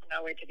 me. it's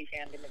nowhere to be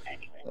found in the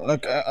pantry.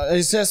 Look,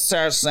 is this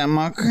seriously? I'm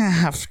not gonna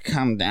have to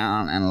come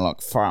down and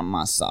look for it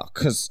myself.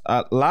 Because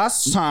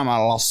last time I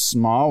lost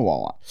my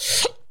wallet,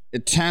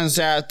 it turns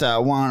out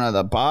that one of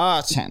the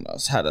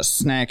bartenders had a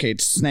sneaky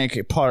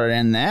put it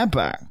in their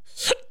bag.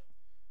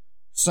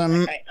 So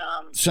Okay.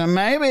 so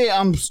maybe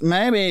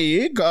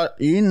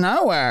you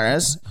know where it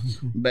is,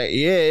 but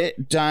you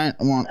don't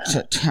want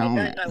to tell I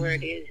me. don't know where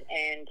it is,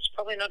 and it's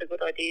probably not a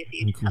good idea for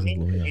you to come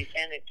in because you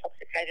sound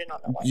intoxicated on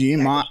the way.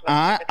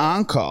 My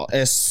uncle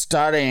is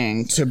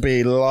studying to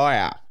be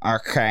lawyer.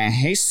 Okay,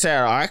 he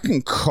said I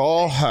can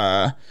call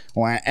her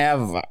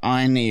whenever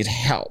I need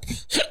help.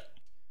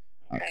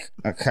 Okay.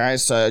 Okay,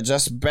 so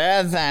just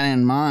bear that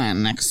in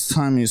mind next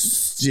time you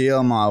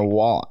steal my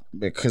wallet,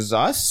 because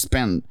I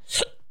spend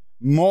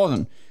more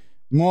than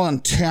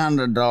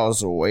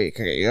 $200 a week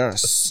at your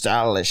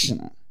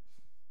establishment.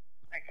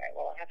 Okay,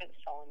 well, I haven't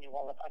stolen your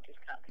wallet. I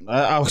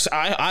just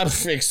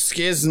can't.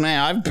 Excuse me,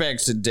 I beg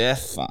to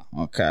differ.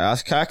 Okay,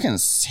 I can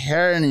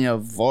hear in your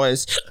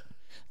voice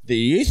that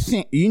you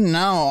think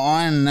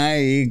I know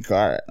you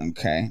got it.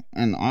 Okay,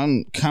 and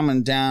I'm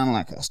coming down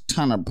like a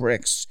ton of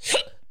bricks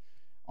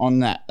on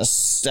that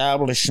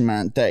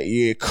establishment that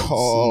you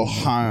call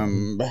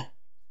home. Okay.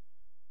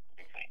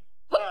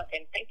 All right,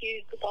 then. Thank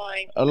you.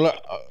 Goodbye. Look,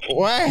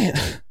 wait.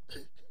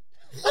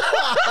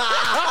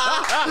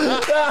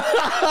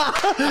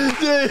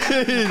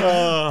 Dude,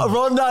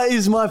 Rhonda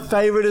is my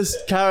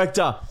favoritist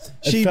character.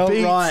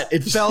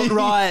 It felt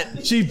right.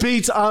 She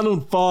beats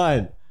Arnold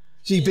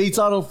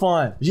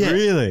fine. Yeah.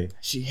 Really?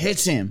 She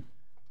hits him.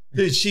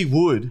 Dude, she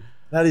would.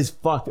 That is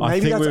fucked. I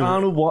Maybe think that's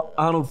we're-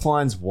 Arnold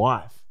Fine's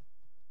wife.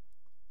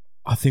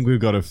 I think we've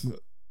got a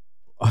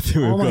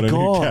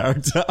new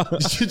character.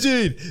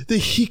 Dude, the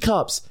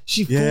hiccups.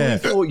 She fully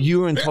thought you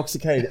were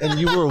intoxicated and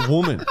you were a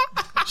woman.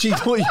 She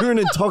thought you were an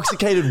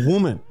intoxicated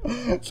woman.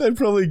 They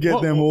probably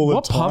get them all the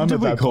what time. pub did at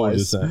we that call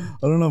place. this at? I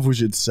don't know if we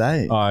should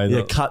say.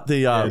 Yeah, cut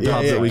the pub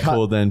that we cut-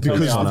 called then.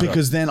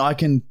 because then I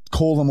can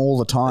call them all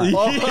the time.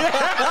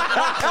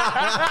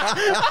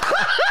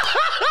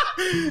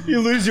 You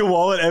lose your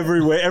wallet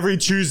every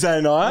Tuesday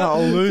night.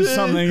 I'll lose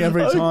something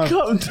every time.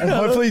 come And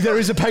hopefully there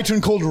is a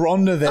patron called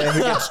Rhonda there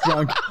who gets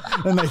drunk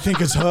and they think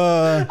it's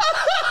her.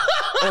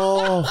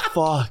 Oh,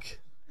 fuck.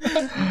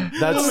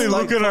 That's We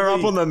like looking her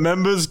up probably- on the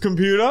members'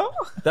 computer.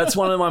 That's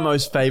one of my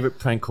most favorite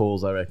prank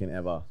calls, I reckon,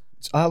 ever.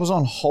 I was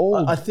on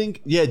hold. I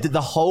think,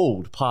 the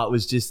hold part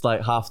was just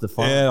like half the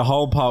fun. Yeah, the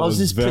whole part I was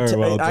just very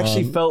well it done.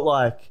 actually felt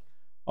like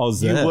I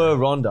was you there. were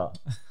Rhonda.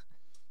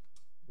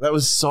 That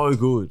was so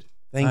good.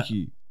 Thank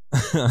you.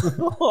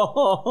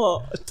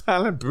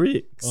 Talent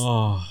bricks.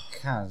 Oh.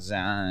 Cause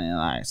I only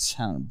like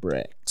 10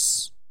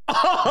 bricks.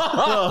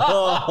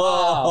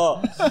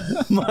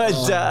 My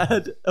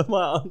dad,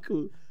 my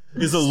uncle.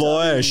 He's a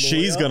lawyer.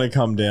 She's going to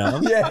come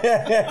down.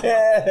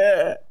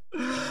 Yeah.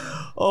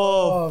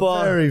 Oh,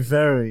 fuck. Very,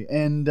 very.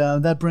 And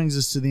that brings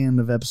us to the end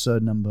of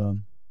episode number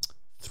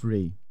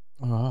 3.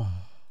 Oh.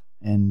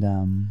 And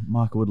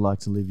Michael would like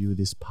to leave you with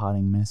this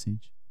parting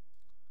message.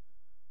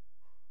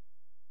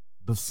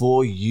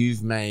 Before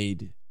you've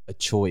made a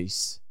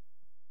choice,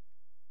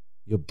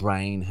 your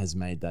brain has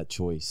made that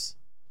choice.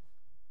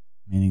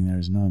 Meaning there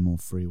is no more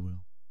free will.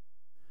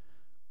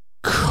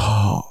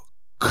 Cock.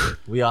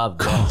 We are the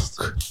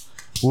best.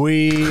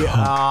 We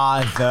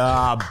are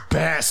the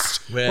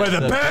best. We're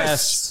the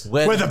best.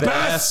 We're the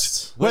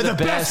best. We're the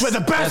best. We're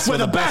the best. We're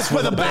the best.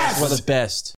 We're the best.